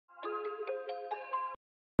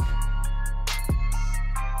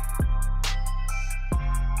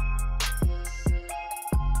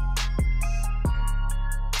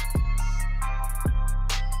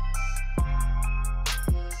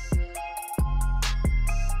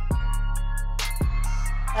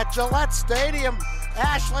at Gillette Stadium.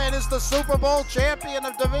 Ashland is the Super Bowl champion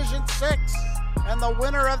of Division 6 and the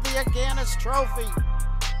winner of the Aganis Trophy.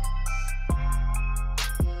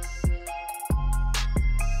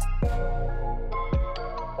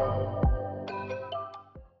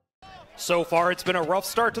 So far, it's been a rough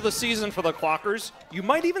start to the season for the Clockers. You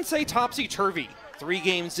might even say topsy-turvy. 3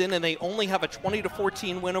 games in, and they only have a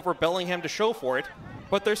 20-14 win over Bellingham to show for it.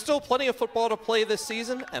 But there's still plenty of football to play this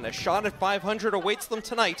season, and a shot at 500 awaits them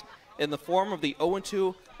tonight in the form of the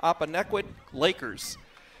 0-2 Apponequet Lakers.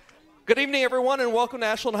 Good evening, everyone, and welcome to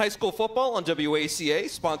Ashland High School football on WACA,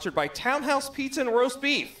 sponsored by Townhouse Pizza and Roast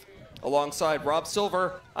Beef. Alongside Rob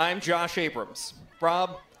Silver, I'm Josh Abrams.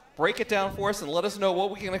 Rob, break it down for us and let us know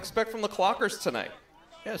what we can expect from the Clockers tonight.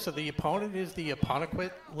 Yeah, so the opponent is the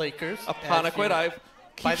Apponequet Lakers. Apponequet, I've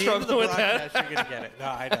keep struggling with that. You're going to get it. No,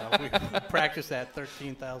 I know. We practiced that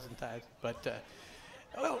 13,000 times. But,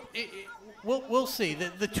 we'll see.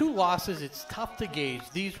 The 2 losses, it's tough to gauge.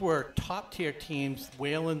 These were top-tier teams.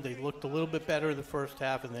 Wayland, they looked a little bit better in the first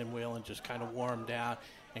half, and then Wayland just kind of wore them down,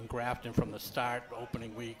 and Grafton from the start,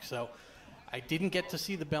 opening week. So I didn't get to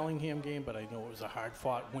see the Bellingham game, but I know it was a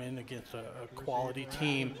hard-fought win against a quality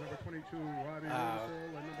team.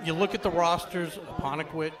 You look at the rosters,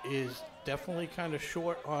 Apponequet is definitely kind of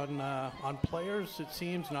short on players, it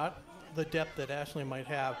seems, not the depth that Ashland might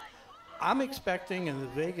have. I'm expecting, and the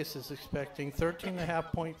Vegas is expecting,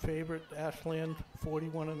 13.5-point favorite, Ashland,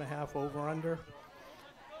 41.5 over-under.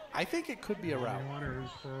 I think it could be a rout.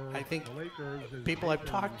 I think people I've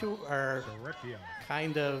talked to are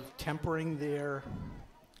kind of tempering their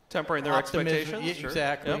expectations. Yeah,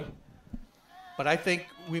 exactly. Yep. But I think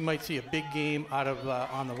we might see a big game out of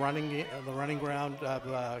on the running ground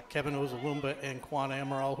of Kevin Ozalumba and Quan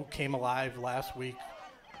Amaral, who came alive last week,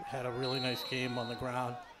 had a really nice game on the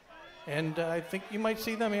ground. And I think you might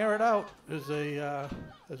see them air it out as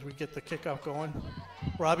we get the kickoff going.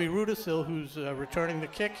 Robbie Rudisil, who's returning the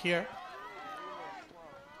kick here,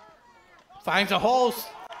 finds a hole,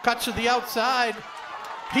 cuts to the outside.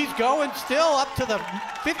 He's going still up to the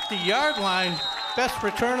 50-yard line. Best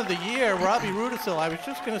return of the year, Robbie Rudisil. I was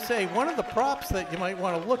just going to say, one of the props that you might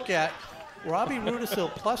want to look at, Robbie Rudisil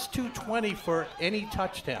plus 220 for any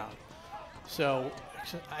touchdown. So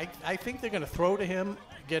I think they're going to throw to him,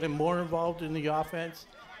 get him more involved in the offense,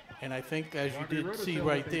 and I think, as you did see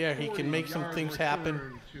right there, he can make some things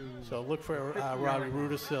happen. So look for Robbie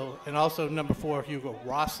Rudisil, and also number 4, Hugo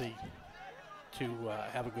Rossi, to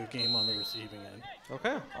have a good game on the receiving end.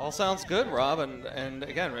 Okay, all sounds good, Rob, and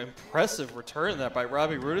again, impressive return that by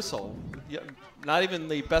Robbie Rudisil. Not even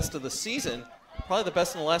the best of the season, probably the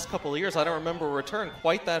best in the last couple of years. I don't remember a return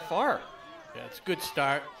quite that far. Yeah, it's a good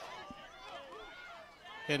start.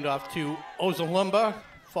 Hand off to Ozalumba.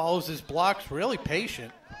 Follows his blocks, really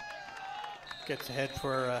patient. Gets ahead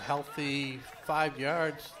for a healthy 5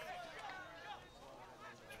 yards.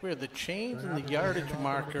 It's weird, the chains and the yardage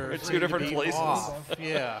marker it's 2 different places. Off.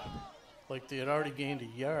 Yeah, like they had already gained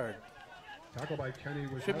a yard.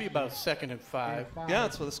 Should be about 2nd and 5. Yeah,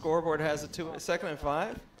 that's what the scoreboard has it to. 2nd and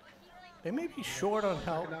 5. They may be short on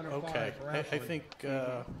help. Okay, I think.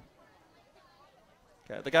 Okay,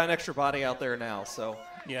 they got an extra body out there now, so.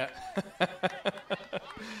 Yeah.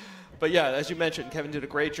 But yeah, as you mentioned, Kevin did a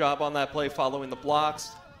great job on that play following the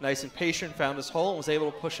blocks. Nice and patient, found his hole, and was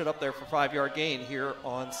able to push it up there for 5-yard gain here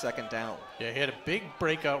on 2nd down. Yeah, he had a big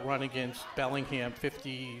breakout run against Bellingham,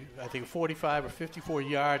 45 or 54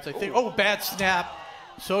 yards. I think, bad snap.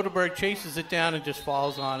 Soderberg chases it down and just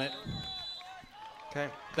falls on it. Okay,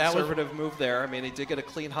 conservative move there. I mean, he did get a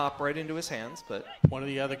clean hop right into his hands, but. One of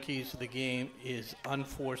the other keys to the game is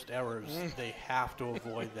unforced errors. They have to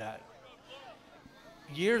avoid that.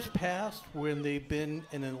 Years past, when they've been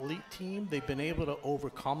an elite team, they've been able to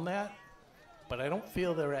overcome that, but I don't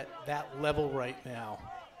feel they're at that level right now.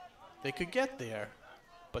 They could get there,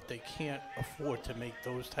 but they can't afford to make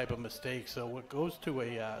those type of mistakes. So what goes to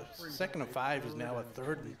a 2nd and 5 is now a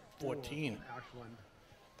 3rd and 14.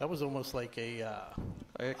 That was almost like a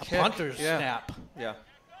punter's snap. Yeah.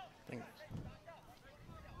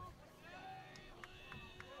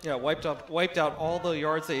 Yeah, wiped out all the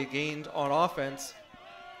yards they gained on offense,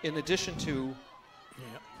 in addition to,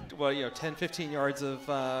 10, 15 yards of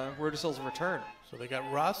Rudisil's return. So they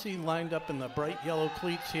got Rossi lined up in the bright yellow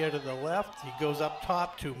cleats here to the left. He goes up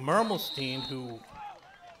top to Mermelstein, who,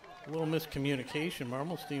 a little miscommunication.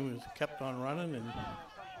 Mermelstein was kept on running. And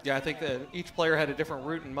yeah, I think that each player had a different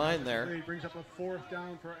route in mind there. He brings up a 4th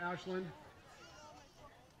down for Ashland.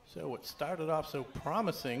 So what started off so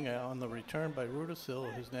promising on the return by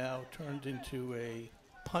Rudisil has now turned into a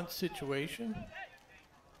punt situation.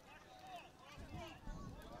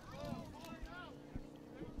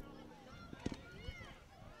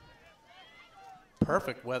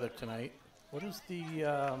 perfect weather tonight. What is the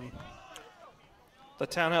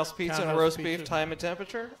Townhouse Pizza and Townhouse Roast Pizza. Beef time and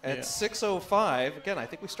temperature at Yeah. 6:05. Again, I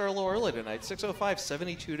think we start a little early tonight. 6:05,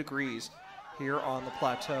 72 degrees here on the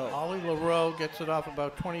plateau. Ollie LaRoe gets it off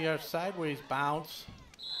about 20 yards sideways bounce.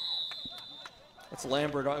 That's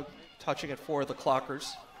Lambert touching it for the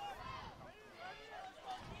Clockers.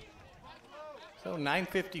 So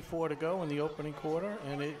 9:54 to go in the opening quarter,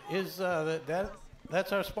 and it is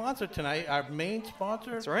that's our sponsor tonight, our main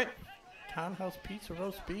sponsor. That's right. Townhouse Pizza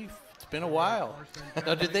Roast Beef. It's been a while.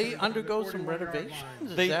 Now, did they undergo some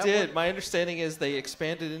renovations? Is They that did. what- My understanding is they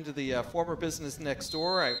expanded into the former business next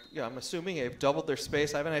door. I'm assuming they've doubled their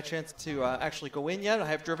space. I haven't had a chance to actually go in yet. I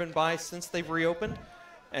have driven by since they've reopened,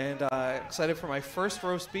 and excited for my first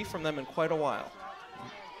roast beef from them in quite a while.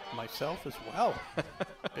 Myself as well.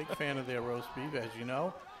 Big fan of their roast beef, as you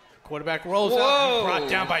know. Quarterback rolls Whoa. out, brought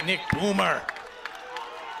down by Nick Boomer.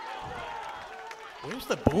 Where's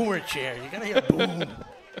the Boomer chair? You gotta hear boom.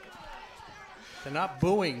 They're not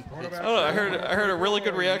booing. It's I don't know. I heard a really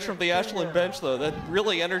good reaction from the Ashland bench, though. That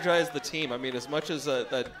really energized the team. I mean, as much as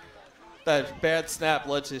that bad snap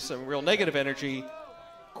led to some real negative energy,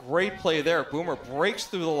 great play there. Boomer breaks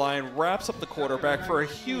through the line, wraps up the quarterback for a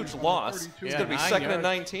huge loss. It's Yeah, going to be 9 second and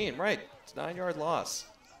yards. 19. Right. It's a 9-yard loss.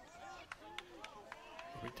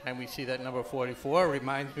 Every time we see that number 44, it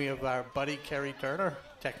reminds me of our buddy Kerry Turner,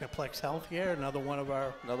 Technoplex Health here, another one of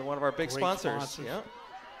our. Big Great sponsors. sponsors. Yeah.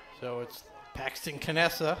 So it's Paxton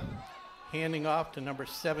Canessa handing off to number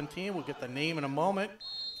 17. We'll get the name in a moment.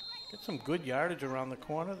 Get some good yardage around the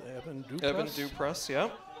corner. Evan Dupress. Evan Dupress,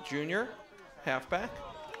 yep. Junior, halfback.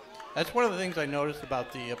 That's one of the things I noticed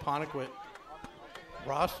about the Apponequet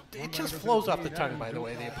roster. It just flows off the tongue, by the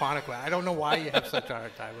way, the Apponequet. I don't know why you have such a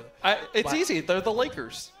hard time with it. It's But- easy. They're the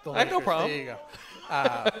Lakers. The I have no Lakers, problem. There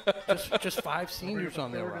you go. Just 5 seniors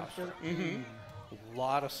on their roster. Mm-hmm. A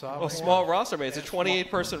lot of A sophomores. small roster, mate. It's a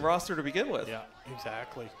 28-person roster to begin with. Yeah,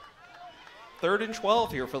 exactly. 3rd and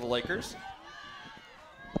 12 here for the Lakers.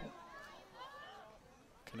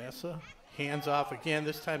 Canessa hands off again,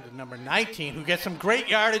 this time to number 19, who gets some great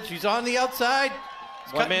yardage. He's on the outside.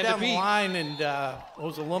 He's One cutting man to down the beat. line, and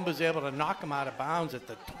Ozalumba's able to knock him out of bounds at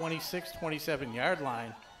the 26, 27-yard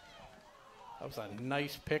line. That was a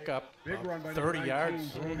nice pickup, Big run by 30 number 19,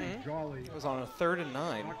 yards. Brody Jolly. It was on a 3rd and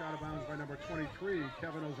 9. Knocked out of bounds by number 23,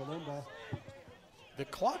 Kevin Ozalumba. The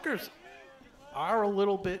Clockers are a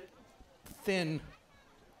little bit thin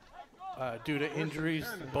due to injuries.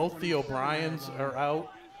 Both the O'Briens are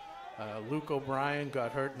out. Luke O'Brien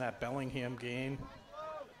got hurt in that Bellingham game.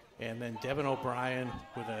 And then Devin O'Brien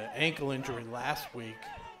with an ankle injury last week.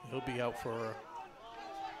 He'll be out for an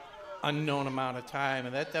unknown amount of time,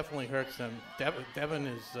 and that definitely hurts them. Devin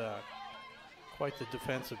is quite the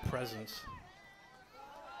defensive presence.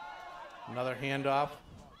 Another handoff.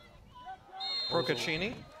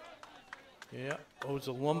 Procaccini. Yeah,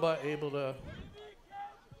 Ozalumba able to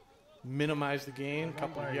minimize the gain, a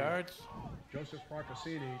couple of yards. Joseph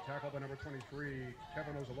Procaccini, tackled by number 23,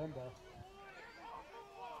 Kevin Ozalumba.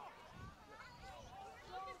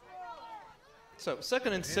 So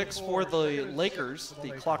 2nd and 6 for the Lakers, the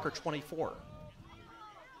Clocker 24.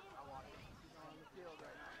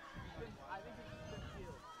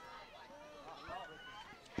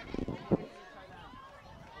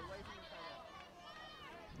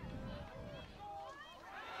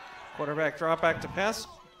 Quarterback drop back to pass.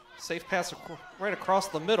 Safe pass right across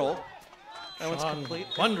the middle. That one's Sean complete.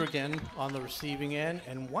 Wundergen on the receiving end,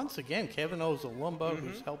 and once again, Kevin Ozalumba,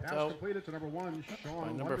 who's helped Pass out completed to number 1, by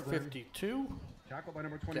Sean number Wundergren. 52. Tackled by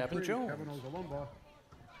number 23, Gavin Jones. Kevin Ozalumba.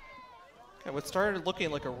 Yeah, what started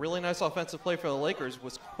looking like a really nice offensive play for the Lakers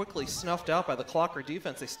was quickly snuffed out by the Clocker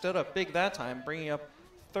defense. They stood up big that time, bringing up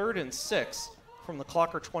 3rd and 6 from the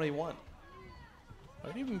Clocker 21.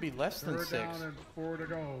 Might even be less than 3rd 6. down and 4 to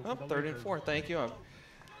go. Oh, for the 3rd and Lakers. 4. Thank you.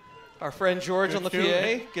 Our friend George on the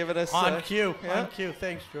Good PA giving us On cue, yeah. on cue.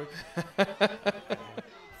 Thanks, George.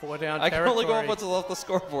 4 down I can territory. only go up what's off the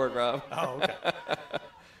scoreboard, Rob. Oh, okay.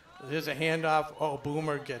 There's a handoff. Oh,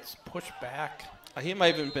 Boomer gets pushed back. He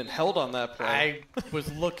might have even been held on that play. I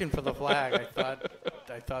was looking for the flag.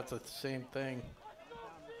 I thought the same thing.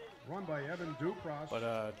 Run by Evan Dupress. But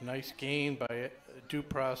a nice gain by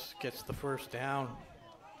Dupress, gets the first down.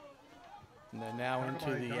 And then now Tackled into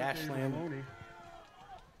by the Dante Ashland, Maloney.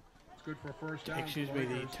 It's good for a first down. excuse for me,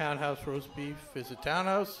 the Lakers. Townhouse Roast Beef. Is it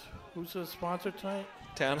Townhouse? Who's the sponsor tonight?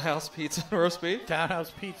 Townhouse Pizza and Roast Beef.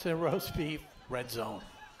 Townhouse Pizza and Roast Beef, Red Zone.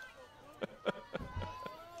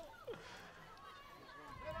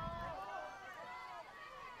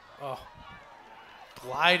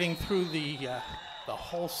 gliding through the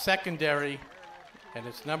whole secondary And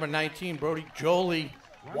it's number 19, Brody Jolie,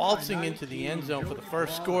 waltzing into the end zone for the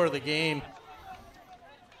first score of the game,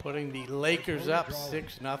 putting the Lakers up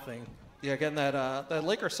 6-0. Yeah, again, that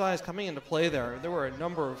Laker size coming into play there. There were a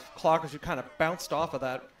number of clockers who kind of bounced off of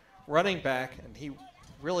that running back, and he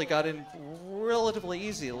really got in relatively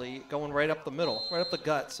easily, going right up the middle, right up the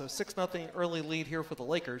gut. So 6-0 early lead here for the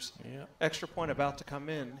Lakers. Yeah. Extra point about to come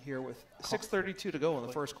in here with 6:32 to go in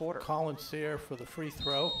the first quarter. Colin Sayre for the free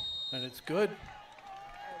throw, and it's good.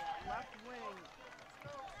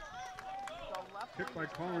 Kick by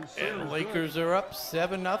Colin Sayre. And the Lakers are up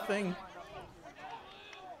 7-0.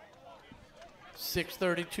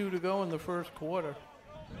 6:32 to go in the first quarter.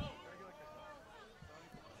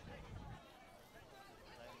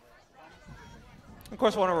 Of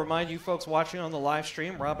course, I want to remind you folks watching on the live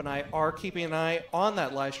stream, Rob and I are keeping an eye on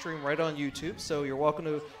that live stream right on YouTube, so you're welcome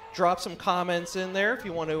to drop some comments in there if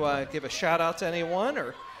you want to give a shout-out to anyone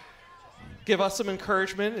or give us some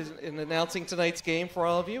encouragement in announcing tonight's game for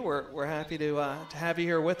all of you. We're happy to have you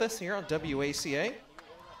here with us here on WACA.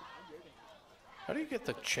 How do you get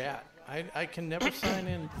the chat? I can never sign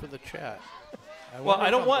in for the chat. Well, I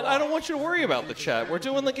don't want you to worry about the chat. We're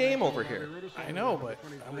doing the game over here. I know, but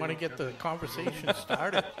I want to get the conversation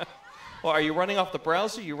started. Well, are you running off the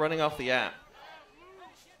browser? Or are you running off the app?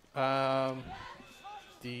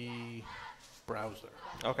 The browser.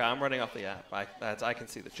 Okay, I'm running off the app. I can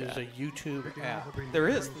see the chat. There's a YouTube app. There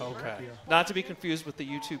is. Okay. Not to be confused with the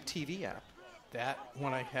YouTube TV app. That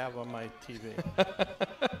one I have on my TV.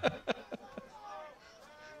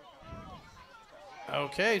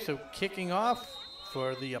 Okay, so kicking off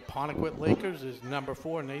for the Apponequet Lakers is number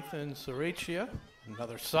 4, Nathan Sarachia,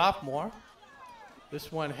 another sophomore. This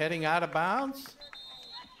one heading out of bounds.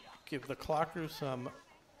 Give the Clockers some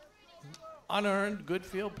unearned good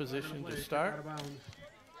field position to start.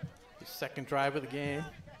 The second drive of the game.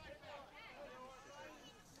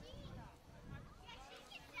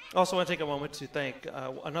 Also want to take a moment to thank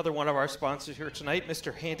another one of our sponsors here tonight,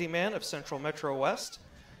 Mr. Handyman of Central Metro West.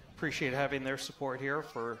 Appreciate having their support here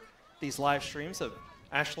for these live streams of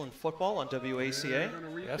Ashland football on WACA.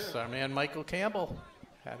 Yes, our man Michael Campbell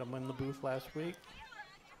had him in the booth last week.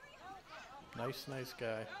 Nice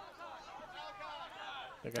guy.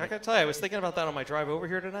 I gotta tell you, I was thinking about that on my drive over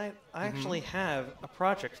here tonight. I actually have a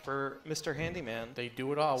project for Mr. Handyman. They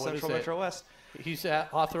do it all. What Central is it? Metro West. He's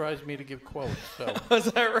authorized me to give quotes. So. Is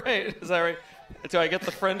that right? Is that right? Do I get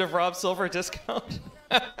the friend of Rob Silver discount?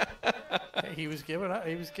 Hey, he was giving out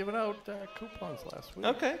coupons last week.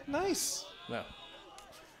 Okay, nice. No.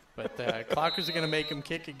 But Clockers are going to make him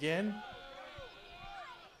kick again.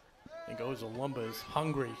 And goes Olumba is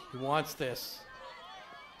hungry. He wants this.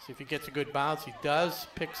 See if he gets a good bounce. He does.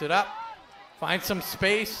 Picks it up. Finds some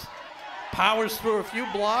space. Powers through a few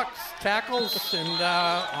blocks. Tackles. And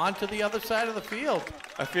onto the other side of the field.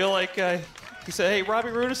 I feel like he said, hey, Robbie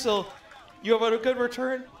Rudisil, you have a good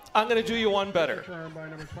return. I'm going to do you one better.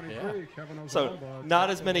 Yeah. So not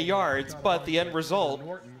as many yards, but the end result,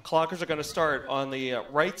 Clockers are going to start on the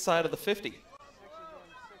right side of the 50.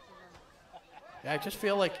 Yeah, I just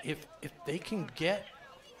feel like if they can get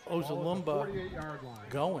Ozalumba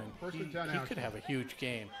going, he could have a huge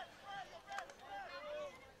game.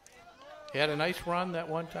 He had a nice run that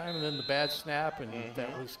one time, and then the bad snap, and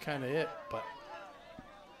that was kind of it. But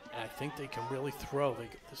I think they can really throw.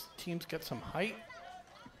 This team's got some height.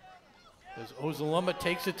 As Ozalumba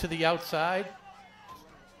takes it to the outside.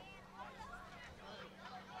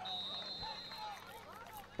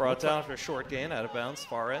 Brought down for a short gain out of bounds,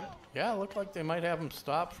 far end. Yeah, it looked like they might have him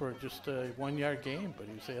stop for just a 1-yard gain, but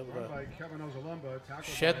he was able to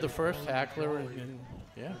shed the first tackler and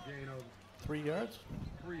 3 yards.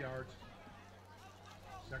 3 yards.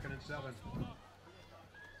 2nd and 7.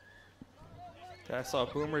 I saw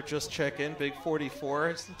Boomer just check in, big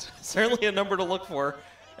 44. Certainly a number to look for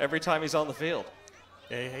every time he's on the field.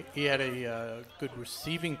 He had a good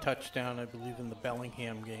receiving touchdown, I believe, in the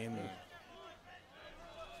Bellingham game.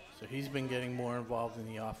 So he's been getting more involved in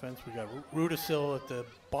the offense. We got Rudisil at the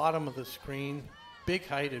bottom of the screen. Big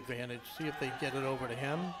height advantage. See if they get it over to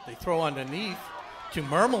him. They throw underneath to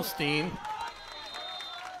Mermelstein,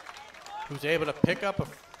 who's able to pick up a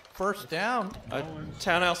first down. A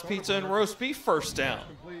Townhouse Pizza and roast beef first down.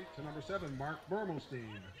 Complete to number 7, Mark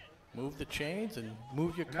Mermelstein. Move the chains and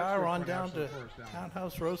move your car on down to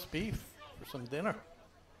Townhouse Roast Beef for some dinner.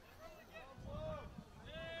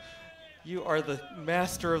 You are the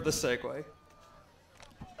master of the segue.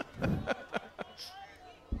 Let's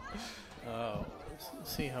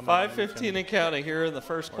see how many. 5:15 and counting here in the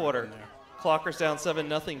first quarter. Clockers down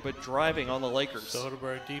 7-0, but driving on the Lakers.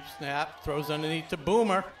 Soderberg deep snap, throws underneath to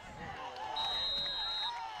Boomer.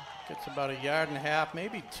 Gets about 1.5 yards,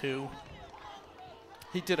 maybe 2.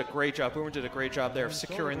 He did a great job. Boomer did a great job there of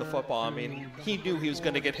securing the football. I mean, he knew he was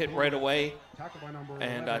going to get hit right away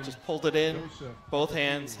and just pulled it in, both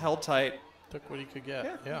hands, held tight. Took what he could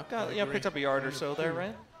get. Picked up a yard or so there,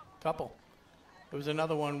 right? Couple. There was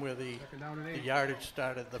another one where the yardage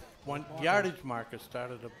started, the yardage marker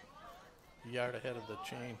started a yard ahead of the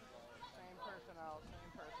chain.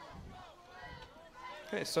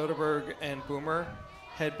 Okay, Soderberg and Boomer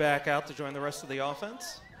head back out to join the rest of the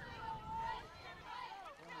offense.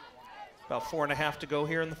 About 4.5 to go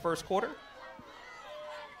here in the first quarter.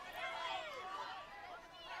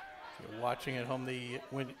 If you're watching at home, if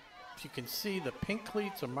you can see the pink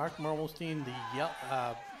cleats of Mark Mermelstein,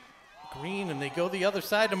 the green, and they go the other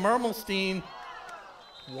side to Mermelstein.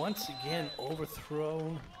 Once again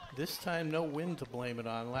overthrown. This time no wind to blame it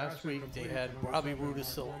on. Last week they had Robbie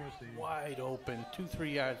Rudisil wide open,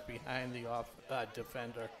 2-3 yards behind the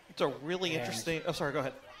defender. It's a really interesting. Oh, sorry. Go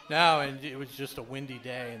ahead. No, and it was just a windy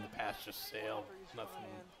day, and the pass just sailed. Nothing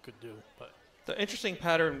could do. But the interesting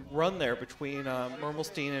pattern run there between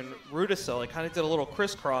Mermelstein and Rudisil. It kind of did a little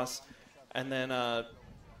crisscross, and then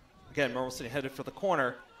again Mermelstein headed for the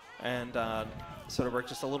corner, and Soderberg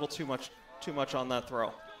just a little too much on that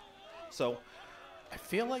throw. So I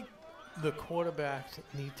feel like the quarterbacks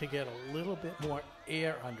need to get a little bit more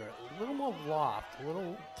air under it, a little more loft,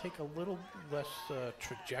 take a little less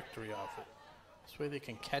trajectory off it. This way they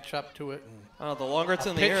can catch up to it. And the longer it's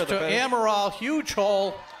in the air, the better. Amaral, huge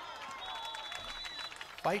hole.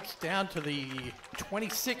 Fights down to the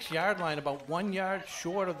 26-yard line, about 1 yard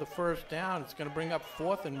short of the first down. It's going to bring up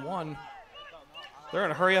 4th and 1. They're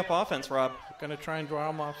in a hurry-up offense, Rob. Going to try and draw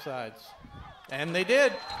them off sides. And they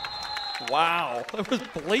did. Wow, that was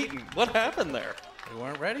blatant. What happened there? They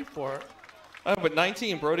weren't ready for it. But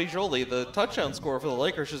 19, Brody Jolie, the touchdown scorer for the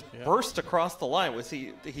Lakers, just burst across the line. Was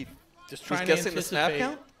he just trying guessing to the snap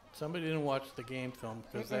count? Somebody didn't watch the game film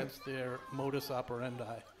because that's their modus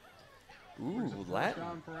operandi. Ooh, Latin.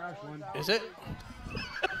 Is it?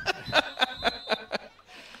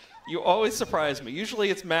 You always surprise me.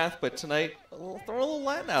 Usually it's math, but tonight, throw a little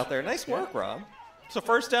Latin out there. Nice work, Rob. So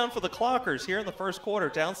first down for the Clockers here in the first quarter,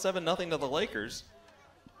 down 7-0 to the Lakers.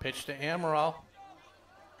 Pitch to Amaral.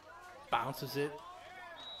 Bounces it.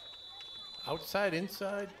 Outside,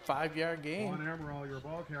 inside, 5-yard gain. On Amaral, your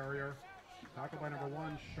ball carrier. Tackled by number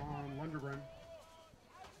 1, Sean Lundergren.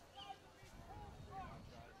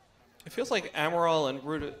 It feels like Amaral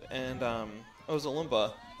and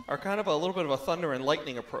Ozalumba are kind of a little bit of a thunder and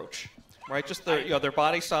lightning approach, right? Just their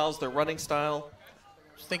body styles, their running style.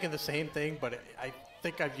 I was thinking the same thing, but I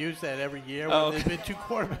think I've used that every year when there's been 2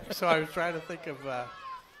 quarterbacks. So I was trying to think of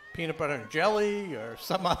peanut butter and jelly or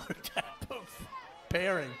some other type of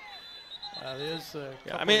pairing. There's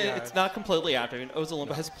it's not completely out. I mean,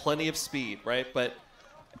 Ozalumba has plenty of speed, right? But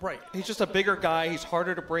he's just a bigger guy. He's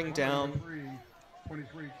harder to bring down.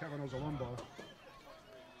 23, Kevin Ozalumba.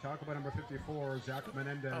 Tackled by number 54, Zach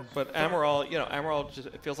Menendez. But Amaral just,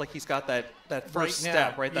 it feels like he's got that first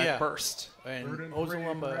step, right? That burst. And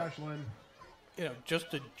Ozalumba,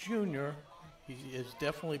 just a junior, he has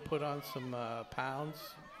definitely put on some pounds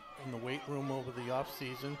in the weight room over the off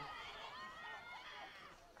season.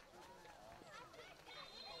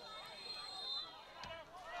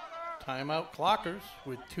 Timeout Clockers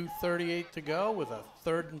with 2:38 to go with a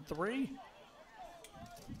 3rd and 3.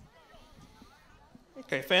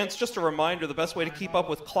 Okay, fans, just a reminder, the best way to keep up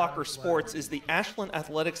with Clocker Sports is the Ashland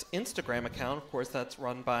Athletics Instagram account. Of course, that's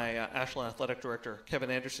run by Ashland Athletic Director Kevin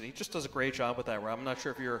Anderson. He just does a great job with that, Rob. I'm not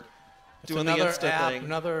sure if you're doing the Insta thing.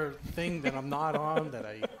 Another thing that I'm not on that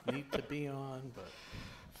I need to be on. But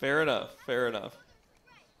Fair enough.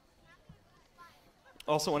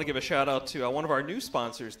 Also want to give a shout out to one of our new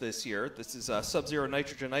sponsors this year. This is Sub-Zero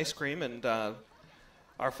Nitrogen Ice Cream, and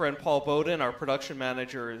our friend Paul Bowden, our production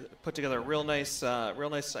manager, put together a real nice, I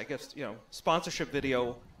guess, sponsorship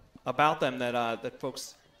video about them that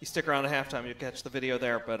folks, you stick around at halftime, you catch the video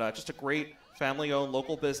there. But just a great family-owned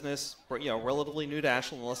local business, relatively new to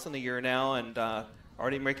Ashland, less than a year now, and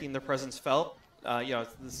already making their presence felt.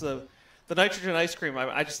 This is the Nitrogen Ice Cream.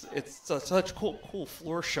 It's such a cool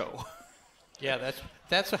floor show. Yeah,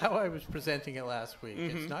 that's how I was presenting it last week.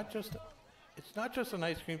 Mm-hmm. It's not just an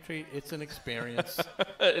ice cream treat, it's an experience.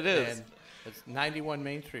 It is. And it's 91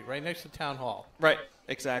 Main Street, right next to Town Hall. Right,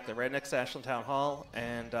 exactly. Right next to Ashland Town Hall.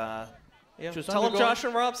 And tell them Josh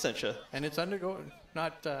and Rob sent you. And it's undergoing,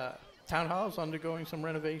 Town Hall is undergoing some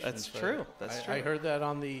renovations. That's true. I heard that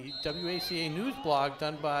on the WACA news blog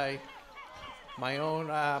done by my own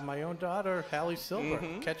daughter, Hallie Silver.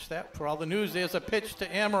 Mm-hmm. Catch that for all the news. There's a pitch to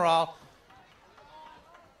Amaral.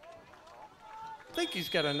 think he's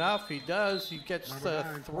got enough. He does. He gets Number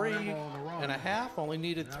 9, 3.5. Only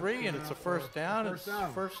needed That's 3, and good it's a enough for first down. first It's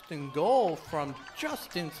down. first and goal from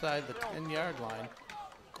just inside the 10-yard line.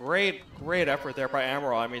 Great effort there by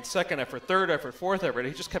Amaral. I mean, second effort, third effort, fourth effort.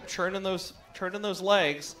 He just kept churning those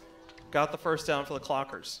legs. Got the first down for the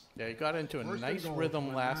Clockers. Yeah, he got into a First and nice goal rhythm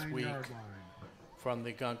from the last 9-yard week line. from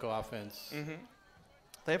the Gunk offense.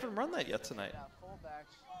 They haven't run that yet tonight.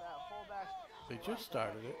 They just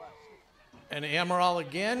started it. And Amaral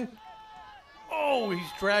again. Oh, he's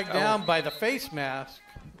dragged down by the face mask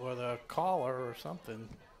or the collar or something.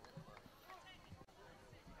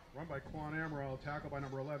 Run by Quan Amaral, tackle by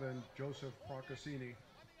number 11, Joseph Procaccini.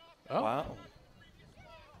 Oh, Wow.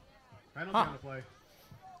 Penalty on the play.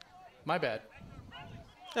 my bad.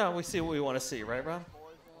 Yeah, we see what we want to see, right, Ron?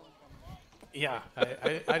 Yeah,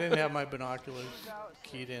 I didn't have my binoculars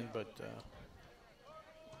keyed in, but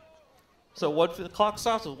So what the clock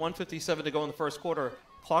stops with 1:57 to go in the first quarter.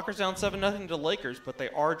 Clockers down 7-0 to Lakers, but they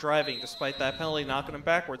are driving despite that penalty knocking them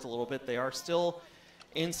backwards a little bit. They are still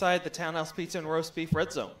inside the Townhouse Pizza and Roast Beef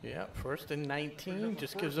red zone. yeah, first and 19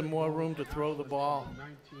 just gives them more room to throw the ball.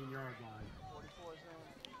 19-yard line.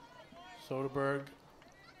 Soderberg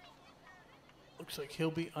looks like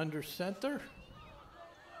he'll be under center.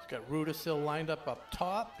 He's got Rudisil lined up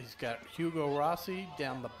top. He's got Hugo Rossi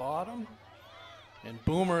down the bottom. And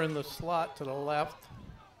Boomer in the slot to the left.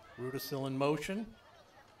 Rudisil in motion.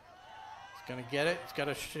 He's going to get it. He's got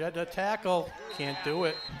to shed a tackle. Can't do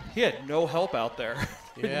it. He had no help out there.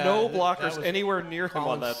 Yeah, no that blockers was anywhere near him on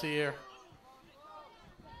Colin that. Sear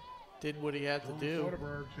did what he had to do.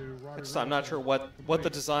 Soderberg to Robbie I'm not sure what the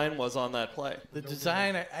design was on that play. The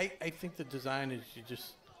design, I think the design is you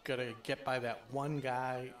just got to get by that one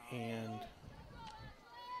guy and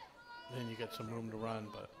then you get some room to run.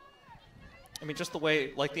 But I mean, just the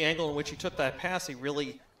way, like the angle in which he took that pass, he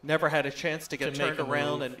really never had a chance to get To make turned a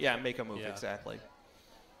around move. and make a move, Yeah. exactly.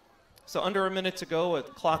 So under a minute to go, the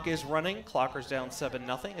clock is running. Clockers down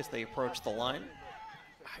 7-0 as they approach the line.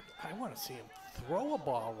 I want to see him throw a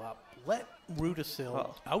ball up, let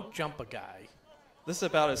Rudisil out-jump a guy. This is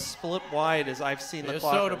about as split wide as I've seen the There's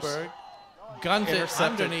Clockers. Soderberg. Guns it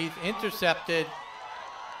Intercepted. underneath, intercepted.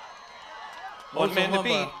 One man to Ozalumba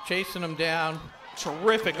beat. chasing him down.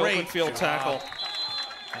 Terrific Great open field job. tackle.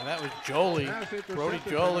 And that was Jolie, Pass intercepted Brody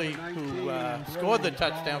by Jolie, number who 19, scored the Brody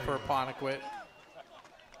touchdown for Jolie. Apponequet.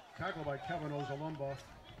 Tackle by Kevin Ozalumba.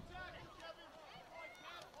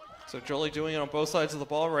 So Jolie doing it on both sides of the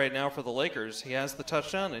ball right now for the Lakers. He has the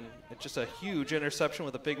touchdown and it's just a huge interception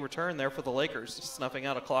with a big return there for the Lakers, snuffing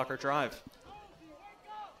out a Clocker drive.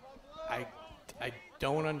 I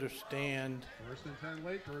don't understand. First and 10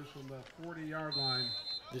 Lakers from the 40-yard line.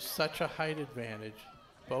 There's such a height advantage.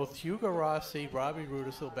 Both Hugo Rossi, Robbie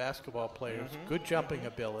Rudisil, basketball players, good jumping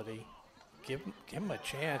ability. Give him a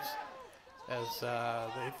chance as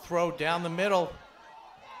they throw down the middle.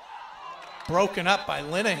 Broken up by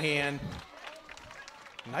Linehan.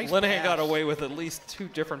 Nice Linehan pass. got away with at least 2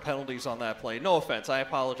 different penalties on that play. No offense, I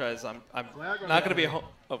apologize. I'm Flag on not the going to be a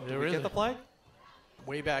play. did There we is get a- the flag?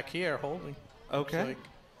 Way back here, holding. Okay. Looks like.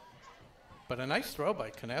 But a nice throw by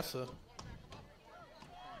Canessa.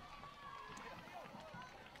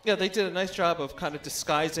 Yeah, they did a nice job of kind of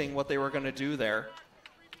disguising what they were going to do there.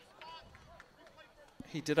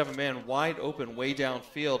 He did have a man wide open way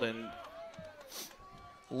downfield, and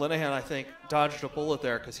Linehan, I think, dodged a bullet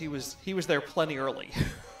there because he was there plenty early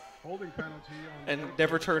Holding penalty on and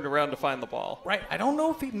never turned around to find the ball. Right. I don't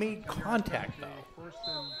know if he made contact, though, first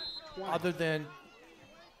and 20. other than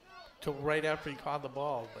till right after he caught the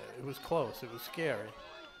ball. But it was close. It was scary.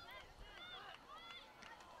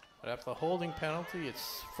 But after the holding penalty,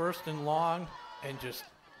 it's first and long and just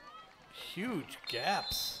huge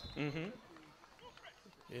gaps in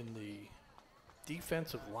the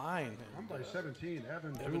defensive line. Run And, by 17,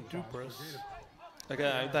 Evan Evan Dupas. Dupas.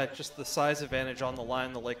 Again, that just the size advantage on the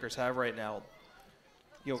line the Lakers have right now.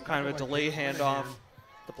 You know, kind of a delay handoff.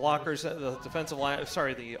 The blockers, the defensive line,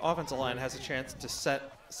 sorry, the offensive line has a chance to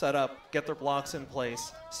set up, get their blocks in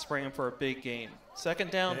place, spring them for a big gain.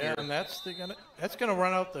 Second down yeah, here. and that's gonna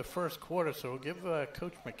run out the first quarter. So we'll give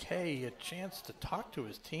Coach McKay a chance to talk to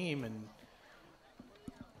his team and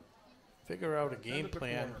figure out a game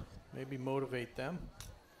plan. Maybe motivate them.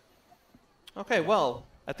 Okay, well,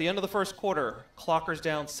 at the end of the first quarter, Clockers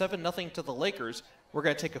down 7-0 to the Lakers. We're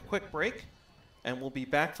going to take a quick break, and we'll be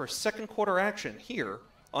back for second quarter action here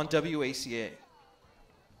on WACA.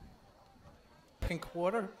 Second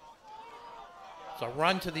quarter. It's a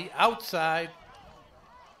run to the outside.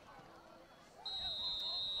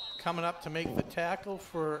 Coming up to make the tackle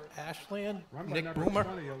for Ashland, Run by Nick number Boomer.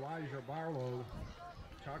 20, Elijah Barlow.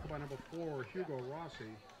 Talk about number 4, Hugo Rossi.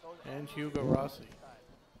 And Hugo Rossi.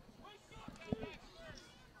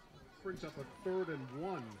 Brings up a 3rd and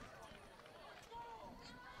 1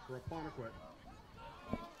 for Apponequet.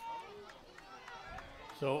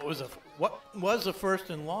 So it was what was a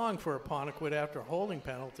 1st and long for Apponequet after a holding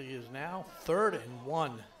penalty is now 3rd and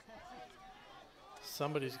 1.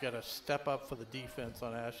 Somebody's got to step up for the defense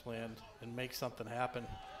on Ashland and make something happen.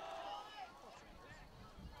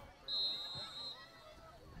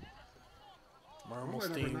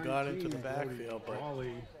 Mermelstein got into the backfield, but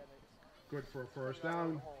Raleigh, good for a 1st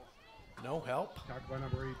down. No help. Talk about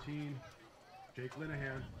number 18, Jake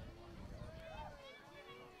Linehan.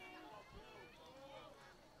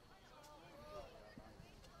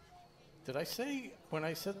 Did I say, when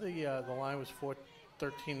I said the line was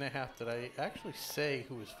 13.5, did I actually say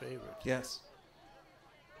who was favored? Yes.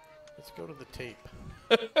 Let's go to the tape.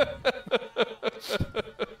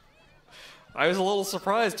 I was a little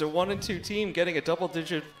surprised. A 1 and 2 team getting a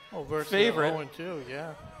double-digit favorite. 0 and 2,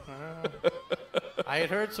 yeah. I had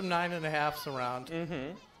heard some 9.5s around.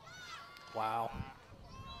 Mm-hmm. Wow.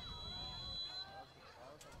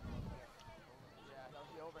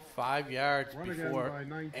 Five yards before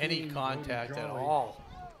any contact at all.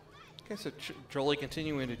 Okay, so Jolie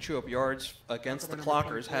continuing to chew up yards against the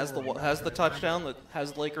Clockers. Has the touchdown that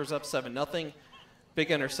has Lakers up 7-0.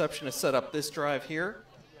 Big interception is set up this drive here.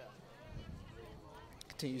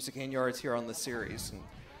 Continues to gain yards here on the series. And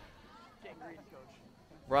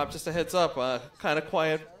Rob, just a heads up, kind of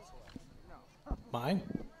quiet. Mine?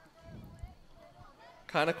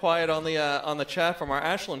 Kind of quiet on the chat from our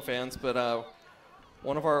Ashland fans, but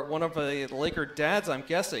one of the Laker dads, I'm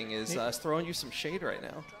guessing, is throwing you some shade right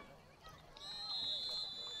now.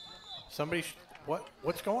 Somebody,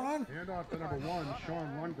 what's going on? Hand off to number 1, Sean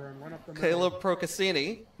Lundgren, run up the middle. Caleb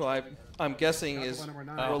Procassini, who I'm guessing is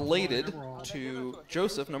related to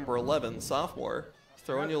Joseph, number 11, sophomore,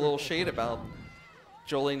 throwing you a little shade about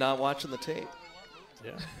Jolie not watching the tape.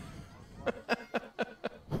 Yeah.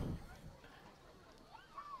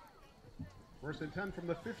 First and 10 from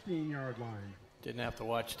the 15-yard line. Didn't have to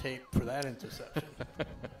watch tape for that interception.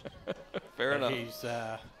 Fair enough. It's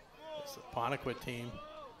the Apponequet team.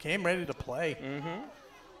 Came ready to play. Mm-hmm.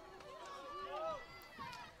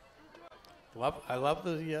 I love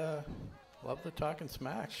the talking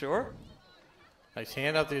smack. Sure. Nice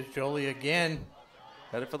handout. There's Jolie again.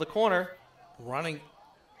 Headed for the corner. Running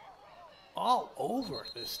all over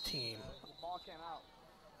this team.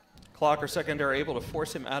 Clocker secondary able to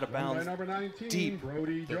force him out of bounds. Number 19, deep.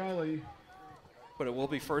 Brody Jolly. But it will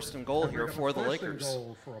be 1st and goal here for the Lakers. First and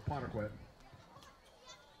goal for Apponequet.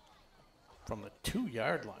 From the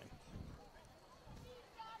 2-yard line.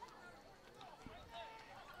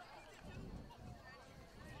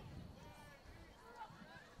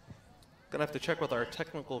 Gonna have to check with our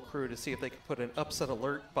technical crew to see if they can put an upset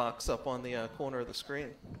alert box up on the corner of the screen.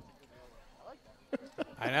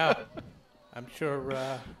 I know. I'm sure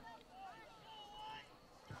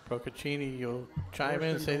Procaccini, you'll chime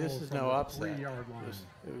in and say this is no upset.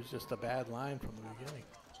 It was just a bad line from the beginning.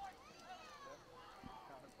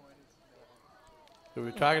 So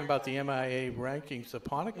we're talking about the MIA rankings.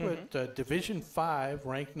 Apponequet, Division 5,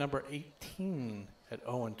 ranked number 18 at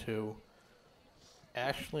 0-2.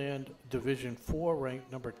 Ashland, Division 4, ranked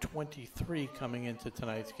number 23 coming into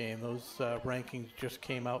tonight's game. Those rankings just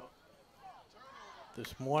came out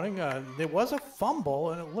this morning. There was a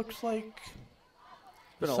fumble, and it looks like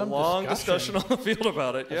been a long discussion on the field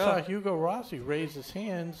about it. I saw Hugo Rossi raise his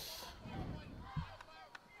hands.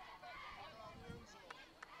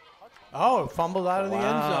 Oh, fumbled out of the end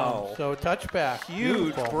zone. So touchback.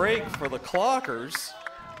 Huge break for the Clockers.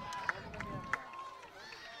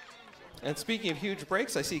 And speaking of huge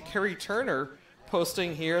breaks, I see Kerry Turner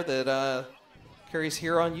posting here that Kerry's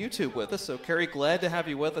here on YouTube with us. So, Kerry, glad to have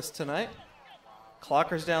you with us tonight.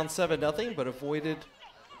 Clockers down 7-0, but avoided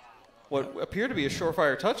what appeared to be a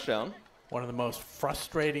surefire touchdown. One of the most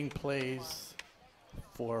frustrating plays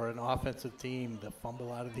for an offensive team, the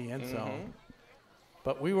fumble out of the end zone.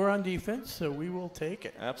 But we were on defense, so we will take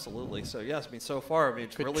it. Absolutely. So, yes, I mean, so far, I mean,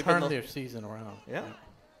 it's could really turn been their season around. Yeah.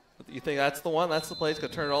 You think that's the one? That's the play that's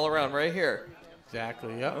going to turn it all around right here.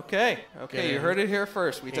 Exactly, yep. Okay, you heard it here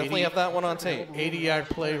first. We definitely have that one on tape. 80-yard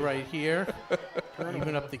play right here.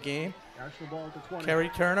 Even up the game. Kerry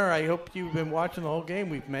Turner, I hope you've been watching the whole game.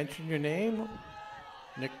 We've mentioned your name.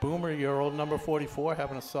 Nick Boomer, your old number 44,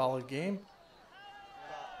 having a solid game.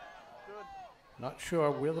 Not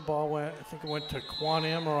sure where the ball went. I think it went to Quan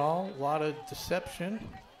Amaral. A lot of deception.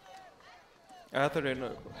 Atherton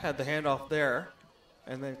had the handoff there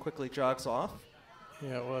and then quickly jogs off.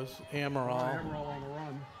 Yeah, it was Amaral. Amaral on the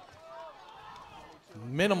run.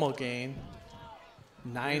 minimal gain.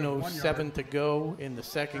 9:07 to go in the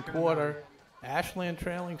second quarter. Ashland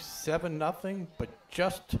trailing 7-0, but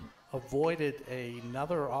just avoided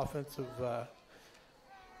another offensive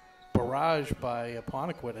barrage by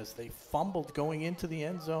Apponequet as they fumbled going into the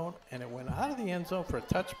end zone, and it went out of the end zone for a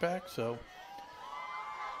touchback. So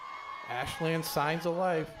Ashland signs of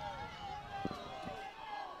life.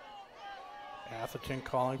 Atherton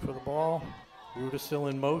calling for the ball. Rudisil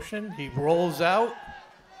in motion. He rolls out.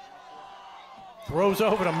 Throws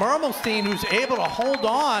over to Mermelstein, who's able to hold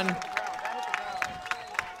on.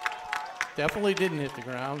 Definitely didn't hit the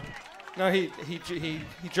ground. No, he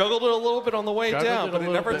juggled it a little bit on the way down, but it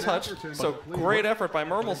never touched. So great effort by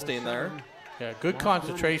Mermelstein there. Yeah, good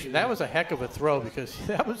concentration. That was a heck of a throw because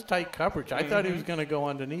that was tight coverage. I thought he was going to go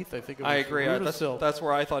underneath. I think it was I agree. Rudisil. That's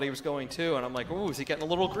where I thought he was going too, and I'm like, ooh, is he getting a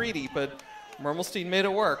little greedy? But Mermelstein made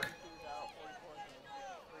it work.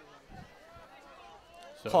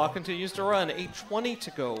 So, Clock continues to run. 8:20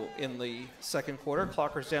 to go in the second quarter.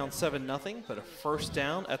 Clockers down 7-0, but a first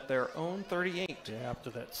down at their own 38. yeah,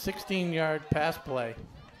 after that 16-yard pass play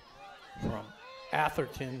from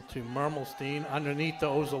Atherton to Mermelstein underneath the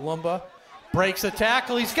Ozalumba. Breaks a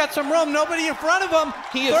tackle. He's got some room. Nobody in front of him.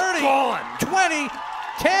 He is 30, gone. 20,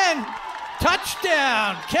 10.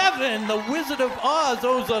 Touchdown. Kevin, the Wizard of Oz,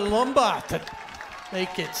 Ozalumba, to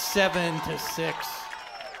make it 7-6.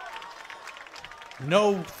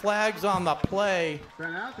 No flags on the play.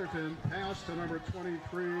 Ben Atherton pass to number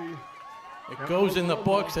 23. It goes in the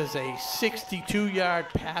books as a 62-yard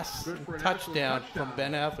pass touchdown from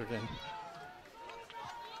Ben Atherton.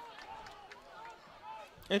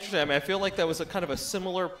 Interesting. I mean, I feel like that was a kind of a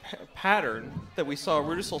similar pattern that we saw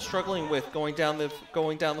Rudisil struggling with going down the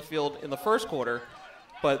field in the first quarter,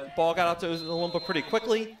 but ball got out to Ozalumba pretty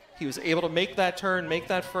quickly. He was able to make that turn, make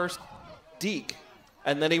that first deke,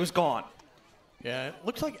 and then he was gone. Yeah, it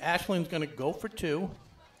looks like Ashland's going to go for two.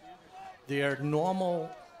 Their normal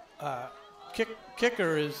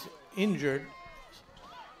kicker is injured,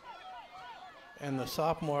 and the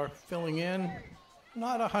sophomore filling in,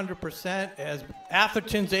 not 100%, as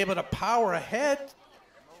Atherton's able to power ahead.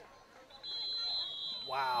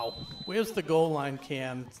 Wow. Where's the goal line,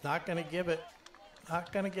 Cam? It's not going to give it.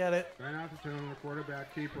 Not going to get it. Ben Atherton, the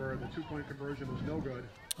quarterback keeper. The two-point conversion is no good.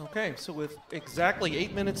 Okay, so with exactly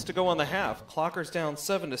 8 minutes to go on the half, Clockers down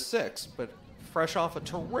 7-6, but fresh off a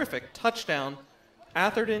terrific touchdown,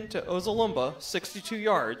 Atherton to Ozalumba, 62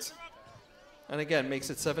 yards, and again makes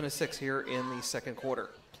it 7-6 here in the second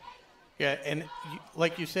quarter. Yeah, and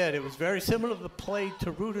like you said, it was very similar to the play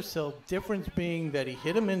to Rudisil, difference being that he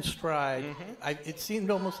hit him in stride. It seemed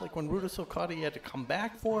almost like when Rudisil caught it, he had to come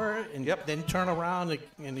back for it and then turn around,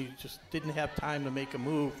 and he just didn't have time to make a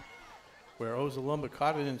move. Where Ozalumba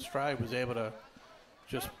caught it in stride, was able to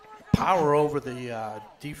just power over the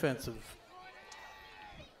defensive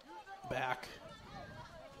back.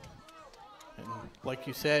 And like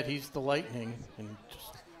you said, he's the lightning and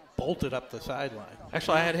just bolted up the sideline.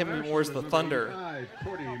 Actually, I had him more as the thunder,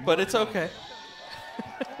 but it's okay.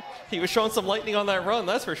 He was showing some lightning on that run,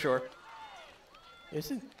 that's for sure.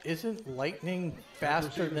 Isn't lightning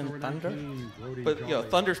faster than thunder? But you know,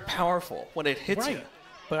 thunder's powerful when it hits you.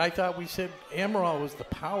 But I thought we said Amaral was the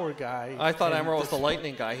power guy. I thought Amaral was the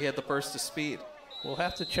lightning guy. He had the burst of speed. We'll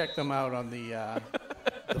have to check them out on the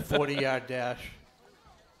 40-yard dash.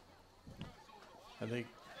 And they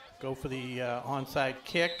go for the onside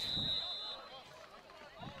kick.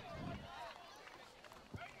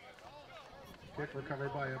 Kick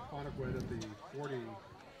recovered by Apponequet at the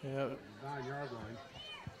 49-yard line.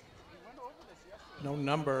 No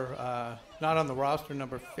number, not on the roster,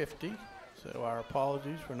 number 50. So our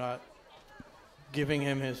apologies for not giving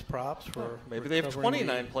him his props for maybe they have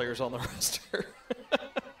 29 players on the roster.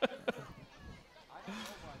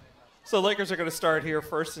 So Lakers are going to start here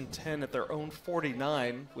 1st and 10 at their own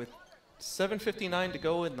 49 with 7:59 to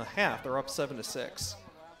go in the half. They're up 7-6.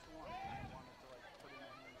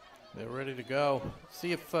 They're ready to go.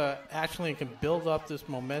 See if Ashland can build up this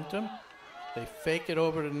momentum. They fake it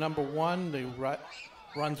over to number 1. They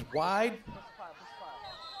runs wide.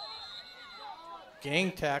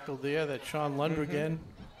 Gang tackle there, that Sean Lundgren.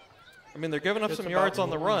 I mean, they're giving up some yards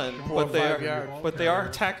on the run, but they are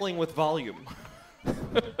tackling with volume.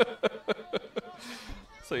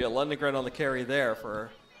 So yeah, Lundgren on the carry there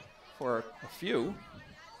for a few.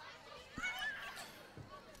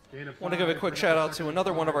 Want to give a quick shout out to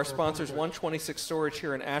another one of our sponsors, 126 Storage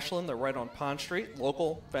here in Ashland. They're right on Pond Street,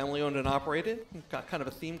 local, family owned and operated. We've got kind of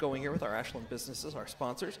a theme going here with our Ashland businesses, our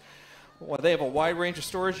sponsors. Well, they have a wide range of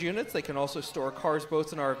storage units. They can also store cars,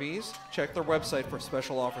 boats, and RVs. Check their website for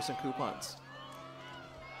special offers and coupons.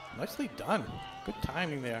 Nicely done. Good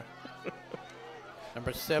timing there.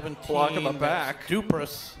 Number 17. Block in the back.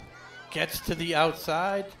 Duprus gets to the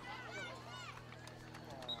outside.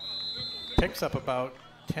 Picks up about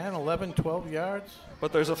 10, 11, 12 yards.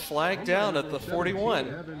 But there's a flag down at the 41.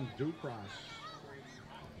 Evan Duprus.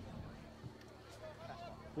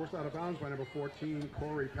 Forced out of bounds by number 14,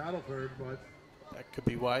 Corey Paddleford, but That could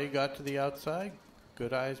be why he got to the outside.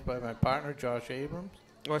 Good eyes by my partner, Josh Abrams.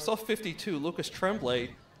 Well, I saw 52, Lucas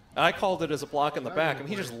Tremblay. I called it as a block in the back. I mean,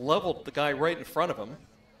 he just leveled the guy right in front of him.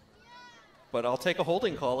 But I'll take a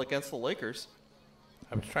holding call against the Lakers.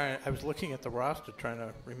 I was looking at the roster trying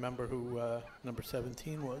to remember who number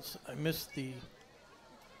 17 was. I missed the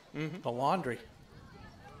laundry.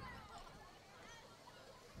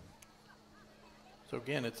 So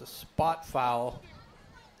again, it's a spot foul.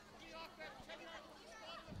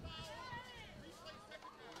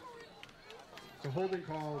 it's a holding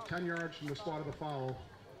call 10 yards from the spot of the foul.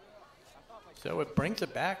 So it brings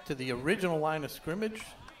it back to the original line of scrimmage,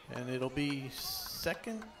 and it'll be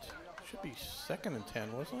second. Should be 2nd and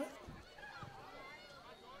 10, wasn't it?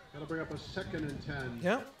 That'll bring up a 2nd and 10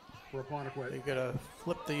 Yeah. for Apponequet. They got to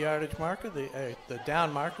flip the yardage marker, the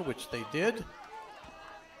down marker, which they did.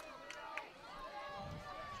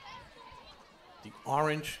 The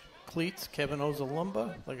orange cleats, Kevin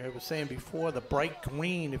Ozalumba. Like I was saying before, the bright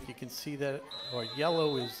green, if you can see that, or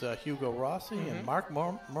yellow is Hugo Rossi and Mark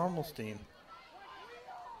Marmelstein.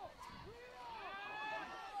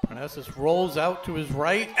 Parnassus rolls out to his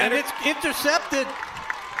right, and it's intercepted.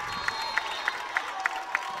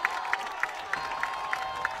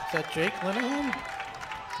 Is that Jake Linehan?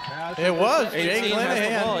 It was Jake 18 has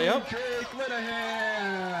the ball, Linehan. yep. Jake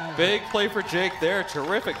Linehan. Big play for Jake there.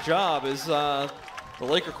 Terrific job as the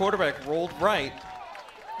Laker quarterback rolled right,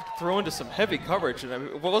 threw into some heavy coverage. And I mean,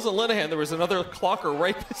 if it wasn't Linehan, there was another clocker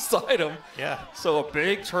right beside him. Yeah. So a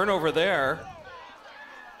big turnover there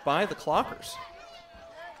by the Clockers.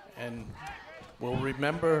 And we'll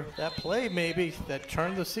remember that play maybe that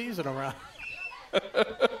turned the season around.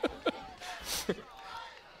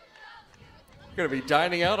 Going to be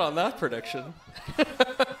dining out on that prediction.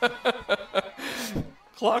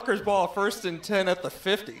 Clockers ball 1st and 10 at the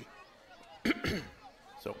 50.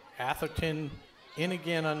 So Atherton in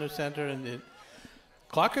again under center, and the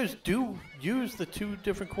Clockers do use the two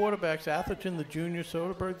different quarterbacks, Atherton the junior,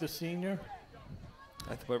 Soderberg the senior.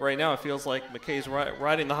 But right now it feels like McKay's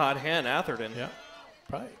riding the hot hand, Atherton. Yeah,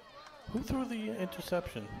 probably. Who threw the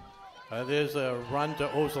interception? There's a run to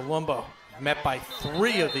Ozalumba, met by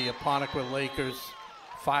 3 of the Apponequet Lakers,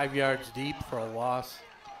 5 yards deep for a loss.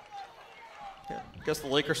 Yeah. Guess the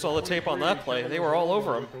Lakers saw the tape on that play. They were all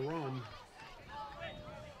over him.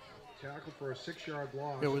 Tackle for a 6-yard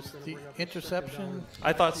loss. It was the interception.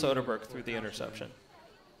 I thought Soderberg threw the interception.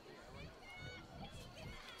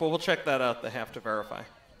 But we'll check that out. They have to verify.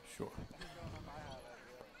 Sure.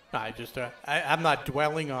 I'm not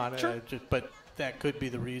dwelling on it, Sure. but that could be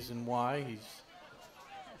the reason why he's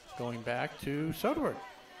going back to Soderberg.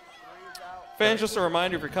 Fans, just a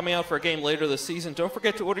reminder, if you're coming out for a game later this season, don't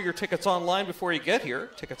forget to order your tickets online before you get here.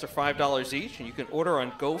 Tickets are $5 each, and you can order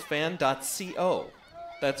on gofan.co.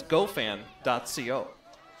 That's gofan.co.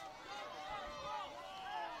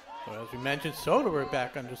 So as we mentioned, Soderberg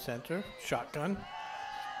back under center. Shotgun.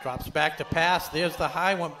 Drops back to pass. There's the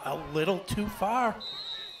high one. A little too far.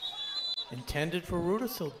 Intended for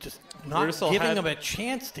Rudisil. Just not giving him a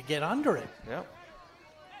chance to get under it. Yeah.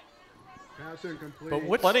 Pass incomplete. But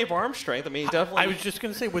what's, Plenty of arm strength. I mean, definitely. I was just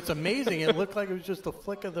going to say, what's amazing, it looked like it was just a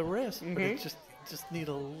flick of the wrist, but it just need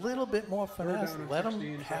a little bit more finesse. Let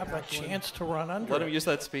him have a chance to run under Let it. him use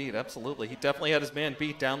that speed. Absolutely. He definitely had his man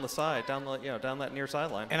beat down the side, down that near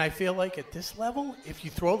sideline. And I feel like at this level, if you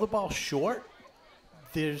throw the ball short,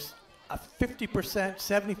 there's a 50%,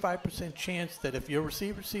 75% chance that if your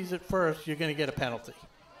receiver sees it first, you're going to get a penalty.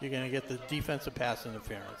 You're going to get the defensive pass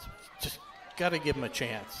interference. Just got to give him a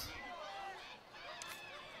chance.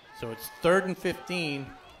 So it's 3rd and 15.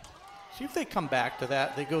 See if they come back to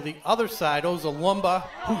that. They go the other side. Ozalumba,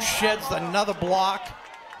 who sheds another block.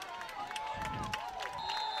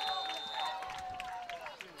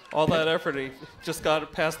 All that effort, he just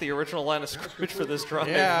got past the original line of scrimmage for this drive.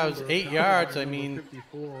 Yeah, it was 8 yards. I mean,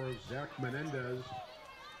 54, Zach Menendez.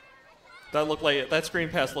 That screen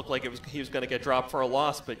pass looked like he was going to get dropped for a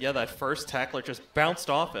loss, but yeah, that first tackler just bounced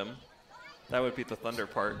off him. That would be the thunder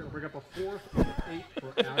part. Going to bring up a 4th and 8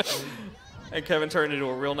 for Ashley. And Kevin turned into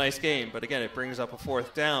a real nice game, but again, it brings up a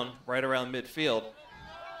 4th down right around midfield.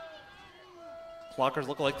 Clockers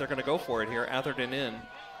look like they're going to go for it here. Atherton in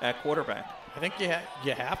at quarterback. I think you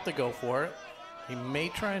have to go for it. He may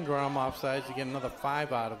try and draw him offsides to get another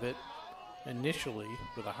 5 out of it. initially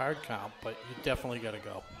with a hard count, but you definitely got to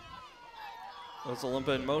go.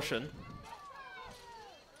 Ozolumba in motion.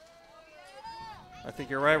 I think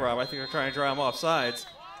you're right, Rob. I think they're trying to dry him off sides.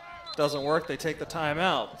 Doesn't work. They take the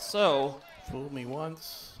timeout. So, fooled me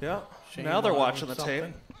once. Yeah. Shame Now they're on watching the something.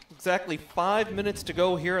 tape. Exactly 5 minutes to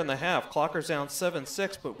go here in the half. Clockers down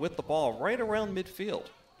 7-6, but with the ball right around midfield.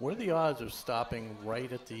 What are the odds of stopping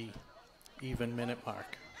right at the even minute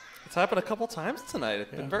mark? It's happened a couple times tonight.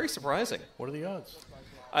 It's been very surprising. What are the odds?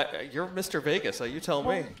 You're Mr. Vegas, so you tell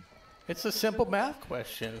me. It's a simple math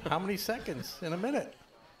question. How many seconds in a minute?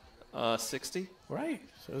 60. Right.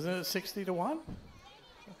 So isn't it 60 to 1?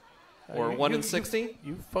 Or 1 in 60?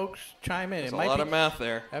 You folks chime in. There's It a might lot be, of math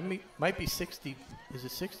there. Might be 60. Is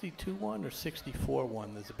it 62-1 or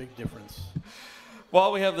 64-1? There's a big difference.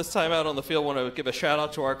 While we have this timeout on the field, I want to give a shout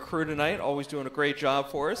out to our crew tonight, always doing a great job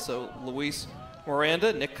for us. So Luis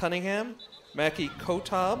Miranda, Nick Cunningham, Mackie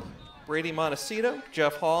Kotab, Brady Montecito,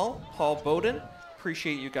 Jeff Hall, Paul Bowden.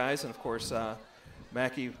 Appreciate you guys. And, of course,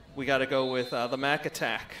 Mackie, we got to go with the Mac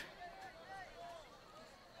Attack.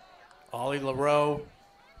 Ollie LaRoe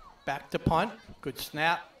back to punt. Good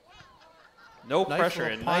snap. No Nice pressure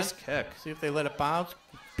little and punt. nice kick. See if they let it bounce.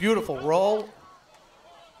 Beautiful roll.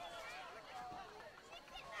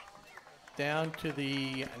 Down to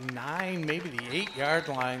the 9, maybe the 8-yard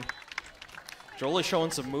line. Jolie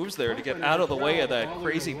showing some moves there to get out of the way of that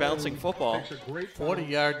crazy bouncing football.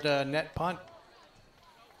 40-yard net punt.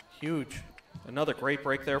 Huge. Another great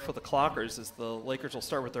break there for the Clockers as the Lakers will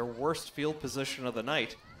start with their worst field position of the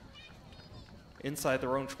night inside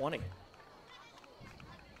their own 20.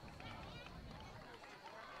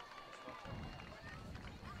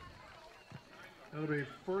 That'll be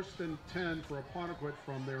 1st and 10 for Apponequet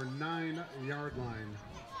from their 9-yard line.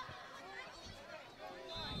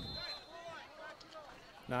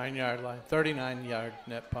 9-yard line. 39-yard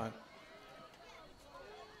net punt.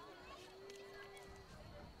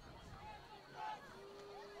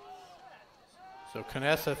 So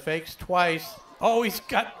Canessa fakes twice. Oh, he's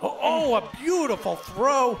got, a beautiful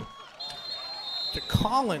throw to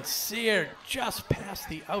Colin Sear just past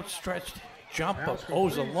the outstretched jump of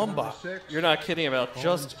Ozolumba. You're not kidding about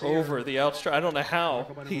just over the outstretch. I don't know how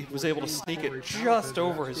he was able to sneak it just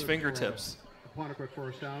over his fingertips.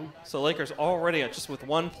 So Lakers already just with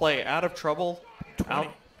one play out of trouble. 20.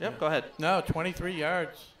 Yep, go ahead. No, 23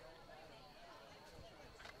 yards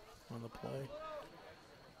on the play.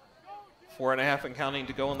 4.5 and counting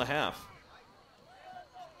to go in the half.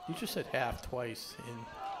 You just said half twice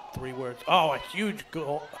in 3 words. Oh, a huge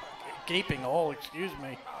goal, gaping hole, excuse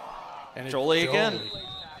me. And it's Jolie again.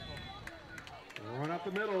 Run up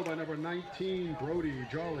the middle by number 19, Brody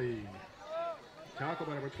Jolly. Tackle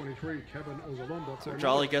by number 23, Kevin Ozolumba. So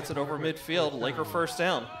Jolly gets it over midfield. Laker first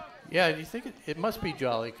down. Yeah, you think it must be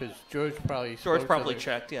Jolly because George probably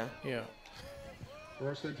checked, yeah. Yeah.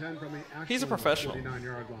 1st and 10 from the Ashland He's a professional.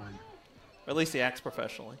 49-yard line. At least he acts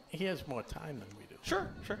professionally. He has more time than we do. Sure.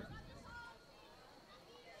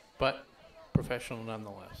 But professional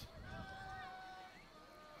nonetheless.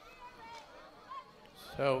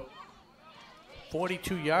 So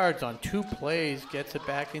 42 yards on 2 plays gets it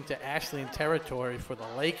back into Ashland territory for the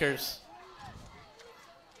Lakers.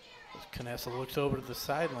 As Canessa looks over to the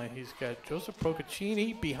sideline, he's got Joseph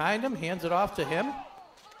Procaccini behind him, hands it off to him.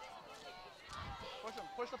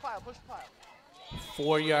 Push the pile.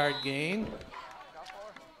 4-yard gain.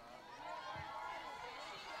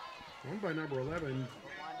 Run by number 11,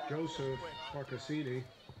 Joseph Procaccini.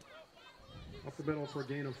 Up the middle for a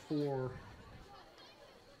gain of 4.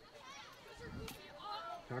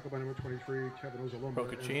 Tackle by number 23, Kevin Ozolumba.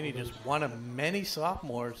 Procaccini just one of many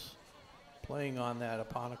sophomores playing on that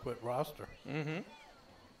Apponequet roster.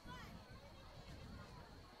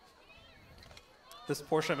 This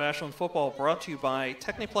portion of Ashland football brought to you by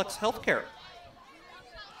Techniplex Healthcare.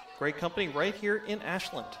 Great company right here in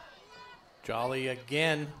Ashland. Jolly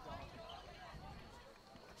again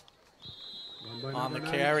on the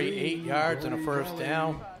number carry, 19, 8 yards and a Brody first Jolly.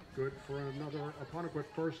 down. Good for another Apponequet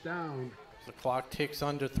first down. The clock ticks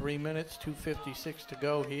under 3 minutes, 2:56 to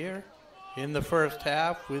go here in the first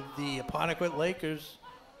half with the Apponequet Lakers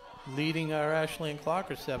leading our Ashland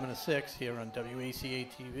Clockers 7-6 here on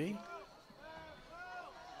WACA-TV.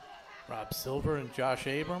 Rob Silver and Josh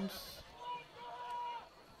Abrams.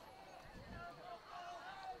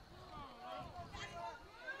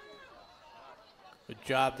 Good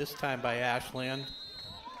job this time by Ashland.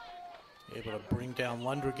 Able to bring down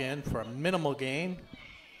Lundgren for a minimal gain.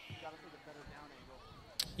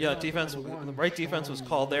 Yeah, defense. The right defense was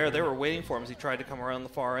called there. They were waiting for him as he tried to come around the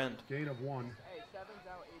far end. Gain of 1.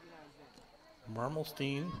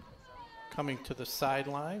 Mermelstein coming to the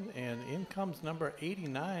sideline, and in comes number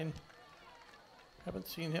 89. Haven't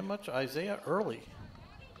seen him much, Isaiah Early.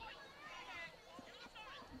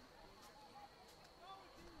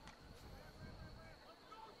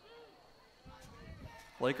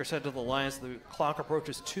 Lakers head to the lines. The clock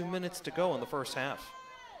approaches 2 minutes to go in the first half.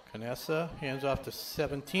 Canessa hands off to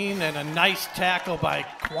 17, and a nice tackle by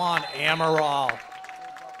Quan Amaral.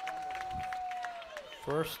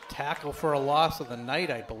 First tackle for a loss of the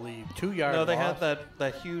night, I believe. 2-yard No, they loss. had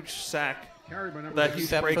that huge sack, Carried that huge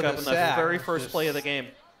Except for breakup the in the sack. very first play of the game.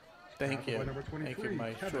 Thank you. Number 23, Thank you,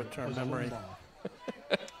 my Kevin short-term memory.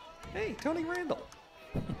 Ozalumba. Hey, Tony Randall.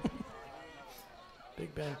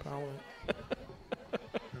 Big Ben Powell.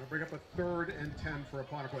 Gonna bring up a 3rd and 10 for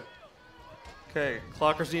Apponequet. Okay,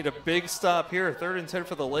 Clockers need a big stop here. 3rd and 10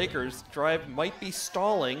 for the Lakers. Drive might be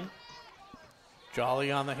stalling. Jolly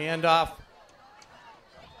on the handoff.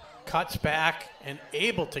 Cuts back and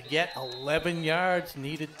able to get 11 yards.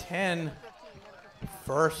 Needed 10.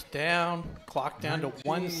 First down. Clock down 19. to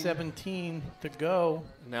 1:17 to go.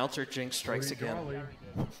 Announcer Jinx strikes Cody again.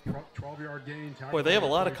 Jolly, 12-yard gain. Boy, they have a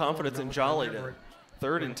lot of 24, confidence in number Jolly 10 to Everett.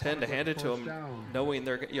 3rd and 10 to hand it to First him, down. knowing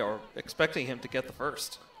they're expecting him to get the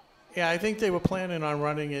first. Yeah, I think they were planning on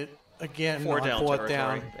running it again on fourth territory.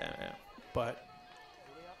 down, Yeah. but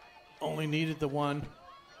only needed the one.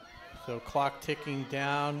 So clock ticking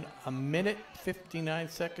down. 1 minute, 59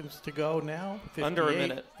 seconds to go now. 58, Under a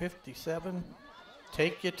minute. 57.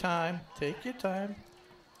 Take your time. Take your time.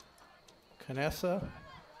 Canessa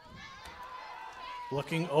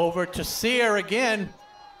looking over to Sear again.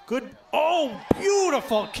 Good. Oh,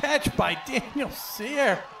 beautiful catch by Daniel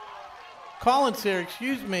Sear. Colin Sear,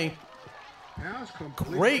 excuse me. Pass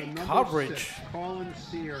complete Great to number coverage. 6, Colin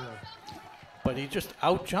Sear. But he just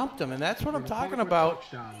out-jumped him, and that's what I'm For talking Apponequet about.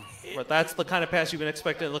 touchdown. But that's the kind of pass you've been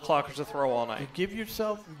expecting the Clockers to throw all night. You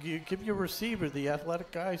give your receiver, the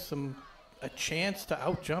athletic guy, a chance to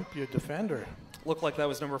out-jump your defender. Looked like that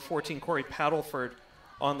was number 14, Corey Paddleford,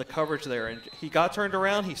 on the coverage there. And he got turned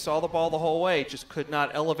around. He saw the ball the whole way, just could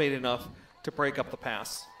not elevate enough to break up the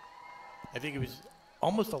pass. I think he was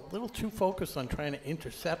almost a little too focused on trying to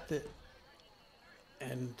intercept it,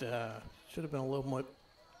 and should have been a little more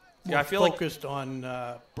I feel like focused on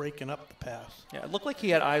breaking up the pass. Yeah, it looked like he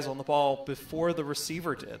had eyes on the ball before the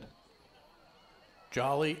receiver did.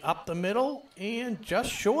 Jolly up the middle and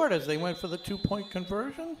just short as they went for the 2-point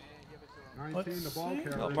conversion. 19, the ball see.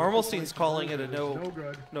 carrier. Well, Marmelstein's calling it a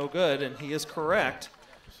no good, and he is correct.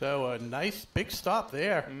 So a nice big stop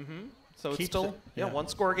there. So it's Keeps still it, yeah, yeah.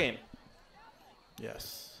 one-score game.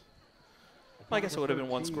 Yes. I guess it would have been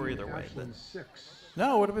one score either way. But 6.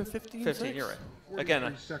 No, it would have been 15. 15, you're right. Again,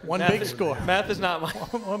 43 seconds. One math big is- score. Math is not my.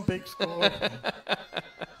 One big score.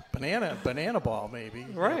 banana ball, maybe.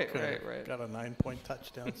 Right, Could have right. Got a 9-point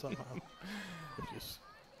touchdown somehow. If you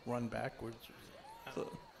run backwards. So,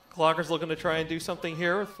 Clockers looking to try and do something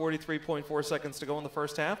here with 43.4 seconds to go in the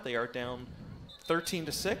first half. They are down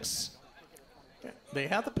 13-6. They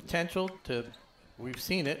have the potential to. We've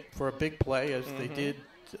seen it for a big play, as they did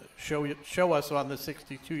show us on the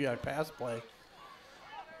 62-yard pass play.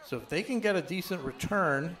 So if they can get a decent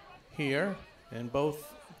return here, and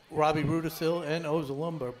both Robbie Rudisil and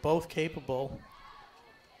Ozalumba are both capable,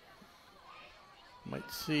 might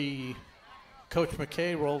see Coach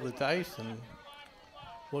McKay roll the dice and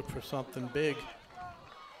look for something big.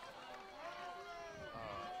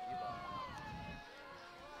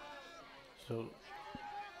 So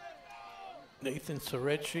Nathan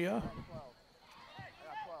Sarechia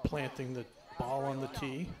planting the ball on the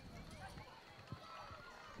tee.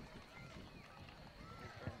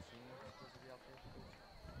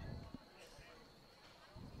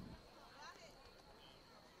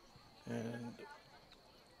 And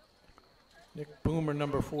Nick Boomer,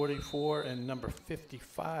 number 44, and number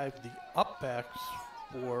 55, the upbacks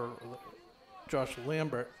for Josh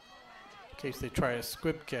Lambert, in case they try a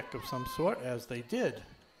squib kick of some sort, as they did.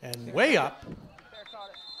 And way up.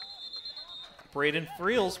 Braden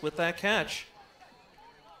Friels with that catch.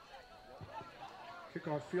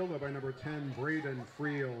 Kickoff fielded by number 10, Braden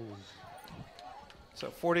Friels. So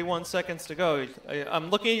 41 seconds to go. I'm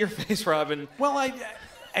looking at your face, Robin. Well,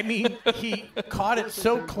 I mean, he caught it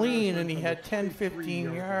so clean, and he had 10,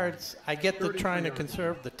 15 yards. I get the trying to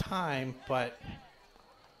conserve the time, but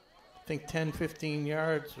I think 10, 15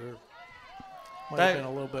 yards might have been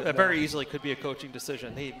a little bit That more. very easily could be a coaching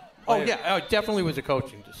decision. It Definitely was a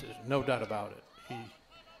coaching decision, no doubt about it.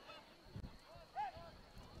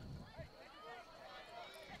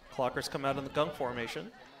 Clockers come out in the gunk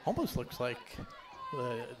formation. Almost looks like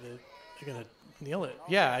they're going to kneel it.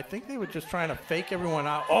 Yeah, I think they were just trying to fake everyone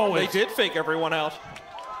out. Oh, They did fake everyone out.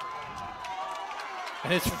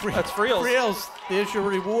 And it's That's Friels. Friels, there's your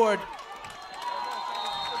reward.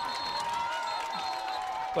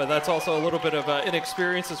 But that's also a little bit of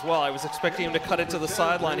inexperience as well. I was expecting him to cut it to the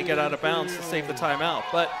sideline and get out of bounds to save the timeout.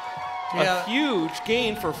 But a huge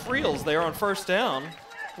gain for Friels there on first down.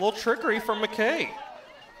 A little trickery from McKay.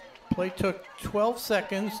 Play took 12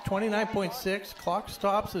 seconds, 29.6. Clock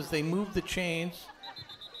stops as they move the chains.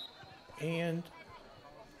 And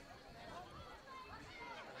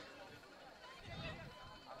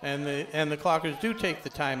the Clockers do take the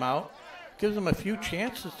timeout. Gives them a few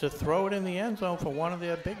chances to throw it in the end zone for one of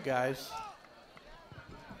their big guys.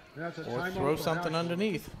 Or throw something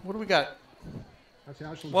underneath. What do we got?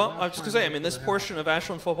 Well, I was just going to say, I mean, this portion of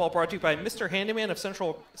Ashland football brought to you by Mr. Handyman of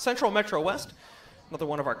Central Metro West. Another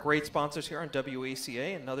one of our great sponsors here on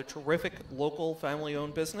WACA. Another terrific local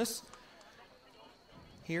family-owned business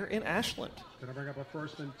here in Ashland. Going to bring up a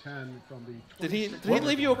 1st and 10 from the. Did he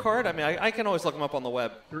leave you a card? I mean, I can always look him up on the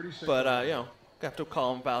web. But, you know, have to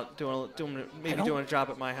call him about doing a job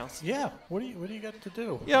at my house. Yeah. What do you got to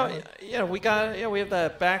do? We have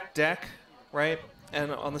that back deck, right?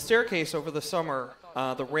 And on the staircase over the summer,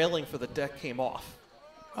 the railing for the deck came off.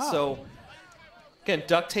 Oh. So again,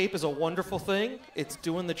 duct tape is a wonderful thing. It's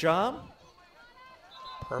doing the job.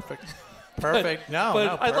 Perfect. But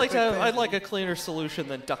I'd like a cleaner solution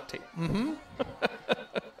than duct tape. Mm-hmm.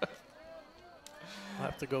 I'll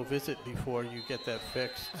have to go visit before you get that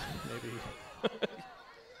fixed, maybe.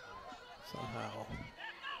 Somehow.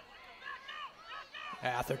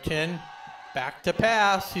 Atherton back to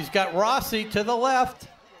pass. He's got Rossi to the left.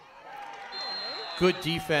 Good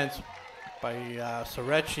defense by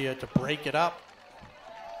Sorecchia to break it up.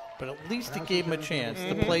 But at least it gave him a chance.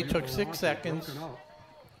 The play took 6 seconds.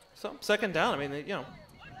 So second down. I mean,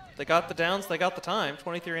 they got the downs. They got the time.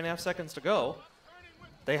 23.5 seconds to go.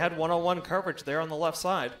 They had one-on-one coverage there on the left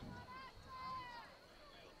side.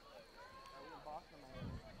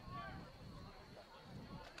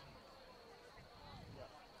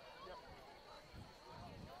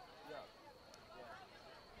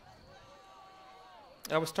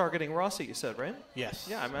 I was targeting Rossi, you said, right? Yes.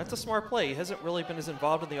 Yeah, I mean, that's a smart play. He hasn't really been as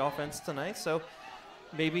involved in the offense tonight, so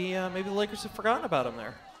maybe the Lakers have forgotten about him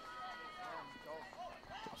there.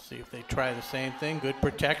 We'll see if they try the same thing. Good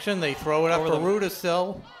protection. They throw it up for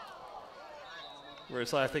Rudisil.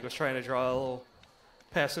 Whereas I think was trying to draw a little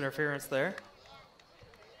pass interference there.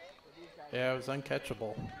 Yeah, it was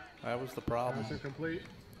uncatchable. That was the problem.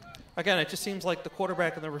 Again, it just seems like the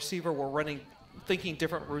quarterback and the receiver were thinking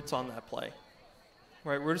different routes on that play.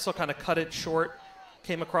 Right, Rudisil kind of cut it short,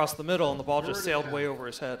 came across the middle, and the ball just sailed way over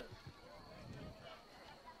his head.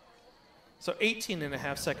 So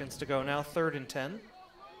 18.5 seconds to go now, 3rd and 10.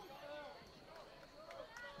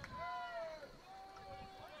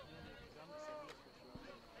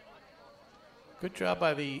 Good job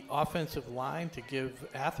by the offensive line to give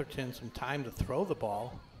Atherton some time to throw the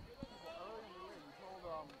ball.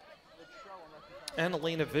 And a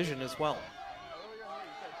lane of vision as well.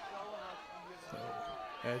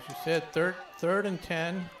 As you said, third and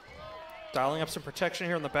 10. Dialing up some protection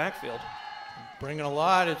here in the backfield. Bringing a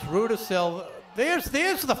lot. It's Rudisil. There's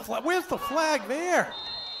the flag. Where's the flag there?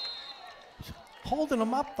 Holding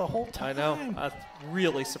him up the whole time. I know. That's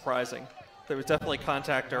really surprising. There was definitely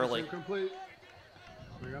contact early. Complete.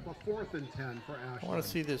 We got a 4th and 10 for Ashland. I want to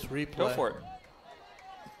see this replay. Go for it.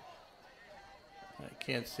 I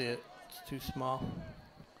can't see it. It's too small.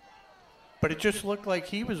 But it just looked like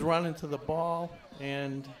he was running to the ball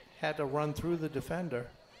and had to run through the defender.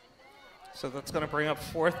 So that's going to bring up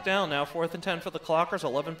 4th down now. 4th and 10 for the Clockers.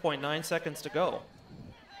 11.9 seconds to go.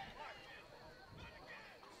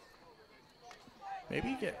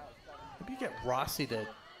 Maybe get Rossi to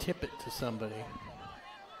tip it to somebody.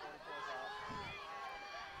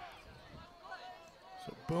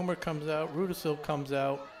 So Boomer comes out. Rudisil comes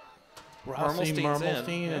out. Rossi,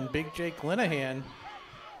 Marmelstein, and Big Jake Linehan.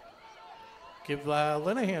 Give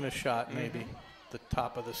Linehan a shot, maybe. The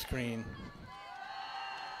top of the screen.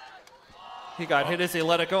 He got hit as he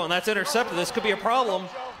let it go, and that's intercepted. This could be a problem.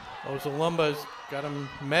 Ozalumba's got him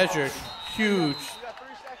measured. Huge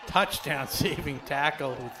touchdown-saving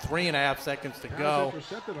tackle with 3.5 seconds to go.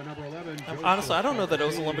 Honestly, I don't know that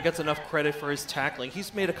Ozalumba gets enough credit for his tackling.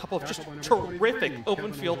 He's made a couple of just terrific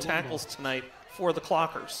open field tackles tonight for the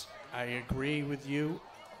Clockers. I agree with you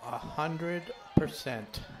 100%.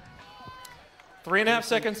 3.5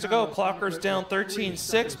 seconds to go. Clockers down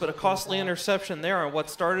 13-6, but a costly interception there on what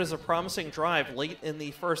started as a promising drive late in the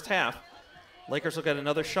first half. Lakers will get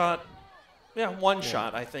another shot. One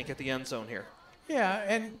shot, I think, at the end zone here. Yeah,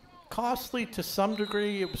 and costly to some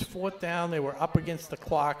degree. It was 4th down. They were up against the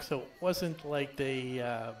clock, so it wasn't like they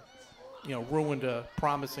ruined a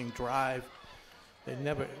promising drive. It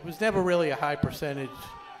was never really a high percentage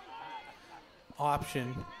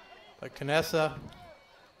option. But Canessa,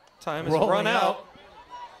 time has run out.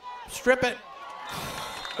 Strip it.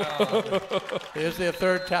 There's their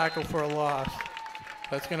third tackle for a loss.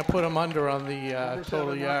 That's going to put them under on the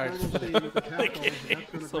total yards. So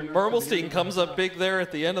Mermelstein comes up big there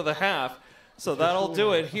at the end of the half. So that'll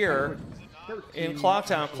do it here in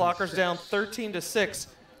Clocktown. Clockers down 13-6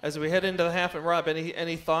 as we head into the half. And Rob,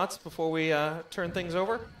 any thoughts before we turn things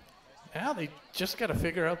over? Yeah, they just got to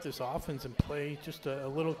figure out this offense and play just a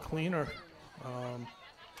little cleaner.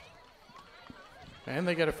 And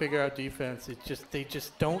they got to figure out defense. They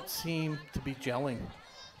just don't seem to be gelling.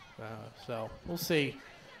 So we'll see.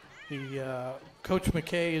 Coach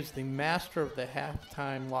McKay is the master of the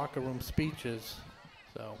halftime locker room speeches.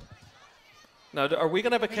 So now, are we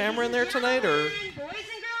going to have a camera in there tonight, or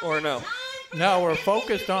no? No, we're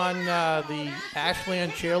focused on the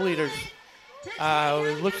Ashland cheerleaders.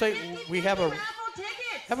 It looks like we have a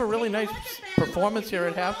really nice performance here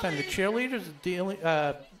at halftime. The cheerleaders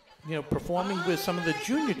are performing with some of the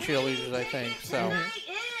junior cheerleaders, I think. So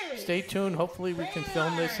stay tuned. Hopefully we can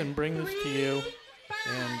film this and bring this to you.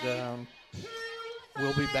 And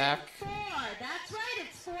we'll be back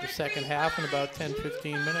the second half in about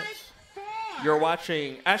 10-15 minutes. You're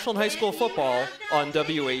watching Ashland High School football on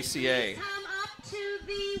WACA.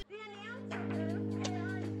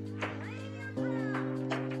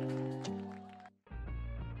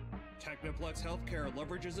 Technoplex Healthcare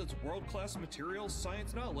leverages its world-class materials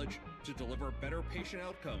science knowledge to deliver better patient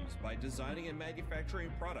outcomes by designing and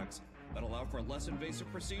manufacturing products that allow for less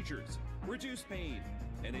invasive procedures, reduce pain,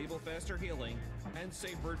 enable faster healing, and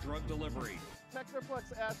safer drug delivery.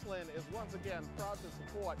 Technoplex Ashland is once again proud to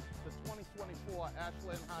support the 2024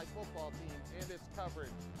 Ashland High football team and its coverage.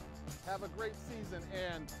 Have a great season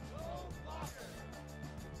and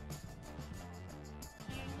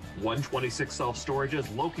 126 Self-Storage is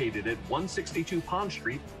located at 162 Pond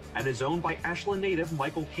Street and is owned by Ashland native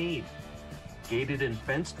Michael Kane. Gated and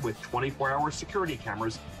fenced with 24-hour security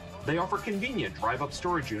cameras, they offer convenient drive-up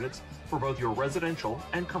storage units for both your residential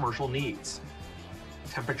and commercial needs.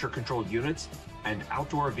 Temperature-controlled units and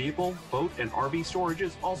outdoor vehicle, boat, and RV storage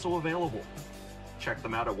is also available. Check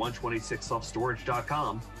them out at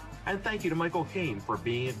 126selfstorage.com. And thank you to Michael Kane for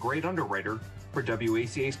being a great underwriter for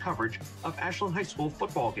WACA's coverage of Ashland High School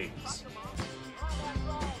football games.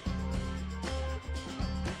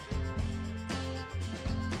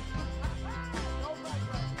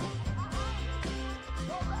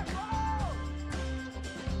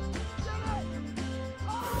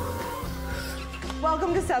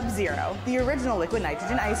 Welcome to Sub-Zero, the original liquid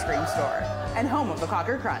nitrogen ice cream store and home of the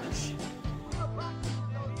Cocker Crunch.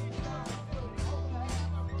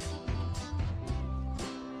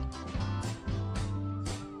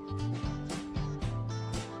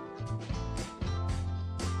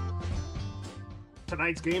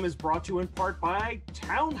 Tonight's game is brought to you in part by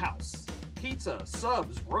Townhouse. Pizza,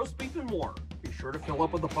 subs, roast beef, and more. Be sure to fill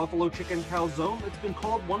up with the Buffalo Chicken Calzone that's been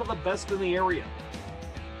called one of the best in the area.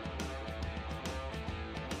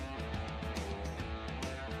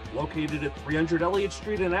 Located at 300 Elliott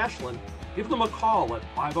Street in Ashland, give them a call at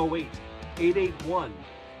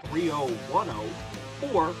 508-881-3010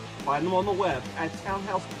 or find them on the web at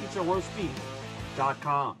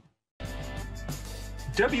townhousepizzaroastbeef.com.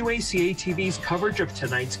 WACA-TV's coverage of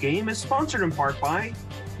tonight's game is sponsored in part by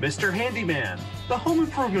Mr. Handyman, the home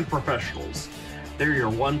improvement professionals. They're your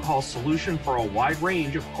one-call solution for a wide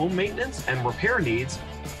range of home maintenance and repair needs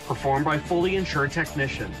performed by fully insured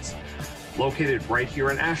technicians. Located right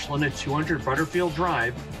here in Ashland at 200 Butterfield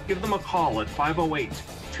Drive, give them a call at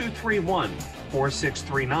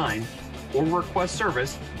 508-231-4639 or request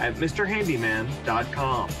service at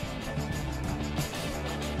mrhandyman.com.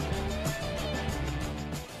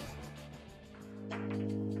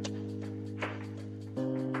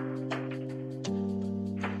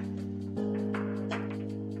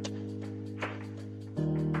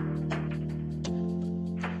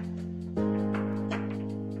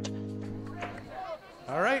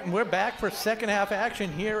 We're back for second half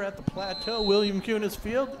action here at the Plateau. William Cunis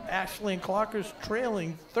Field. Ashland Clockers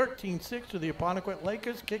trailing 13-6 to the Apponequet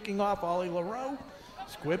Lakers. Kicking off Ollie LaRoe.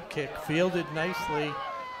 Squib kick fielded nicely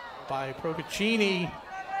by Procaccini.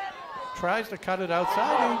 Tries to cut it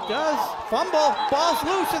outside and he does. Fumble. Ball's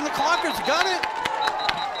loose and the Clockers got it.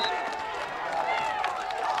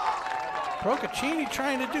 Procaccini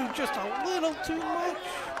trying to do just a little too much.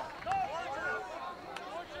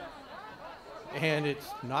 And it's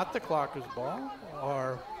not the Clockers' ball,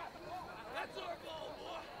 or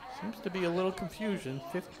Seems to be a little confusion.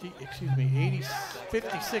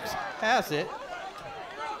 56 has it.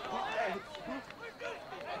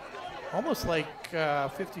 Almost like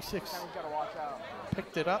 56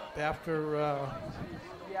 picked it up after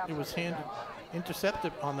it was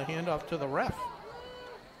intercepted on the handoff to the ref.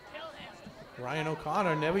 Ryan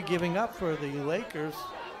O'Connor never giving up for the Lakers,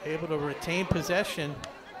 able to retain possession.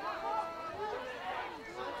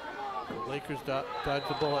 The Lakers dodged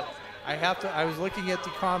the bullet. I was looking at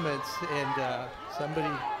the comments and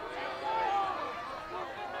somebody,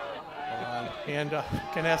 handoff,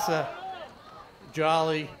 Canessa,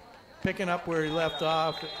 Jolly, picking up where he left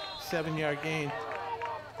off, 7-yard gain.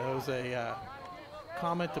 There was a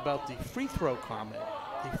comment about the free throw comment.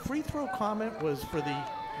 The free throw comment was for the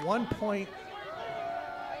 1 point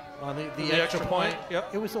on the extra point.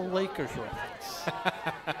 Yep. It was a Lakers reference.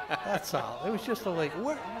 That's all. It was just a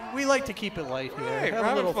Lakers. We like to keep it light here. Hey,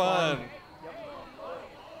 Have a little fun.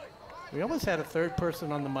 We almost had a third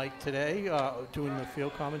person on the mic today doing the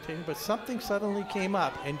field commentating, but something suddenly came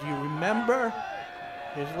up. And do you remember?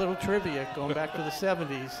 Here's a little trivia going back to the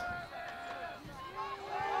 70s.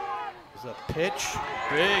 There's a pitch.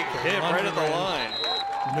 Big hit right at the line.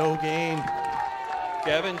 No gain.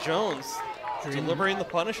 Gavin Jones delivering the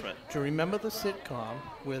punishment. Do you remember the sitcom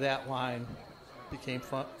where that line became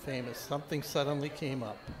famous? Something suddenly came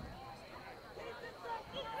up.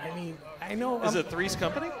 I mean, I know. Is it Three's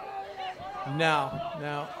Company? No.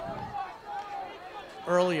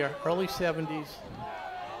 Early 70s.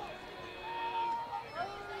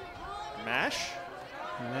 MASH?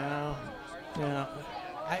 No.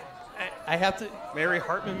 I have to. Mary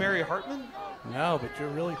Hartman? No, but you're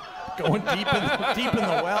really going deep in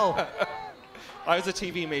the well. I was a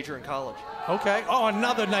TV major in college. Okay. Oh,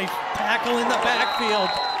 another nice tackle in the backfield.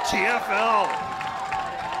 TFL.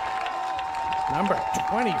 Number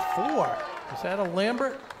 24. Is that a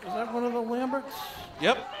Lambert? Is that one of the Lamberts?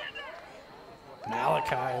 Yep.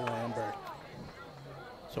 Malachi Lambert.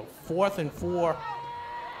 So 4th and 4.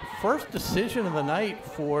 First decision of the night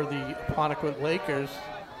for the Apponequet Lakers.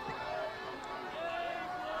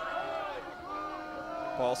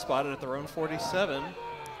 Ball spotted at their own 47.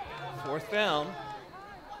 4th down.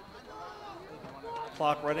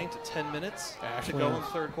 Clock running to 10 minutes to go in the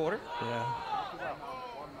third quarter. Yeah.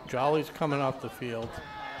 Jolly's coming off the field.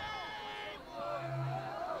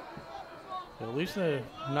 But at least they're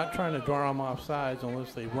not trying to draw them off sides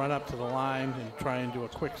unless they run up to the line and try and do a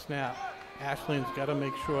quick snap. Ashland's got to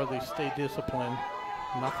make sure they stay disciplined.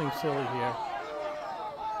 Nothing silly here.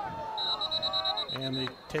 And they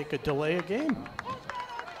take a delay of game.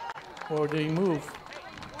 Or they move.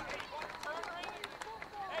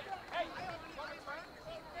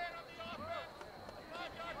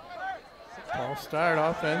 Ball start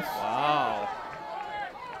offense. Wow.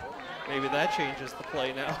 Maybe that changes the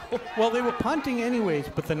play now. Well, they were punting anyways,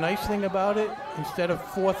 but the nice thing about it, instead of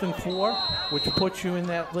 4th and 4, which puts you in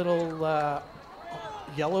that little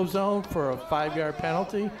yellow zone for a 5-yard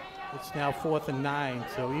penalty, it's now 4th and 9.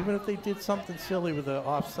 So even if they did something silly with the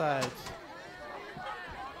offsides,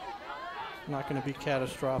 it's not going to be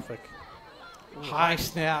catastrophic. High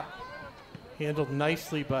snap, handled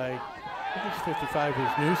nicely by, I think it's 55,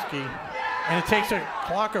 Wisniewski, and it takes a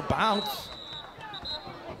Clocker bounce.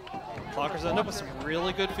 Clockers end up with some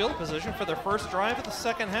really good field position for their first drive of the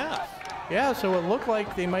second half. Yeah, so it looked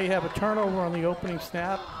like they might have a turnover on the opening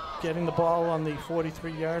snap, getting the ball on the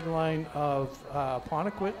 43-yard line of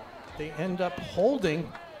Apponequet. They end up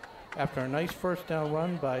holding after a nice first down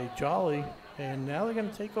run by Jolly, and now they're going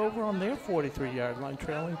to take over on their 43-yard line,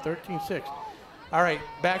 trailing 13-6. All right,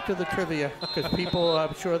 back to the trivia, because people,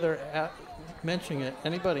 I'm sure they're mentioning it.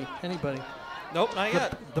 Anybody? Nope, not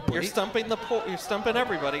yet. You're stumping you're stumping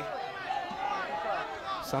everybody.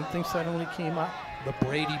 Something suddenly came up. The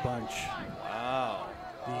Brady Bunch. Wow.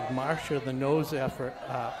 The Marsha the Nose effort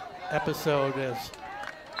episode is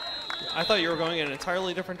I thought you were going in an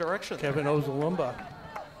entirely different direction. Kevin Ozalumba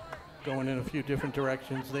going in a few different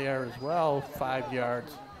directions there as well. 5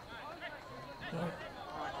 yards.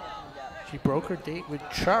 She broke her date with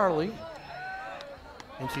Charlie.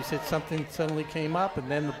 And she said something suddenly came up, and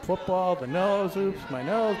then the football, the nose, oops, my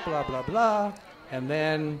nose, blah, blah, blah. And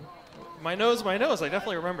then My nose. I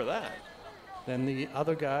definitely remember that. Then the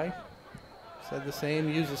other guy said the same,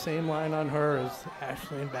 used the same line on her as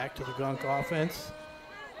Ashley, and back to the Gunk offense.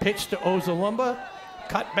 Pitch to Ozalumba,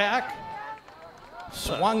 cut back,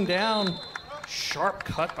 swung down. Sharp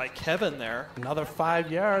cut by Kevin there. Another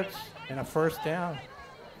 5 yards and a first down.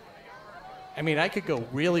 I mean, I could go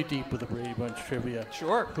really deep with the Brady Bunch trivia.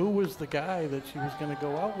 Sure. Who was the guy that she was going to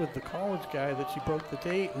go out with, the college guy that she broke the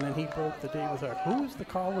date, and then he broke the date with her? Who was the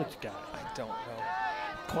college guy? I don't know.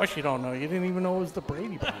 course you don't know. You didn't even know it was the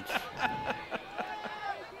Brady Bunch.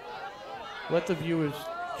 Let the viewers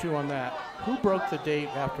chew on that. Who broke the date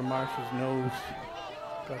after Marsh's nose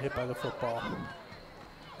got hit by the football?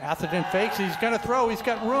 Atherton fakes. He's going to throw. He's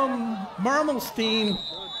got room. Mermelstein.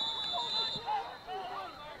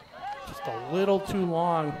 Just a little too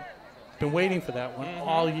long. Been waiting for that one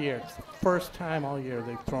all year. It's the first time all year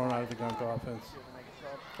they've thrown out of the Gunk offense.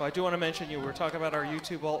 Well, I do want to mention you were talking about our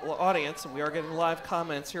YouTube audience, and we are getting live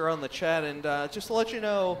comments here on the chat. And just to let you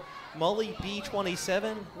know, Mully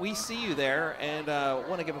B27, we see you there, and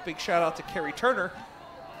want to give a big shout out to Kerry Turner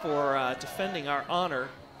for defending our honor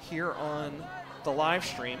here on the live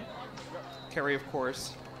stream. Kerry, of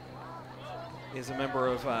course, is a member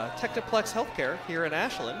of Technoplex Healthcare here in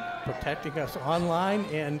Ashland. Protecting us online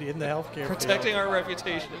and in the healthcare Protecting field. our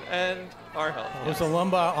reputation and our health. There's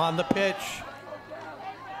Ozalumba on the pitch.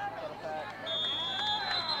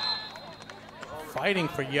 Fighting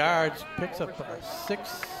for yards. Picks up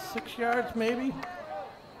 6 yards maybe.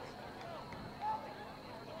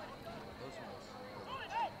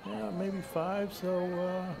 Yeah, maybe 5.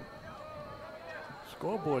 So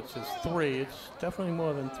scoreboard says 3. It's definitely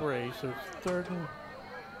more than 3. So it's third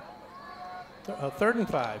and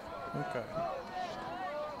 5. Okay.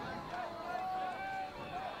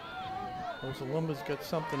 Ozalumba's got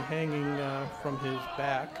something hanging from his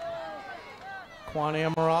back. Quan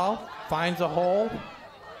Amaral finds a hole.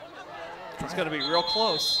 It's going to be real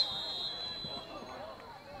close.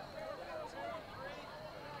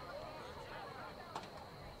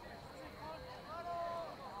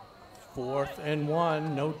 Fourth and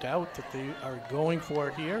 1, no doubt that they are going for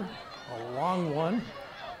it here. A long one.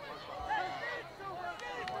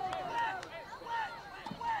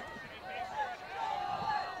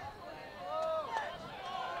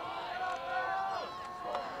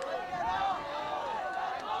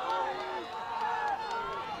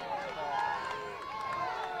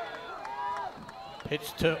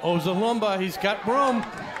 Pitch to Ozalumba, he's got room.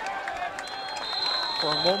 For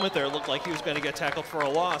a moment there, it looked like he was going to get tackled for a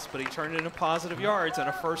loss, but he turned it into positive yards and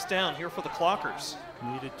a first down here for the Clockers.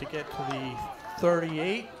 Needed to get to the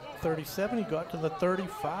 38, 37, he got to the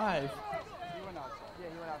 35.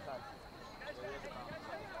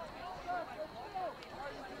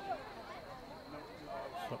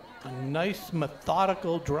 So a nice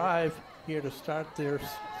methodical drive here to start their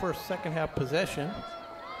first second half possession.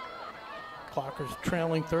 Clockers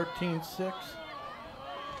trailing 13-6.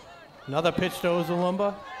 Another pitch to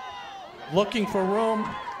Ozalumba. Looking for room.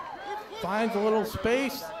 Finds a little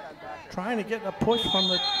space. Trying to get a push from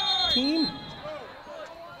the team.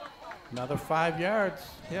 Another 5 yards.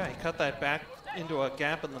 Yeah, he cut that back into a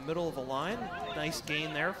gap in the middle of the line. Nice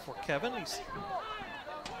gain there for Kevin. He's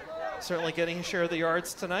certainly getting his share of the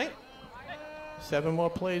yards tonight. 7 more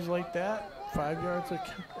plays like that. 5 yards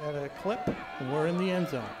at a clip. And we're in the end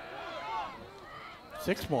zone.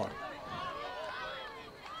 6 more.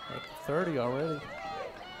 At 30 already.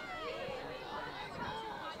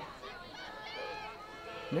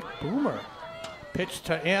 Nick Boomer. Pitch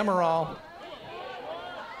to Amaral.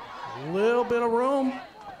 Little bit of room.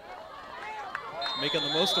 Making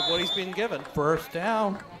the most of what he's been given. First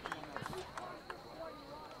down.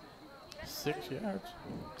 6 yards.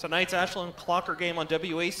 Tonight's Ashland Clocker game on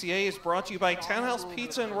WACA is brought to you by Townhouse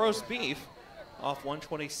Pizza and Roast Beef. Off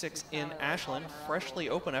 126 in Ashland, freshly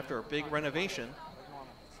open after a big renovation.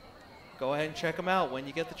 Go ahead and check them out when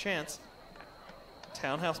you get the chance.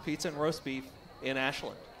 Townhouse Pizza and Roast Beef in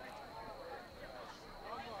Ashland.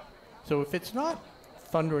 So if it's not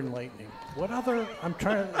thunder and lightning, what other? I'm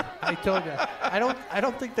trying to. I told you, I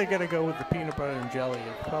don't think they're gonna go with the peanut butter and jelly.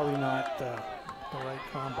 It's probably not the right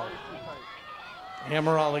combo.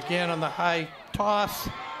 Amaral again on the high toss.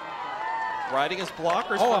 Riding his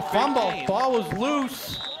blockers. Oh, a for fumble. gain. Ball was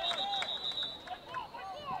loose.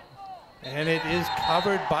 And it is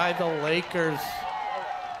covered by the Lakers.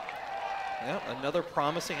 Yep, another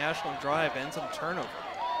promising Ashland drive ends in turnover.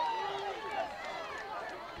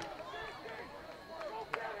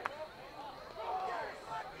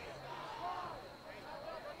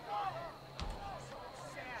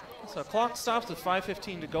 So clock stops with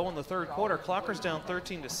 5:15 to go in the third quarter. Clockers down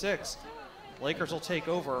 13-6. Lakers will take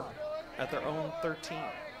over at their own 13.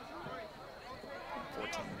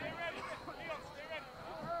 14.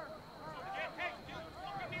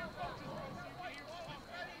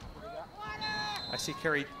 I see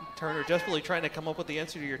Kerry Turner desperately trying to come up with the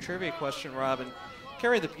answer to your trivia question, Rob. And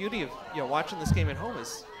Kerry, the beauty of watching this game at home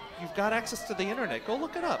is you've got access to the internet. Go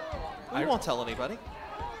look it up. I won't tell anybody.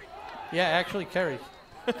 Yeah, actually, Kerry,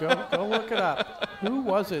 go look it up. Who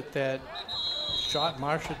was it that shot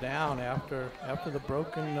Marsha down after the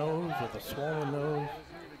broken nose or the swollen nose?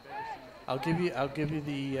 I'll give you a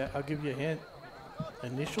hint.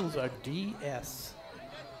 Initials are DS.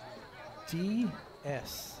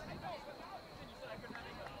 DS.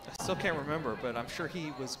 I still can't remember, but I'm sure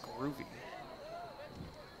he was groovy.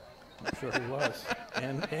 I'm sure he was.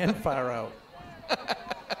 and far out.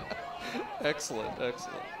 Excellent,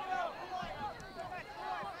 excellent.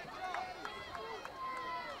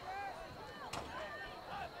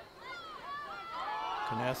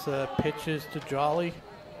 Canessa pitches to Jolly.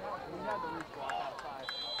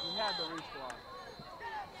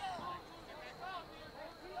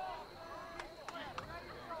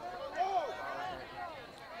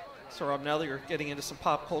 So Rob, now that you're getting into some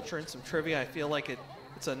pop culture and some trivia, I feel like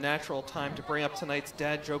it's a natural time to bring up tonight's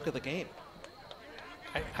dad joke of the game.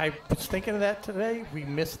 I was thinking of that today. We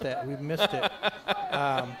missed that. We missed it.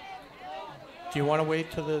 Do you want to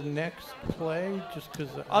wait till the next play? Just because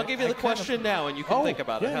I'll give you the question now, and you can think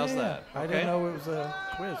about it. How's that? I didn't know it was a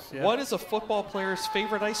quiz. Yeah. What is a football player's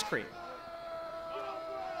favorite ice cream?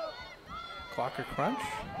 Clocker Crunch?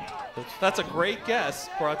 That's a great guess.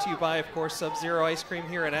 Brought to you by, of course, Sub-Zero Ice Cream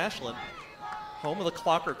here in Ashland, home of the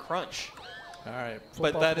Clocker Crunch. All right.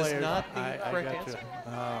 But that is players, not the correct answer.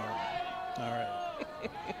 Oh, all right.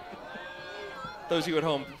 Those of you at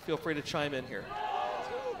home, feel free to chime in here.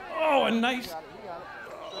 Oh, a nice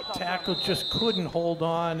tackle, just couldn't hold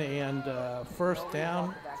on, and first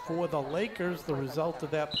down for the Lakers. The result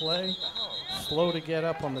of that play, slow to get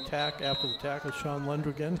up on the after the tackle, Sean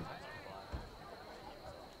Lundgren.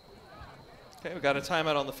 Okay, we got a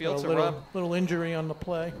timeout on the field. A so Rob, little injury on the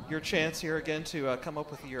play. Your chance here again to come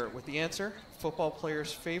up with the answer. Football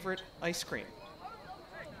player's favorite ice cream.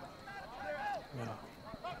 Yeah.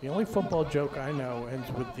 The only football joke I know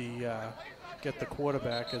ends with the get the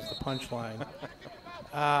quarterback as the punchline.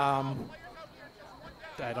 I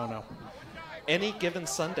don't know. Any given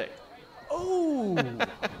Sunday. Oh!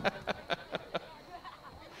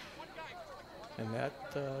 And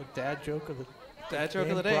that dad joke of the day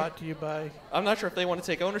brought to you by... I'm not sure if they want to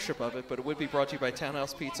take ownership of it, but it would be brought to you by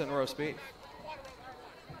Townhouse Pizza and Roast Beef.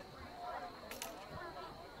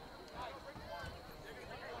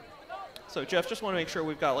 So, Jeff, just want to make sure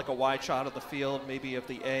we've got like a wide shot of the field, maybe of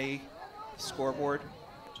the A scoreboard,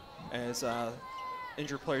 as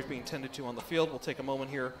injured players being tended to on the field. We'll take a moment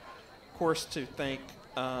here, of course, to thank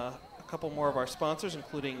a couple more of our sponsors,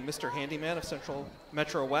 including Mr. Handyman of Central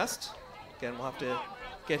Metro West. Again, we'll have to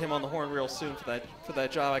get him on the horn real soon for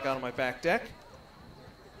that job I got on my back deck.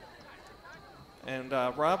 And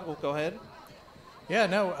Rob, we'll go ahead. Yeah,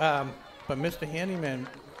 no, but Mr. Handyman,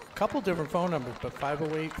 a couple different phone numbers, but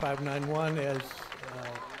 508-591 as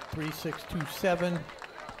 3627,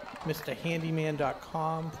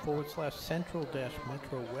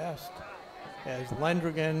 MrHandyman.com/Central-Metro West. As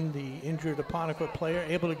Lundgren, the injured Apponequet player,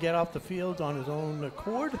 able to get off the field on his own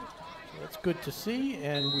accord. So that's good to see,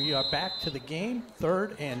 and we are back to the game.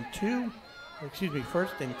 First and 10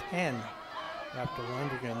 after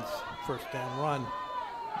Lundgren's first down run.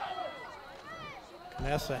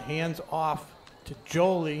 Canessa hands off to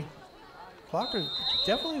Jolie. Clockers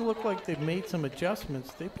definitely look like they've made some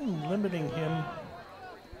adjustments. They've been limiting him.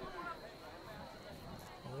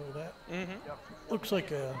 Look at that. Looks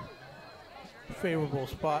like a favorable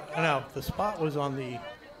spot. No, the spot was on the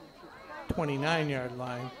 29-yard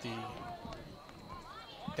line. The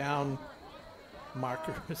down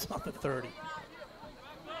marker is on the 30.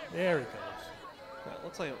 There he goes. It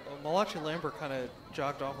looks like Malachi Lambert kind of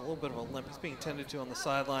jogged off a little bit of a limp. He's being tended to on the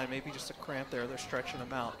sideline, maybe just a cramp there. They're stretching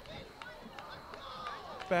him out.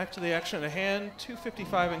 Back to the action at hand.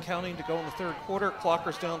 2:55 and counting to go in the third quarter.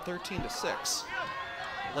 Clockers down 13-6.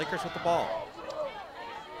 Lakers with the ball.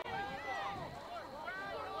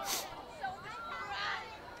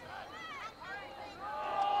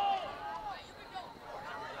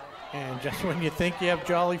 And just when you think you have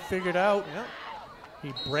Jolly figured out,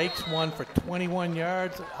 he breaks one for 21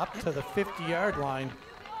 yards up to the 50-yard line.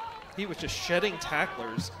 He was just shedding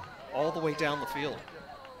tacklers all the way down the field.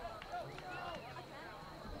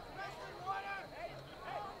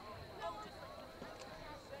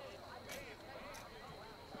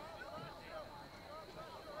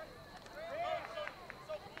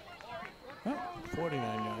 Oh,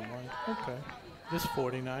 49-yard line. Okay. This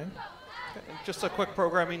 49. Just a quick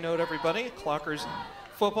programming note, everybody. Clockers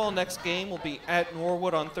football next game will be at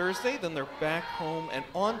Norwood on Thursday. Then they're back home and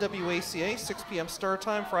on WACA, 6 p.m. start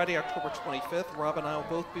time, Friday, October 25th. Rob and I will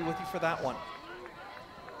both be with you for that one.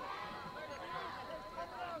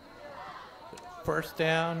 First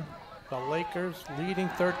down, the Lakers leading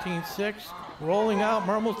 13-6. Rolling out,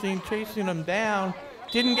 Mermelstein chasing them down.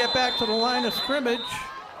 Didn't get back to the line of scrimmage.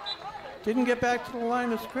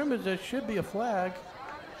 There should be a flag.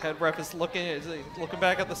 Head ref is looking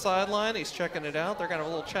back at the sideline. He's checking it out. They're going to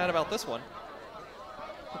have a little chat about this one.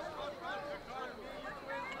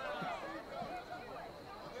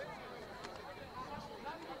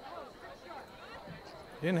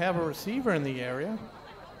 Didn't have a receiver in the area.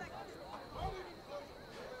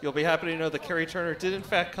 You'll be happy to know that Kerry Turner did in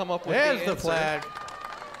fact come up with There's the the flag.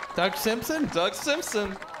 Doug Simpson? Doug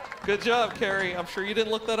Simpson. Good job, Kerry. I'm sure you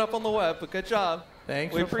didn't look that up on the web, but good job.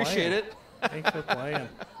 Thanks We for appreciate playing. it. Thanks for playing.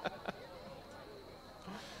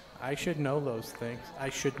 I should know those things. I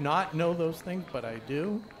should not know those things, but I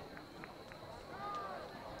do.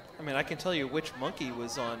 I mean, I can tell you which monkey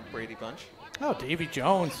was on Brady Bunch. Oh, Davy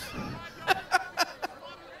Jones.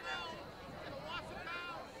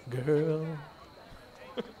 Girl.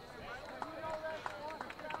 I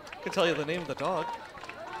can tell you the name of the dog.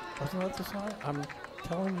 Wasn't that the song? I'm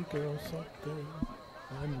telling you, girl, something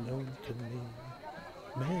unknown to me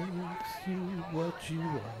makes you what you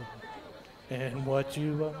are, and what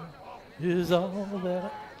you are is all that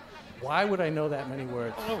I... Why would I know that many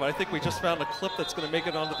words? I don't know, but I think we just found a clip that's going to make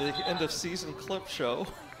it onto the end of season clip show.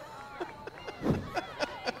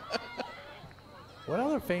 What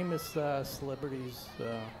other famous celebrities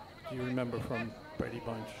do you remember from Brady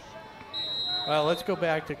Bunch? Well, let's go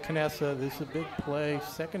back to Knessa. This is a big play.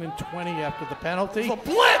 2nd and 20 after the penalty. It's a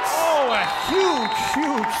blitz! Oh, a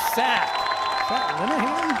huge sack. Is that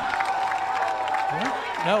Linehan? Yeah.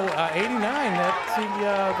 No, 89.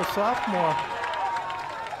 That's the sophomore.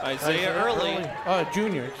 Isaiah Early. Oh,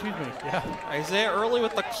 junior, excuse me. Yeah. Isaiah Early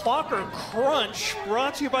with the Clocker Crunch,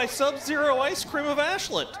 brought to you by Sub-Zero Ice Cream of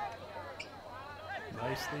Ashland.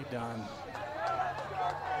 Nicely done.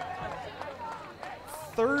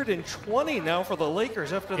 3rd and 20 now for the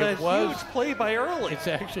Lakers after that huge play by Early. It's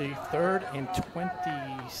actually 3rd and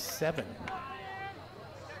 27.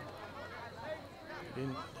 They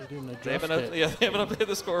didn't adjust it. Yeah, they haven't updated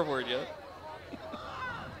the scoreboard yet.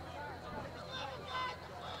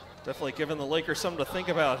 Definitely giving the Lakers something to think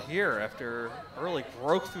about here after Early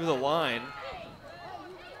broke through the line.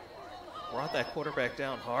 Brought that quarterback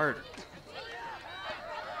down hard.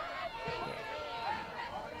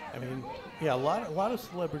 I mean, yeah, a lot of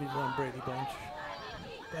celebrities on Brady Bunch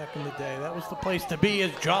back in the day. That was the place to be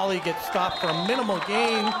as Jolly gets stopped for a minimal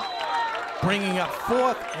gain, bringing up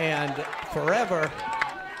 4th and forever.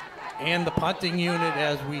 And the punting unit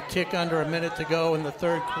as we tick under a minute to go in the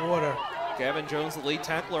 3rd quarter. Gavin Jones, the lead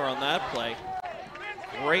tackler on that play.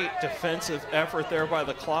 Great defensive effort there by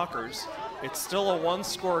the Clockers. It's still a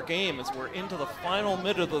 1-score game as we're into the final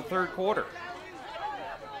minute of the 3rd quarter.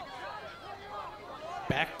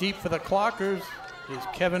 Back deep for the Clockers is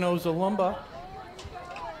Kevin Ozalumba.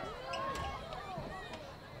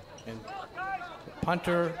 And the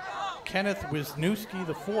punter, Kenneth Wisniewski,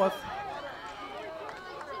 the 4th.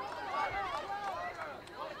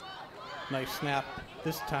 Nice snap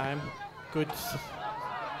this time. Good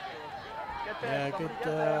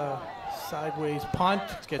sideways punt.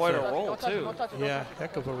 Gets quite a roll, too. Yeah,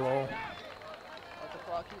 heck of a roll.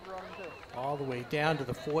 All the way down to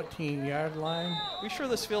the 14-yard line. Are we sure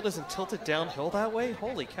this field isn't tilted downhill that way?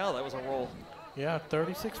 Holy cow, that was a roll. Yeah,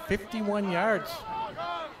 51 yards.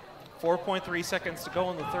 4.3 seconds to go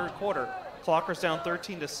in the 3rd quarter. Clockers down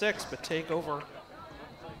 13-6, but take over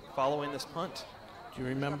following this punt. Do you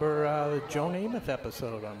remember the Joe Namath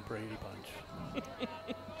episode on Brady Bunch?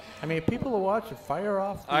 I mean, people who watch it, fire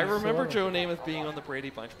off. I remember Joe Namath being on the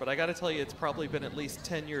Brady Bunch, but I got to tell you, it's probably been at least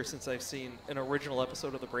 10 years since I've seen an original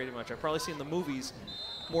episode of the Brady Bunch. I've probably seen the movies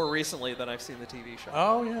more recently than I've seen the TV show.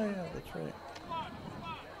 Oh, yeah, that's right.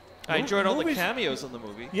 I enjoyed all the cameos in the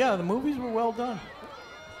movie. Yeah, the movies were well done.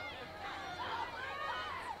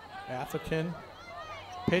 Atherton,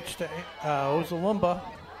 pitch to Ozalumba,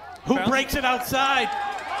 who breaks it outside.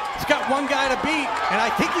 He's got one guy to beat, and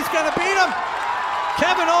I think he's going to beat him.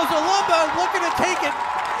 Kevin Ozalumba looking to take it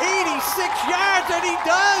 86 yards, and he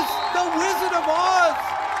does. The Wizard of Oz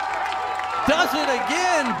does it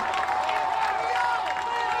again.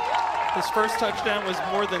 His first touchdown was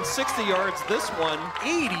more than 60 yards. This one,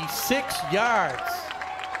 86 yards.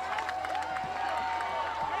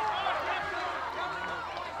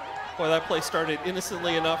 Boy, that play started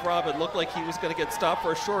innocently enough, Rob. It looked like he was going to get stopped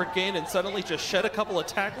for a short gain and suddenly just shed a couple of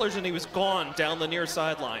tacklers and he was gone down the near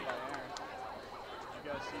sideline.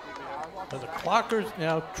 So the Clockers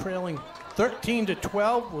now trailing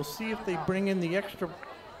 13-12. We'll see if they bring in the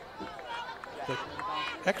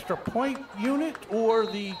extra point unit or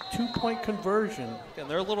the 2-point conversion. And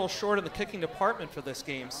they're a little short in the kicking department for this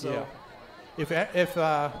game. So yeah. If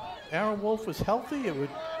Aaron Wolf was healthy, it would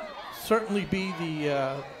certainly be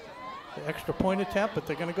the extra point attempt, but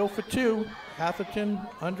they're going to go for 2. Atherton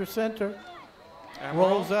under center.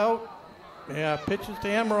 Rolls out. Yeah, pitches to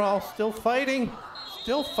Amaral. Still fighting.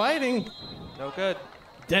 Still fighting. No good.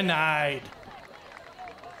 Denied.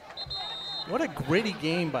 What a gritty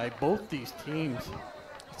game by both these teams.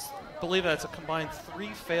 I believe that's a combined 3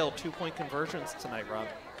 failed 2-point conversions tonight, Rob.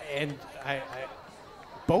 And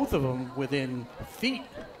both of them within feet,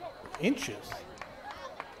 inches.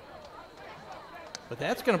 But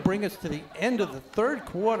that's going to bring us to the end of the third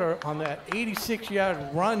quarter on that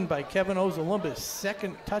 86-yard run by Kevin Ozalumba's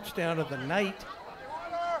second touchdown of the night.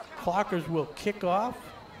 Clockers will kick off.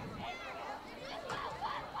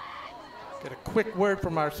 Get a quick word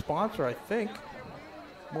from our sponsor, I think.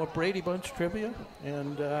 More Brady Bunch trivia,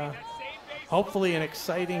 and hopefully an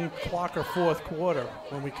exciting Clocker fourth quarter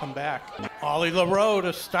when we come back. Ollie LaRoe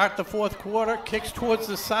to start the fourth quarter, kicks towards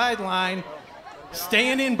the sideline,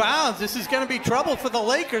 staying in bounds. This is going to be trouble for the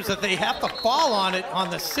Lakers if they have to fall on it on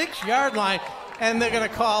the 6-yard line, and they're going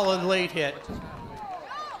to call a late hit.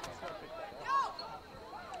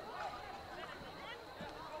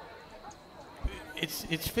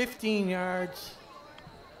 It's 15 yards.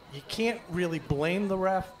 You can't really blame the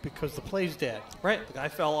ref because the play's dead. Right, the guy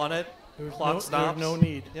fell on it. Clock stops. There's no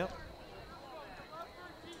need. Yep.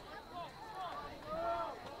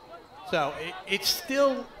 So it's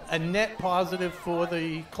still a net positive for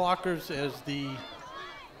the Clockers as the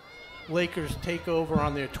Lakers take over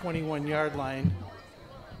on their 21-yard line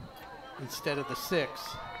instead of the 6.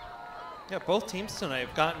 Yeah, both teams tonight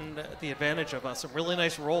have gotten the advantage of some really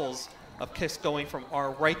nice rolls of kicks going from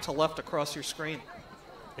our right to left across your screen.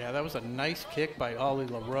 Yeah, that was a nice kick by Ollie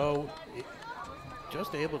LaRoe.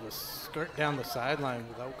 Just able to skirt down the sideline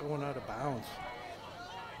without going out of bounds.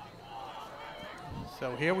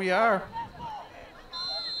 So here we are.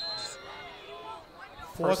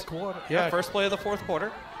 Fourth quarter. Yeah, first play of the fourth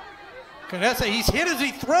quarter. Canessa, he's hit as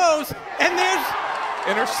he throws, and there's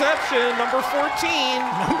interception, number 14.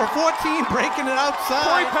 Number 14 breaking it outside.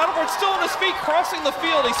 Corey Paddleford still on his feet, crossing the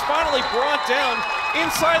field. He's finally brought down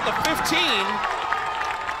inside the 15.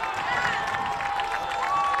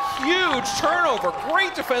 Huge turnover,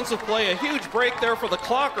 great defensive play, a huge break there for the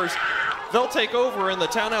Clockers. They'll take over in the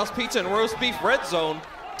Townhouse Pizza and Roast Beef red zone,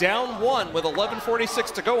 down 1 with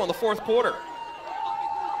 11:46 to go in the fourth quarter.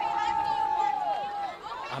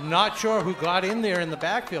 I'm not sure who got in there in the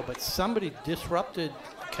backfield, but somebody disrupted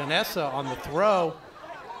Canessa on the throw.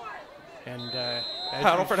 And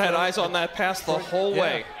Paddleford had eyes on that pass the whole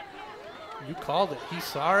way. You called it. He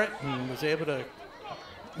saw it and was able to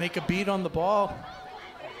make a beat on the ball.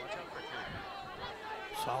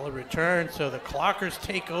 Solid return, so the Clockers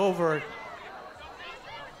take over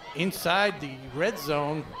inside the red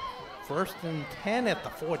zone. 1st and 10 at the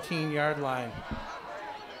 14-yard line.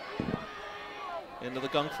 Into the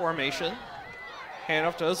gung formation. Hand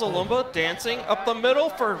off to Ozalumba, dancing up the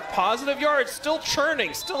middle for positive yards. Still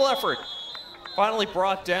churning, still effort. Finally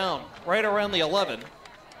brought down right around the 11.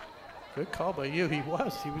 Good call by you. He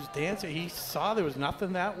was dancing. He saw there was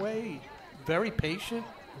nothing that way. Very patient,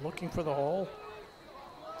 looking for the hole.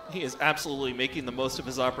 He is absolutely making the most of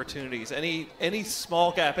his opportunities. Any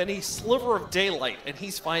small gap, any sliver of daylight, and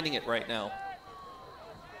he's finding it right now.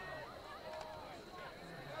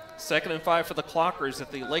 2nd and 5 for the Clockers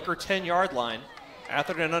at the Laker 10-yard line.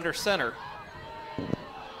 Atherton under center.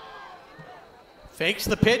 Fakes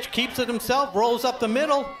the pitch, keeps it himself, rolls up the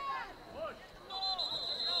middle.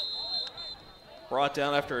 Brought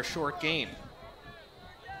down after a short gain.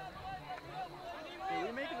 Are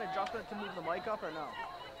we making an adjustment to move the mic up or no?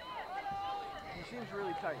 He seems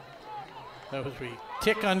really tight. That was we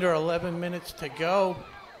tick under 11 minutes to go.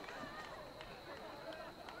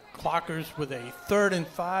 Clockers with a 3rd and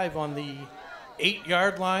 5 on the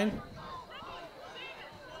 8-yard line.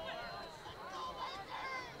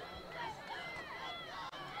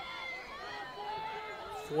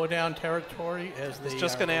 Four down territory as they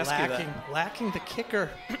just going to ask you that. Lacking the kicker.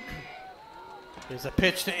 There's a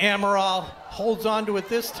pitch to Amaral. Holds on to it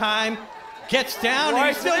this time. Gets down, and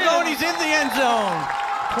he's still going. He's in the end zone.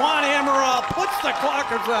 Quan Amaral puts the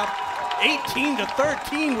Clockers up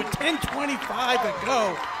 18-13 with 10:25 to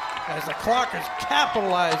go as the Clockers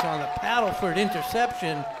capitalize on the Paddleford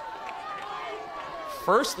interception.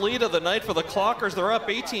 First lead of the night for the Clockers. They're up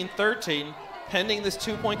 18-13, pending this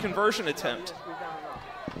 2-point conversion attempt.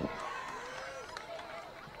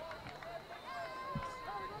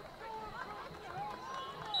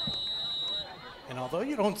 And although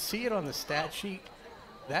you don't see it on the stat sheet,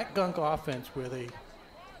 that Gunk offense where they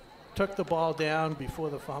took the ball down before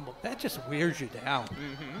the fumble, that just wears you down.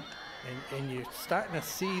 And you're starting to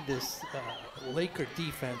see this Laker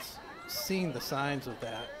defense seeing the signs of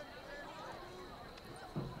that.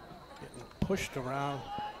 Getting pushed around.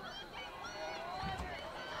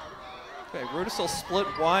 Okay, Rudisill split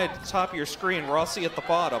wide at the top of your screen. Rossi at the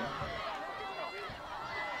bottom.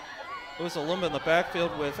 Uzalumba in the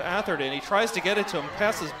backfield with Atherton. He tries to get it to him.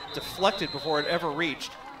 Pass is deflected before it ever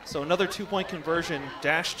reached. So another 2-point conversion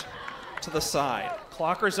dashed to the side.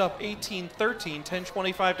 Clockers up 18-13,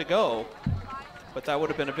 10:25 to go. But that would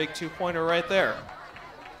have been a big 2-pointer right there.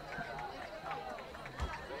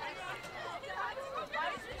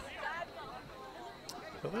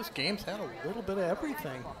 So this game's had a little bit of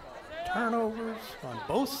everything. Turnovers on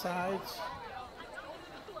both sides.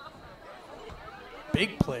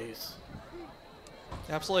 Big plays.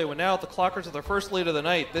 Absolutely. Well, now the Clockers are their first lead of the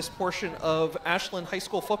night. This portion of Ashland High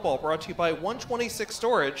School football brought to you by 126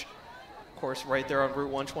 Storage. Of course, right there on Route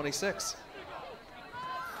 126.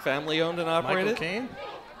 Family owned and operated. Michael Caine?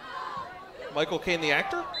 Michael Caine, the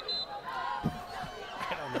actor? I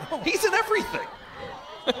don't know. He's in everything.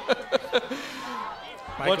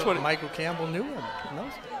 Michael Campbell knew him.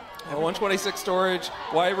 Knows him. 126 Storage,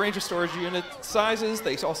 wide range of storage unit sizes.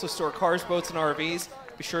 They also store cars, boats, and RVs.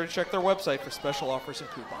 Be sure to check their website for special offers and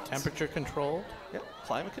coupons. Temperature controlled? Yep,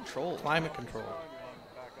 climate controlled. Climate controlled.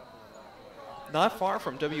 Not far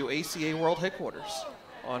from WACA World Headquarters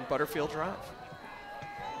on Butterfield Drive.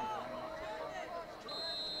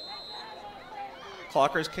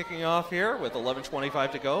 Clockers kicking off here with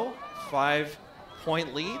 11:25 to go.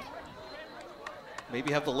 5-point lead.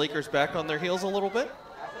 Maybe have the Lakers back on their heels a little bit.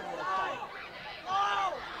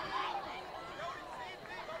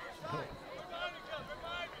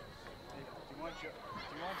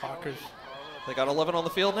 Clockers. They got 11 on the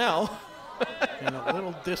field now. In a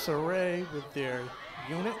little disarray with their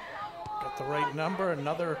unit. Got the right number,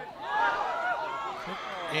 another.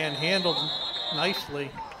 And handled nicely.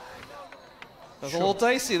 That was a little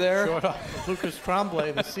dicey there. Short off Lucas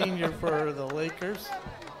Tremblay, the senior for the Lakers.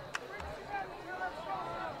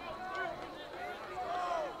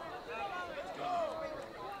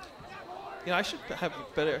 You know, I should have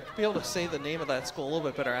be able to say the name of that school a little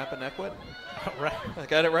bit better. Apponequet. Right. I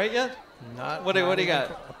got it right yet? What do you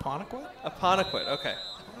got? Apponequet? Apponequet. Okay.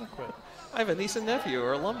 Apponequet. I have a niece and nephew who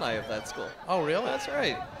are alumni of that school. Oh, really? That's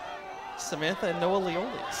right. Samantha and Noah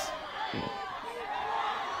Leolis.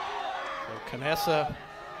 So Canessa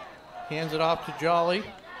hands it off to Jolly.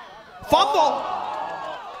 Fumble!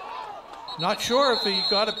 Not sure if he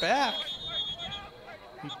got it back.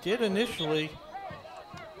 He did initially.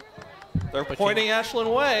 They're pointing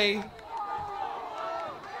Ashland way.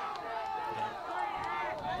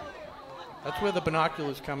 That's where the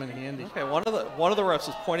binoculars come in handy. Okay, one of the refs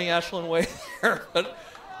is pointing Ashland way there, but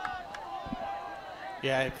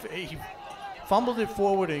yeah, he fumbled it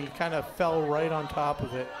forward and he kind of fell right on top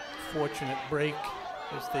of it. Fortunate break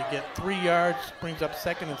as they get 3 yards, brings up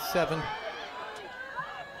 2nd and 7.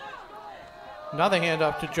 Another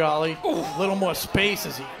handoff to Jolly. A little more space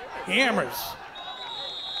as he hammers.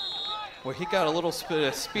 Well, he got a little bit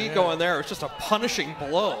of speed going there. It was just a punishing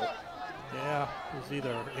blow. Yeah, it was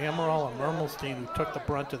either Amaral or Mermelstein who took the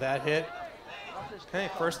brunt of that hit. Okay,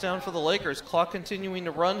 first down for the Lakers. Clock continuing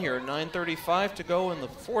to run here. 9:35 to go in the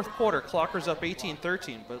fourth quarter. Clockers up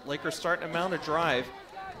 18-13, but Lakers starting to mount a drive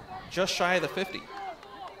just shy of the 50.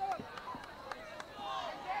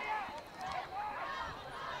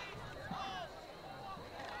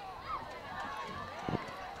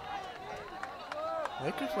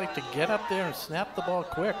 Lakers like to get up there and snap the ball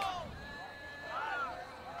quick.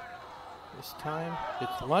 This time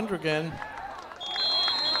it's Lundgren.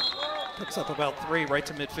 Picks up about 3 right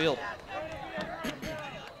to midfield.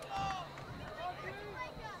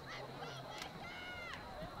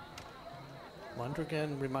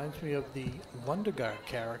 Lundgren reminds me of the Lundegaard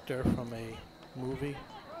character from a movie,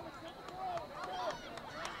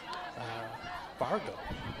 Fargo.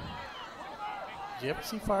 Did you ever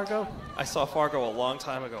see Fargo? I saw Fargo a long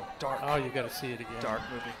time ago. Dark. Oh, you got to see it again. Dark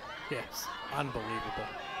movie. Yes, unbelievable.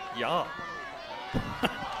 Yeah.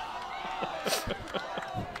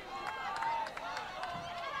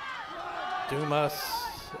 Dumas,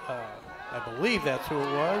 I believe that's who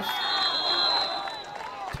it was.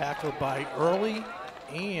 Tackled by Early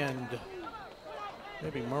and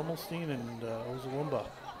maybe Mermelstein and Uzalumba.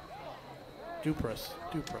 Dupras,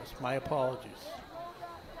 my apologies.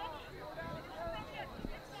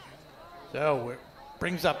 So it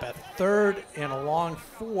brings up a 3rd and a long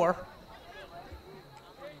 4.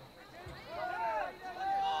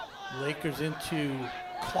 Lakers into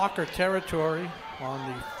Clocker territory on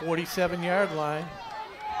the 47-yard line.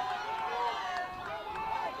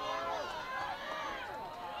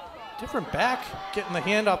 Different back, getting the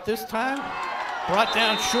handoff this time. Brought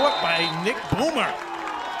down short by Nick Boomer.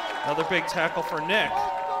 Another big tackle for Nick.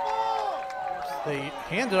 They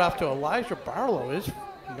hand it off to Elijah Barlow.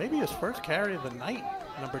 maybe his first carry of the night,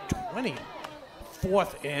 number 20.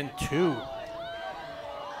 4th and 2.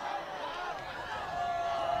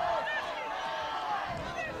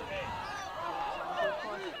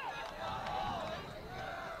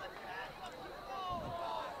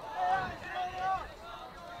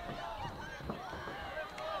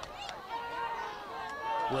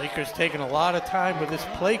 Lakers taking a lot of time with this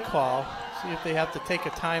play call. See if they have to take a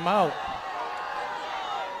timeout.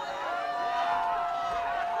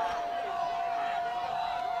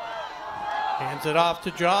 Hands it off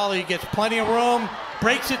to Jolly, gets plenty of room,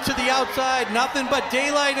 breaks it to the outside, nothing but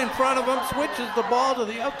daylight in front of him, switches the ball to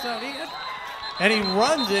the outside hand, and he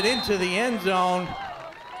runs it into the end zone.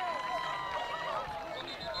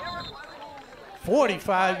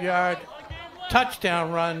 45-yard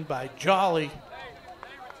touchdown run by Jolly.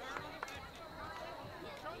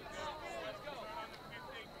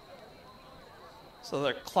 So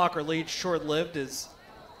their Clocker lead short-lived as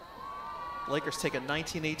Lakers take a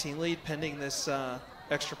 19-18 lead pending this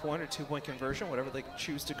extra point or 2-point conversion, whatever they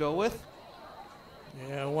choose to go with.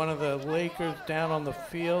 Yeah, one of the Lakers down on the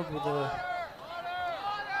field with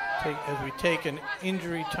as we take an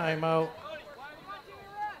injury timeout.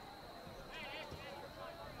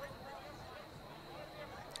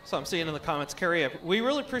 So I'm seeing in the comments, Kerry, we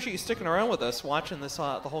really appreciate you sticking around with us, watching this the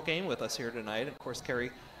whole game with us here tonight. And of course,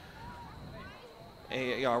 Kerry,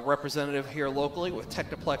 a representative here locally with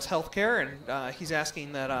Technoplex Healthcare, and he's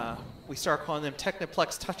asking that we start calling them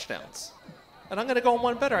Technoplex touchdowns. And I'm going to go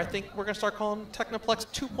one better. I think we're going to start calling Technoplex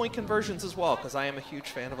 2-point conversions as well, because I am a huge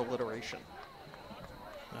fan of alliteration.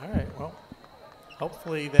 All right, well,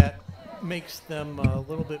 hopefully that makes them a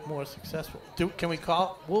little bit more successful. Can we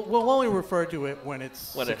call it? We'll only refer to it when it's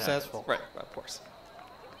successful. Right, of course.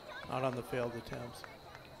 Not on the failed attempts.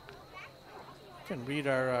 You can read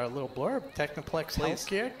our little blurb. Technoplex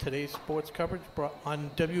Healthcare, today's sports coverage brought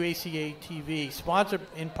on WACA-TV, sponsored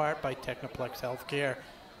in part by Technoplex Healthcare.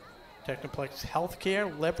 Technoplex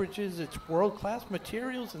Healthcare leverages its world-class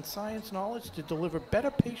materials and science knowledge to deliver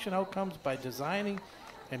better patient outcomes by designing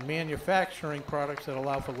and manufacturing products that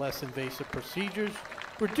allow for less invasive procedures,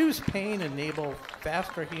 reduce pain, enable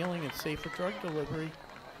faster healing and safer drug delivery.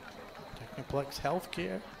 Technoplex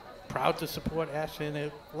Healthcare, proud to support Ashland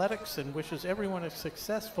Athletics and wishes everyone a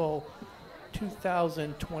successful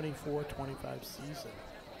 2024-25 season.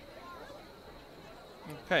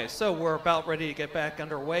 Okay, so we're about ready to get back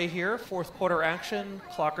underway here. Fourth quarter action.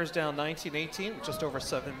 Clockers down 19-18, with just over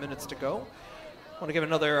 7 minutes to go. I want to give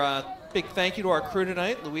another big thank you to our crew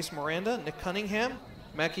tonight: Luis Miranda, Nick Cunningham,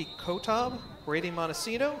 Mackie Kotab, Brady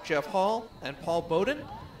Montesino, Jeff Hall, and Paul Bowden.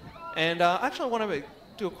 And actually, I want to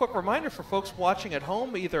do a quick reminder for folks watching at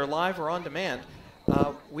home, either live or on demand.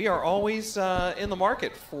 We are always in the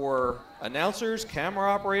market for announcers,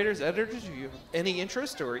 camera operators, editors. If you have any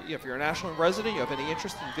interest, or if you're an Ashland resident, you have any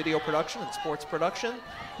interest in video production and sports production,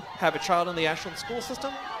 have a child in the Ashland school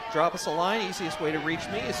system, drop us a line. Easiest way to reach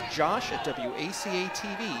me is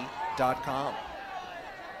josh@wacatv.com.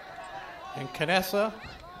 And Canessa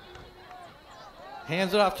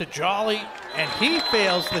hands it off to Jolly, and he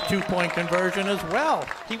fails the 2-point conversion as well.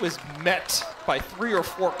 He was met by 3 or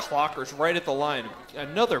 4 Clockers right at the line.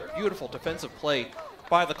 Another beautiful defensive play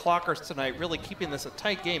by the Clockers tonight, really keeping this a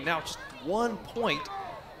tight game. Now just 1 point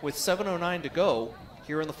with 7:09 to go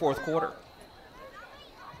here in the fourth quarter.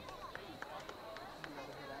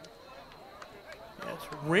 Yeah, it's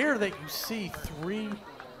rare that you see 3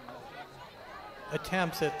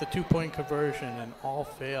 attempts at the 2-point conversion and all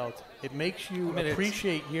failed. It makes you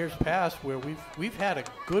appreciate years past where we've had a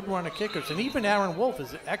good run of kickers, and even Aaron Wolf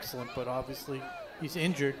is excellent, but obviously he's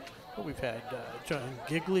injured. But we've had John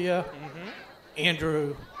Giglia,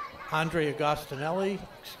 Andre Agostinelli,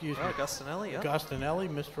 Agostinelli, yeah. Agostinelli,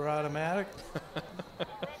 Mr. Automatic.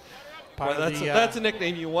 Well, that's a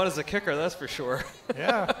nickname you want as a kicker, that's for sure.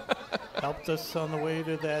 Yeah, helped us on the way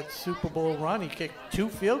to that Super Bowl run. He kicked 2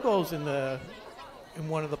 field goals in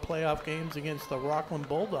one of the playoff games against the Rockland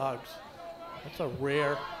Bulldogs. That's a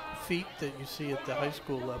rare feat that you see at the high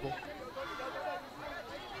school level.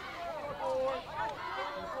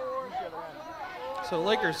 So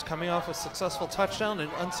Lakers coming off a successful touchdown and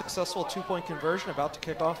unsuccessful 2-point conversion, about to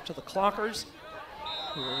kick off to the Clockers,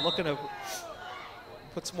 who are looking to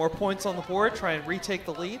put some more points on the board, try and retake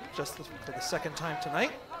the lead just for the second time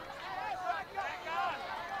tonight.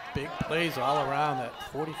 Big plays all around. That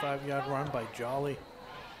 45-yard run by Jolly.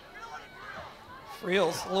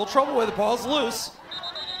 Friels, a little trouble with the ball's loose.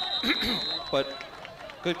 But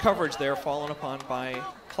good coverage there, fallen upon by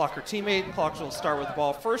Clocker teammate. Clockers will start with the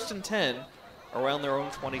ball 1st and 10 around their own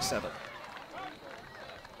 27.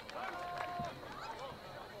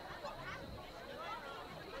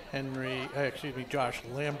 Josh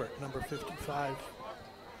Lambert, number 55,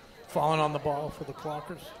 falling on the ball for the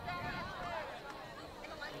Clockers.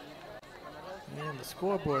 And the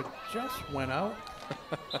scoreboard just went out.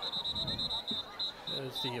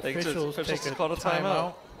 As the officials take a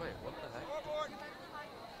timeout. Wait, what the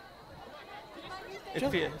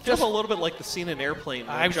heck? It feels a little bit like the scene in Airplane.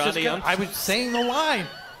 I was saying the line.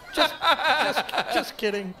 Just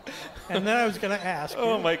kidding. And then I was going to ask.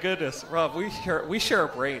 Oh my goodness, Rob, we share a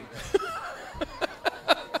brain.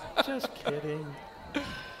 Just kidding.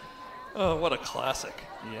 Oh, what a classic.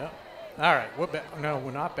 Yeah. All right, we're back. No,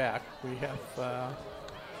 we're not back. We have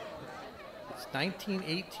it's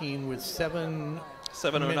 19:18 with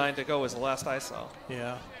 7:09 to go is the last I saw.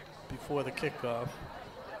 Yeah, before the kickoff.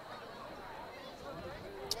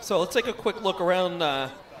 So let's take a quick look around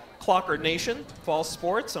Clocker Nation, fall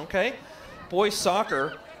sports, okay? Boys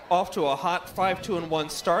soccer off to a hot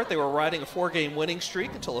 5-2-1 start. They were riding a 4-game winning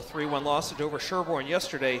streak until a 3-1 loss to Dover Sherborne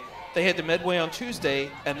yesterday. They head to Medway on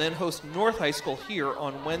Tuesday and then host North High School here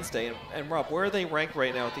on Wednesday. And Rob, where are they ranked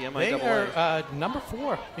right now at the MIAA? They are number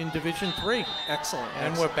 4 in Division 3. Excellent.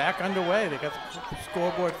 And we're back underway. They got the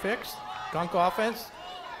scoreboard fixed. Gunk offense.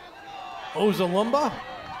 Ozalumba.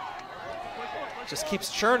 Just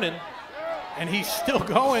keeps churning. And he's still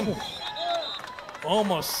going.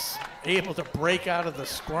 Almost able to break out of the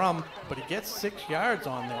scrum, but he gets 6 yards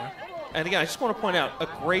on there. And again, I just want to point out a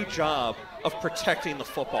great job of protecting the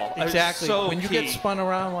football. Exactly. So when you get spun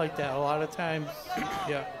around like that, a lot of times,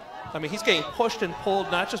 yeah. I mean, he's getting pushed and pulled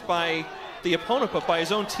not just by the opponent, but by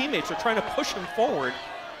his own teammates. They're trying to push him forward.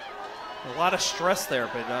 A lot of stress there,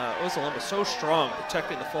 but Ozalumba so strong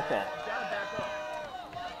protecting the football.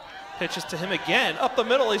 Pitches to him again, up the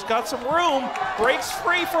middle, he's got some room, breaks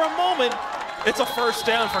free for a moment. It's a first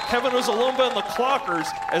down for Kevin Ozalumba and the Clockers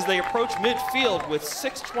as they approach midfield with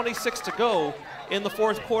 6:26 to go in the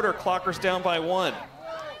fourth quarter. Clockers down by 1.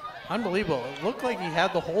 Unbelievable. It looked like he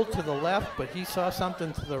had the hold to the left, but he saw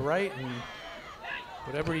something to the right, and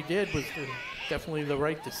whatever he did was definitely the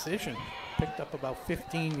right decision. Picked up about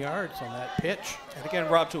 15 yards on that pitch. And again,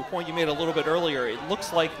 Rob, to a point you made a little bit earlier, it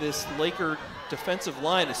looks like this Laker defensive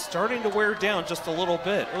line is starting to wear down just a little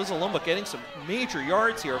bit. Ozalumba getting some major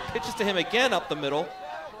yards here. Pitches to him again up the middle.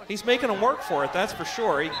 He's making him work for it, that's for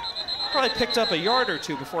sure. He probably picked up a yard or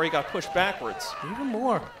two before he got pushed backwards. Even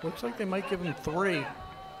more. Looks like they might give him 3.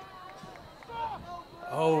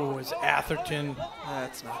 Oh, it's Atherton.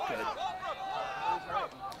 That's not good.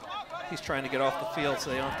 He's trying to get off the field so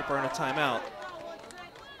they don't have to burn a timeout.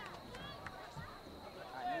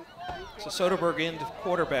 So Soderberg into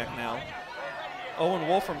quarterback now. Owen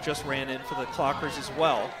Wolfram just ran in for the Clockers as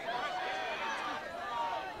well.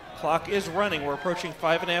 Clock is running. We're approaching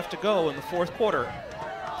 5.5 to go in the fourth quarter.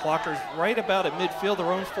 Clockers right about at midfield, their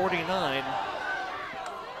own 49.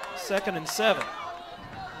 2nd and 7.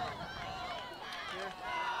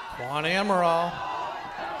 Juan Amaral.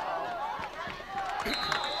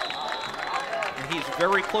 And he's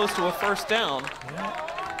very close to a first down.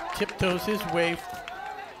 Yeah. Tiptoes his way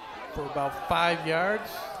for about 5 yards.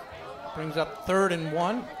 Brings up 3rd and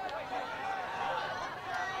 1.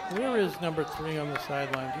 Where is number 3 on the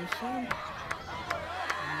sideline? Do you see him?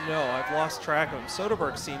 No, I've lost track of him.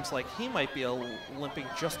 Soderberg seems like he might be limping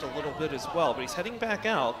just a little bit as well, but he's heading back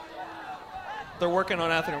out. They're working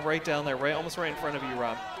on Atherton right down there, right, almost right in front of you,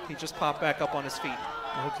 Rob. He just popped back up on his feet.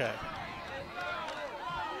 Okay.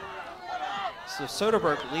 So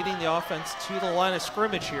Soderberg leading the offense to the line of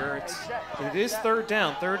scrimmage here. It is 3rd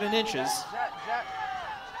down, 3rd and inches.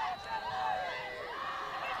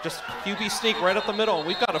 Just QB sneak right up the middle, and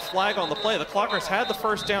we've got a flag on the play. The Clockers had the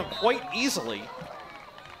first down quite easily,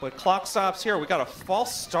 but clock stops here. We got a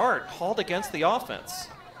false start called against the offense.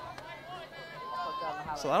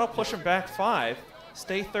 So that'll push him back 5,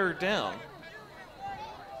 stay 3rd down.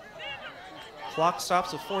 Clock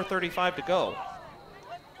stops with 4:35 to go.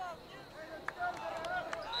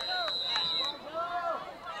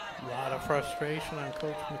 A lot of frustration on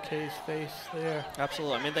Coach McKay's face there.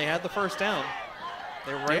 Absolutely. I mean, they had the first down.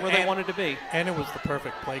 They were right where they wanted to be. And it was the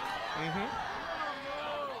perfect play. Mm-hmm.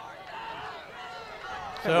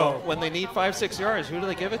 So well, when they need 5-6 yards, who do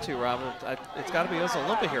they give it to, Rob? It's got to be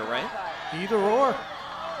Ozalumba here, right? Either or.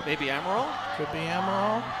 Maybe Amaral? Could be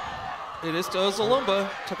Amaral. It is to Ozalumba.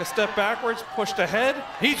 Took a step backwards, pushed ahead.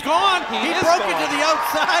 He's gone. He broke it to the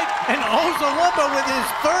outside, and Ozalumba with his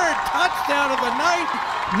 3rd touchdown of the night.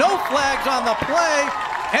 No flags on the play,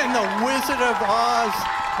 and the Wizard of Oz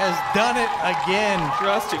has done it again.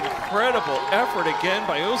 Just incredible effort again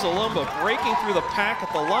by Ozalumba, breaking through the pack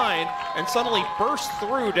at the line and suddenly burst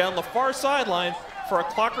through down the far sideline for a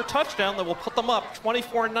Clocker touchdown that will put them up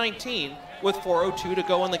 24-19 with 4:02 to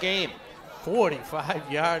go in the game.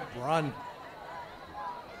 45-yard run.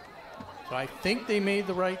 So I think they made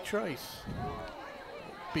the right choice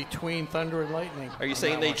between Thunder and Lightning. Are you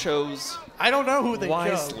saying they chose? I don't know who they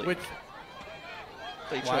wisely. chose. Which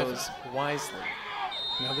they chose wisely.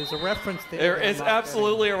 Now there's a reference there. There is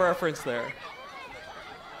absolutely a reference there.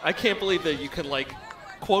 I can't believe that you can like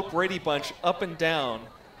quote Brady Bunch up and down,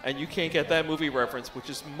 and you can't get that movie reference, which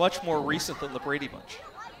is much more recent than the Brady Bunch.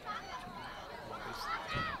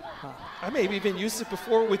 I may have even used it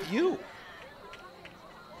before with you.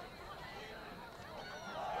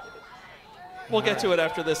 We'll get to it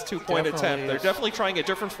after this two-point attempt. They're definitely trying a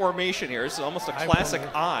different formation here. It's almost a classic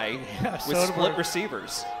I with split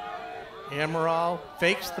receivers. Amaral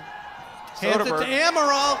fakes the hands it to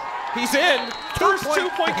Amaral. He's in. First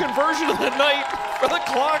two-point conversion of the night for the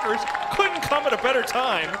Clockers. Couldn't come at a better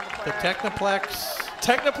time. The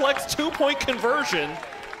Technoplex two-point conversion.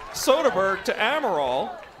 Soderberg to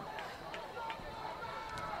Amaral.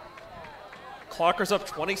 Clockers up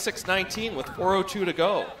 26-19 with 4:02 to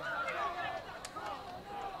go.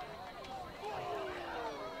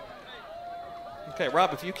 Okay,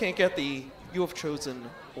 Rob, if you can't get the "you have chosen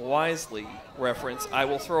wisely" reference, I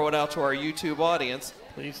will throw it out to our YouTube audience.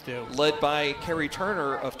 Please do. Led by Kerry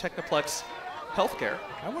Turner of Technoplex Healthcare.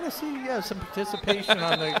 I want to see some participation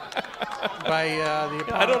on the by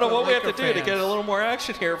the. I don't know what we have to do to get a little more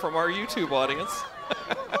action here from our YouTube audience.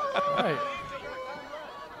 Right.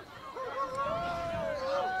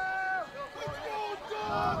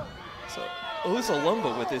 So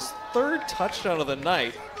Ozalumba with his third touchdown of the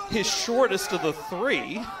night, his shortest of the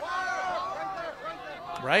three.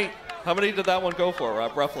 Right. How many did that one go for,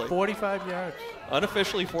 Rob, roughly? 45 yards.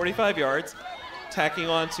 Unofficially 45 yards. Tacking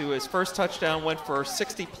on to his first touchdown went for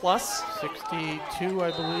 60 plus. 62,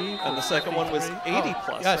 I believe. And the second one was 80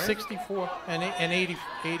 plus, Yeah, right? 64 and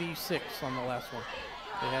 86 on the last one.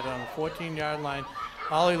 They had it on the 14-yard line.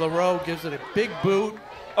 Ollie LaRoe gives it a big boot.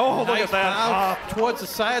 Oh, look nice at that. bounce towards the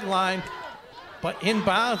sideline, but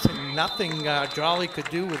inbounds, and nothing Jolly could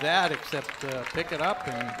do with that except pick it up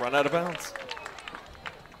and run out of bounds.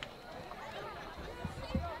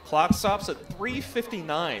 Clock stops at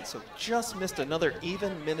 3:59, so just missed another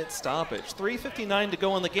even minute stoppage. 3:59 to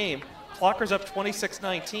go in the game. Clockers up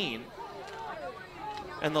 26-19.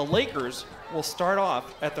 And the Lakers will start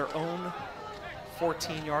off at their own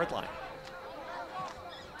 14-yard line.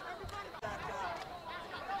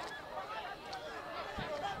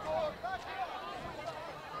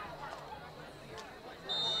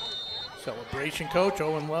 Celebration coach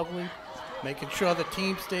Owen Lovely making sure the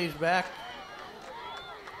team stays back.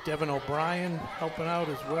 Devin O'Brien helping out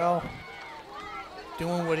as well,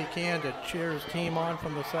 doing what he can to cheer his team on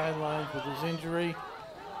from the sidelines with his injury.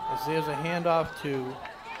 As there's a handoff to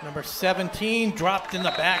number 17, dropped in the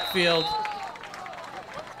backfield.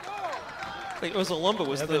 I think Ozalumba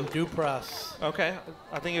was Evan Dupras. Okay,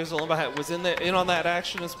 I think Ozalumba was in on that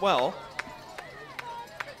action as well.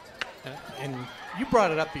 And you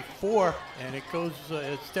brought it up before, and it goes.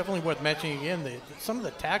 It's definitely worth mentioning again. Some of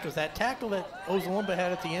the tackles, that tackle that Ozalumba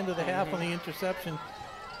had at the end of the half on the interception,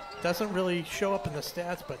 doesn't really show up in the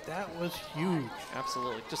stats, but that was huge.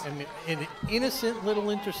 Absolutely, just an innocent little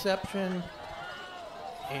interception,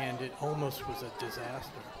 and it almost was a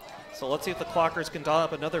disaster. So let's see if the Clockers can dial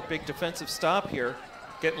up another big defensive stop here.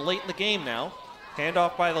 Getting late in the game now.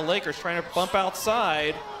 Handoff by the Lakers, trying to bump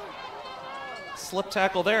outside. Slip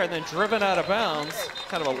tackle there, and then driven out of bounds.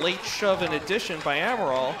 Kind of a late shove in addition by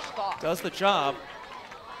Amaral. Does the job.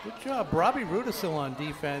 Good job. Robbie Rudisil on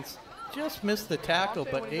defense. Just missed the tackle,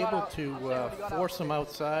 but able to force him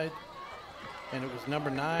outside. And it was number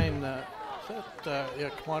 9. Yeah,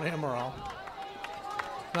 come on, Amaral.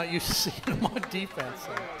 Not used to seeing him on defense.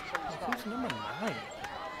 Who's number 9?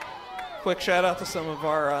 Quick shout out to some of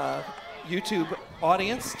our YouTube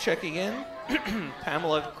audience checking in.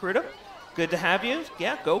 Pamela Cruda. Good to have you.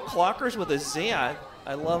 Yeah, go Clockers with a Z. I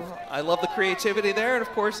love the creativity there. And, of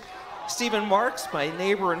course, Stephen Marks, my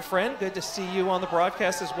neighbor and friend. Good to see you on the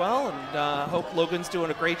broadcast as well. And hope Logan's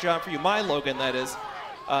doing a great job for you. My Logan, that is.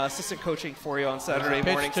 Assistant coaching for you on Saturday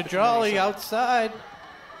mornings. Pitch to Jolly outside.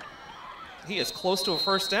 He is close to a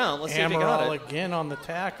first down. Let's see if he got it. Again on the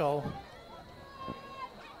tackle.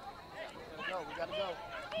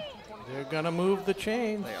 They're going to move the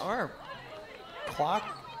chains. They are.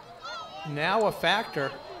 Clock now a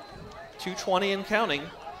factor. 2:20 and counting.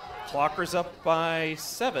 Clockers up by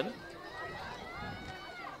 7.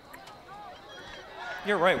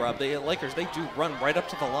 You're right, Rob. The Lakers, they do run right up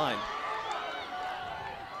to the line.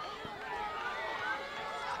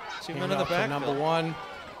 2 men in the back. Number 1.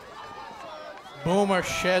 Boomer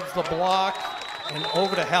sheds the block and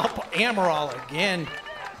over to help Amaral again.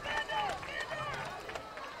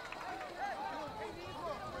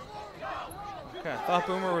 Okay, I thought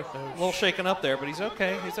Boomer was a little shaken up there, but he's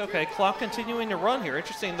okay. He's okay. Clock continuing to run here.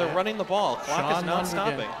 Interesting, they're running the ball. Clock is not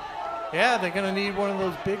stopping. Yeah, they're going to need one of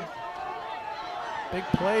those big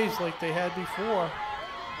plays like they had before.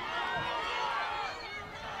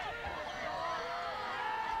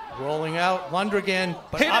 Rolling out, Lundgren.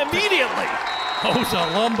 Hit immediately!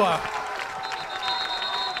 Ozalumba.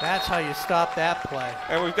 That's how you stop that play.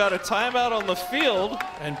 And we've got a timeout on the field.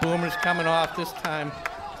 And Boomer's coming off this time.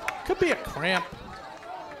 Could be a cramp.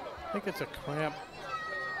 I think it's a cramp.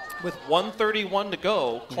 With 1:31 to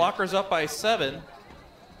go, Clockers up by 7.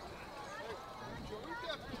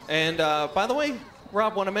 And by the way,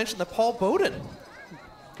 Rob, want to mention that Paul Bowden,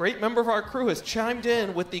 great member of our crew, has chimed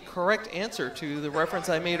in with the correct answer to the reference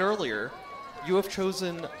I made earlier. You have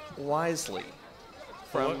chosen wisely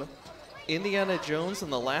from Indiana Jones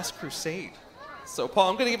and the Last Crusade. So, Paul,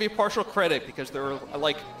 I'm going to give you partial credit because there are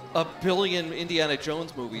like a billion Indiana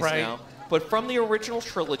Jones movies now. But from the original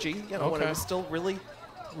trilogy, you know, when it was still really,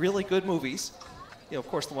 really good movies, you know, of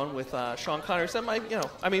course, the one with Sean Connery.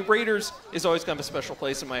 I mean, Raiders is always going to have a special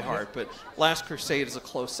place in my heart, but Last Crusade is a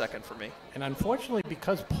close second for me. And unfortunately,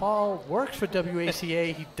 because Paul works for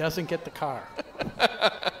WACA, he doesn't get the car.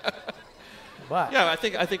 But yeah, I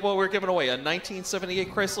think what we're giving away, a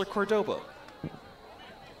 1978 Chrysler Cordoba. I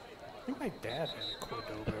think my dad had a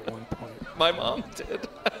Cordoba at one point. My mom did.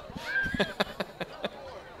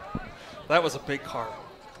 That was a big car.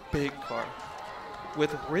 Big car.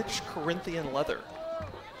 With rich Corinthian leather.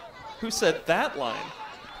 Who said that line?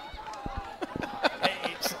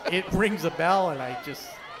 It rings a bell, and I just...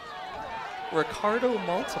 Ricardo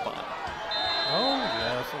Montalban. Oh,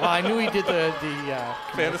 yes. Well, I knew he did the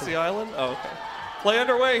Fantasy Island? Oh, okay. Play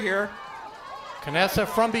underway here. Canessa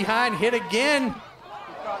from behind, hit again.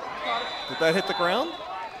 Did that hit the ground?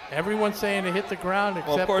 Everyone's saying it hit the ground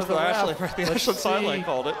except of course, for the Ashland sideline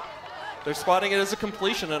called it. They're spotting it as a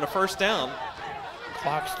completion and a first down.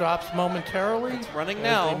 Clock stops momentarily. It's running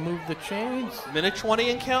now. They move the chains. Minute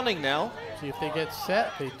 20 and counting now. See if they get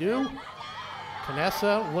set. They do.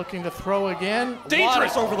 Canessa looking to throw again.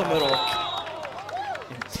 Dangerous over the middle.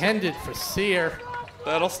 Intended for Sear.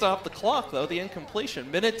 That'll stop the clock, though, the incompletion.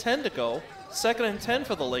 Minute 10 to go. 2nd and 10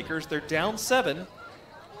 for the Lakers. They're down 7.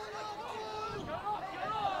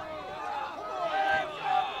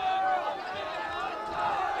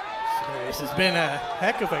 This has been a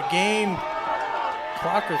heck of a game.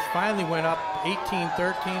 Clockers finally went up 18-13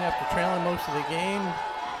 after trailing most of the game.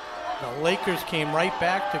 The Lakers came right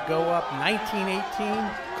back to go up 19-18.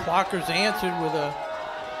 Clockers answered with a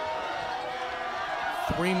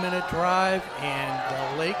 3-minute drive,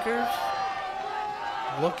 and the Lakers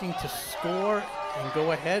looking to score and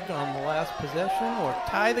go ahead on the last possession, or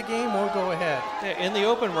tie the game, or go ahead. Yeah, in the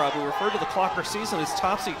open, Rob, we referred to the Clocker season as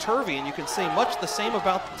topsy-turvy, and you can say much the same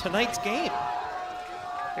about tonight's game.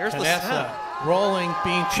 Here's the snap. Rolling,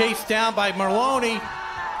 being chased down by Merlone.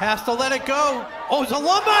 Has to let it go.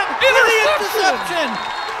 Ozalumba! Interception!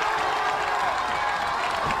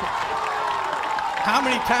 How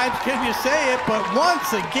many times can you say it? But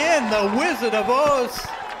once again, the Wizard of Oz,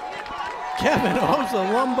 Kevin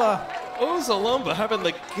Ozalumba. Ozalumba having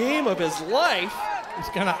the game of his life. He's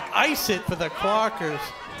going to ice it for the Clockers.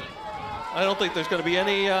 I don't think there's going to be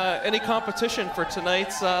any competition for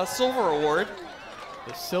tonight's silver award.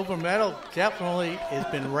 The silver medal definitely has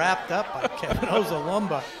been wrapped up by Kevin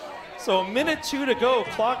Ozalumba. So minute 2 to go.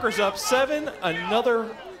 Clockers up 7. Another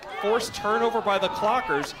forced turnover by the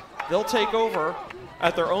Clockers. They'll take over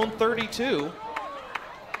at their own 32.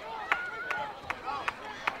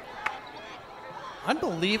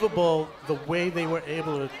 Unbelievable the way they were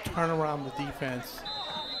able to turn around the defense.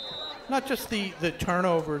 Not just the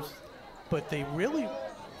turnovers, but they really,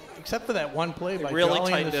 except for that one play by really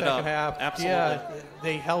Jolly in the second half. Absolutely. Yeah,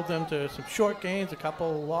 they held them to some short gains, a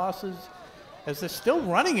couple of losses, as they're still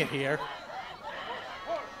running it here.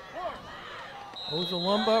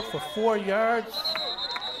 Ozalumba for 4 yards.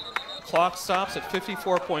 Clock stops at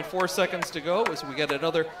 54.4 seconds to go as we get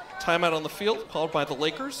another timeout on the field called by the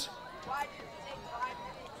Lakers.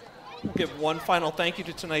 We'll give one final thank you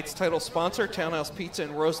to tonight's title sponsor, Townhouse Pizza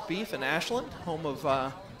and Roast Beef in Ashland, home of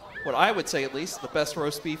what I would say at least the best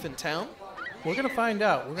roast beef in town. We're gonna find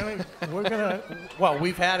out. We're gonna. Well,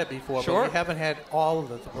 we've had it before, sure, but we haven't had all of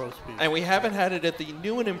the roast beef. And we haven't had it at the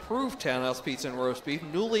new and improved Townhouse Pizza and Roast Beef,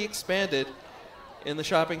 newly expanded in the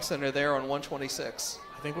shopping center there on 126.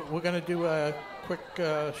 I think we're gonna do a quick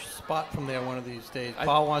spot from there one of these days.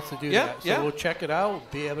 Paul wants to do that, so we'll check it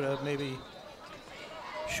out. Be able to maybe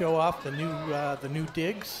show off the new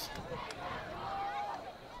digs.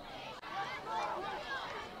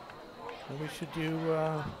 And we should do.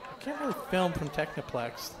 I can't really film from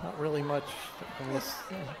Technoplex. Not really much. Unless,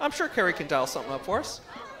 I'm sure Kerry can dial something up for us.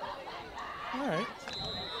 All right.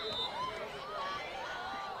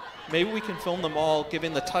 Maybe we can film them all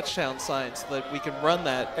giving the touchdown sign so that we can run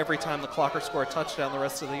that every time the Clockers score a touchdown the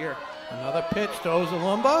rest of the year. Another pitch to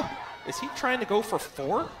Ozalumba. Is he trying to go for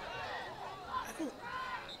 4?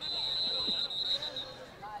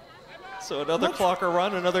 So another Clocker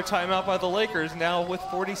run, another timeout by the Lakers, now with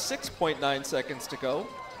 46.9 seconds to go.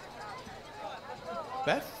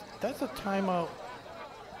 That's a timeout.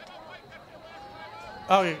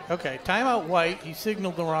 Oh, okay. Timeout White. He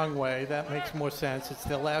signaled the wrong way. That makes more sense. It's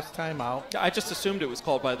the last timeout. I just assumed it was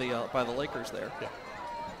called by the Lakers there. Yeah.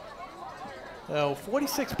 So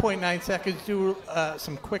 46.9 seconds. Do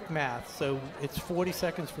some quick math. So it's 40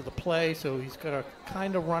 seconds for the play. So he's got to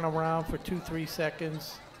kind of run around for 2-3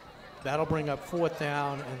 seconds. That'll bring up 4th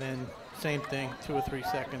down, and then same thing, 2 or 3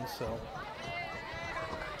 seconds. So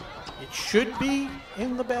it should be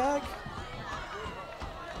in the bag.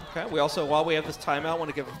 Okay, we also, while we have this timeout, want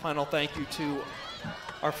to give a final thank you to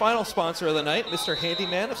our final sponsor of the night, Mr.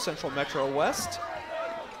 Handyman of Central Metro West.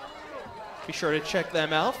 Be sure to check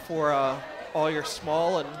them out for all your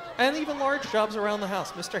small and even large jobs around the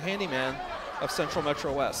house. Mr. Handyman of Central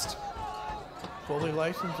Metro West. Fully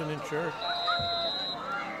licensed and insured.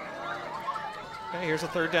 Okay, here's a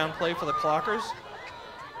 3rd down play for the Clockers.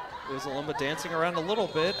 Ozalumba dancing around a little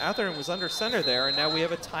bit. Atherton was under center there, and now we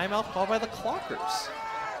have a timeout called by the Clockers.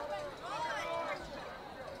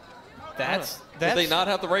 Did they not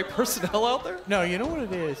have the right personnel out there? No, you know what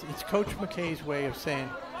it is? It's Coach McKay's way of saying,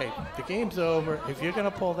 hey, the game's over. If you're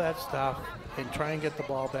going to pull that stuff and try and get the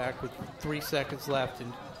ball back with 3 seconds left,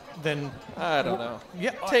 and then I don't know.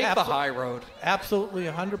 Yeah, take the high road. Absolutely,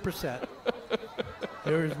 100%.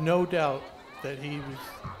 There is no doubt that he was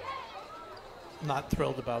not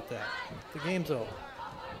thrilled about that. The game's over.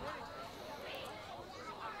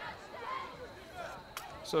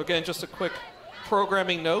 So again, just a quick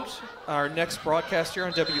programming note. Our next broadcast here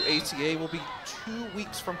on WACA will be 2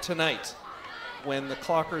 weeks from tonight when the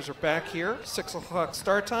Clockers are back here, 6 o'clock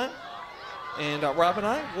start time. And Rob and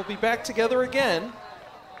I will be back together again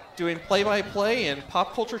doing play-by-play and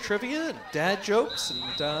pop culture trivia and dad jokes.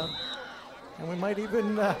 And we might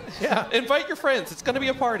even, invite your friends. It's going to be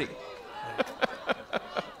a party.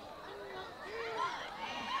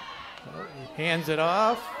 He hands it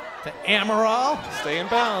off to Amaral. Stay in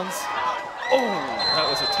bounds. Oh, that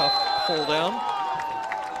was a tough pull down.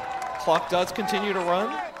 Clock does continue to run.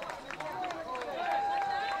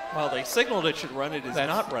 While they signaled it should run, it is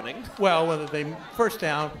not running. Well, whether they first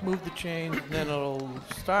down, move the chains, and then it'll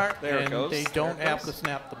start. There it goes. They don't have to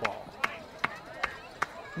snap the ball.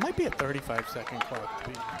 It might be a 35-second clock.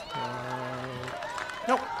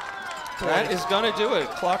 Nope. That is going to do it.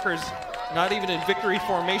 Clockers not even in victory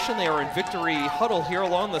formation. They are in victory huddle here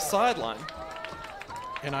along the sideline.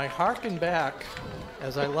 And I hearken back,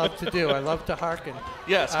 as I love to do. I love to hearken.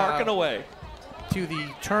 Yes, hearken away. To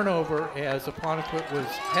the turnover as Apponequet was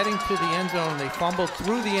heading to the end zone. They fumbled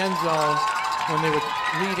through the end zone when they were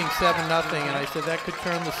leading 7-0, and I said that could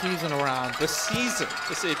turn the season around. The season.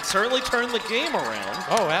 It certainly turned the game around.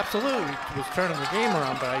 Oh, absolutely. It was turning the game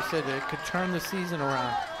around, but I said it could turn the season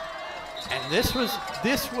around. And this was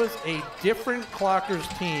a different Clockers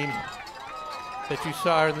team that you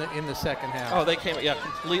saw in the second half. Oh, they came,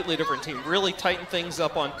 completely different team. Really tightened things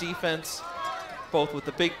up on defense, both with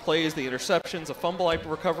the big plays, the interceptions, a fumble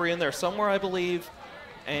recovery in there somewhere, I believe.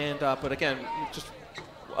 And but again, just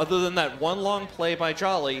other than that one long play by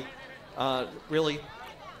Jolly, really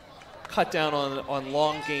cut down on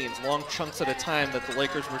long gains, long chunks at a time that the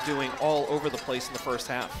Lakers were doing all over the place in the first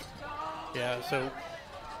half. Yeah, so,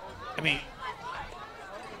 I mean,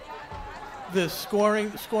 the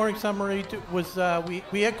scoring summary was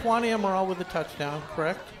we had Kwani Amaral with a touchdown,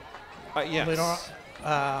 correct? Yes.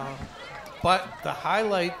 But the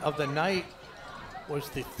highlight of the night was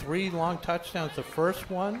the 3 long touchdowns. The first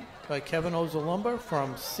one by Kevin Ozalumba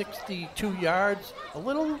from 62 yards. A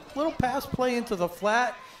little pass play into the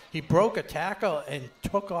flat. He broke a tackle and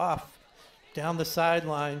took off down the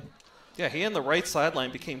sideline. Yeah, he and the right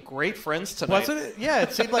sideline became great friends tonight. Wasn't it? Yeah,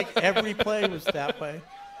 it seemed like every play was that way.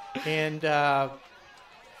 And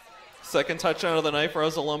second touchdown of the night for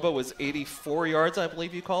Ozalumba was 84 yards, I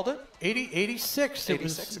believe you called it? 86.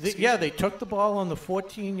 86, they took the ball on the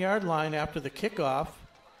 14-yard line after the kickoff,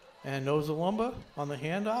 and Ozalumba on the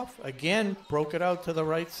handoff, again, broke it out to the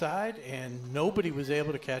right side, and nobody was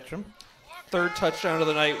able to catch him. Third touchdown of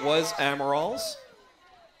the night was Amaral's.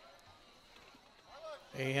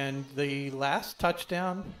 And the last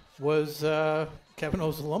touchdown was Kevin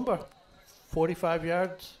Ozalumba, 45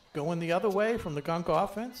 yards going the other way from the Gunk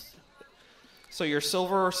offense. So your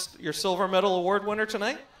silver medal award winner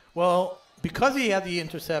tonight? Well, because he had the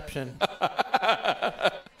interception.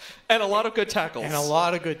 And a lot of good tackles. And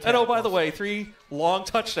oh, by the way, 3 long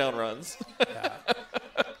touchdown runs. Yeah.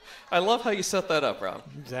 I love how you set that up, Ron.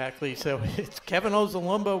 Exactly. So it's Kevin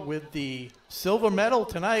Ozalumba with the silver medal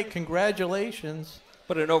tonight. Congratulations.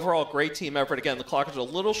 But an overall great team effort. Again, the Clockers are a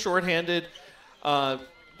little shorthanded, on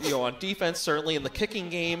defense, certainly in the kicking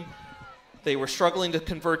game. They were struggling to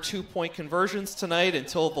convert 2-point conversions tonight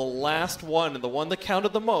until the last one, and the one that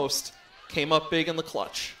counted the most, came up big in the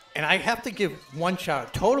clutch. And I have to give one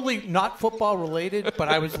shout. Totally not football related, but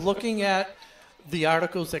I was looking at the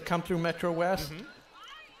articles that come through Metro West. Mm-hmm.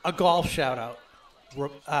 A golf shout out.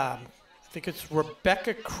 I think it's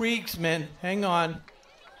Rebecca Kriegsman. Hang on.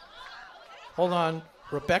 Hold on.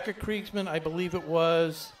 Rebecca Kriegsman, I believe it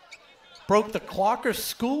was, broke the Clocker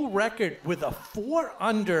school record with a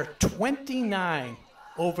 4-under 29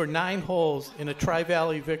 over 9 holes in a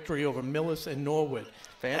Tri-Valley victory over Millis and Norwood.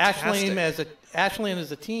 Fantastic. Ashland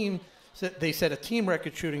as a team, they set a team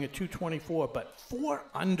record shooting at 224, but 4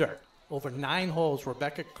 under over 9 holes.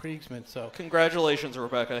 Rebecca Kriegsman. So congratulations,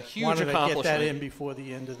 Rebecca. Huge accomplishment. Wanted to get that in before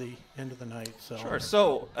the end of the night. So. Sure.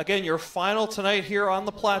 So again, your final tonight here on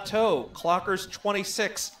the plateau: Clockers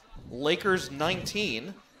 26, Lakers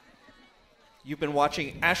 19. You've been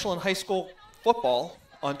watching Ashland High School football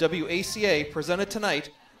on WACA, presented tonight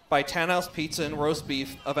by Townhouse Pizza and Roast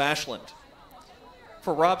Beef of Ashland.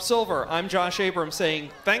 For Rob Silver, I'm Josh Abrams saying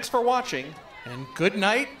thanks for watching. And good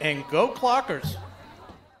night, and go Clockers.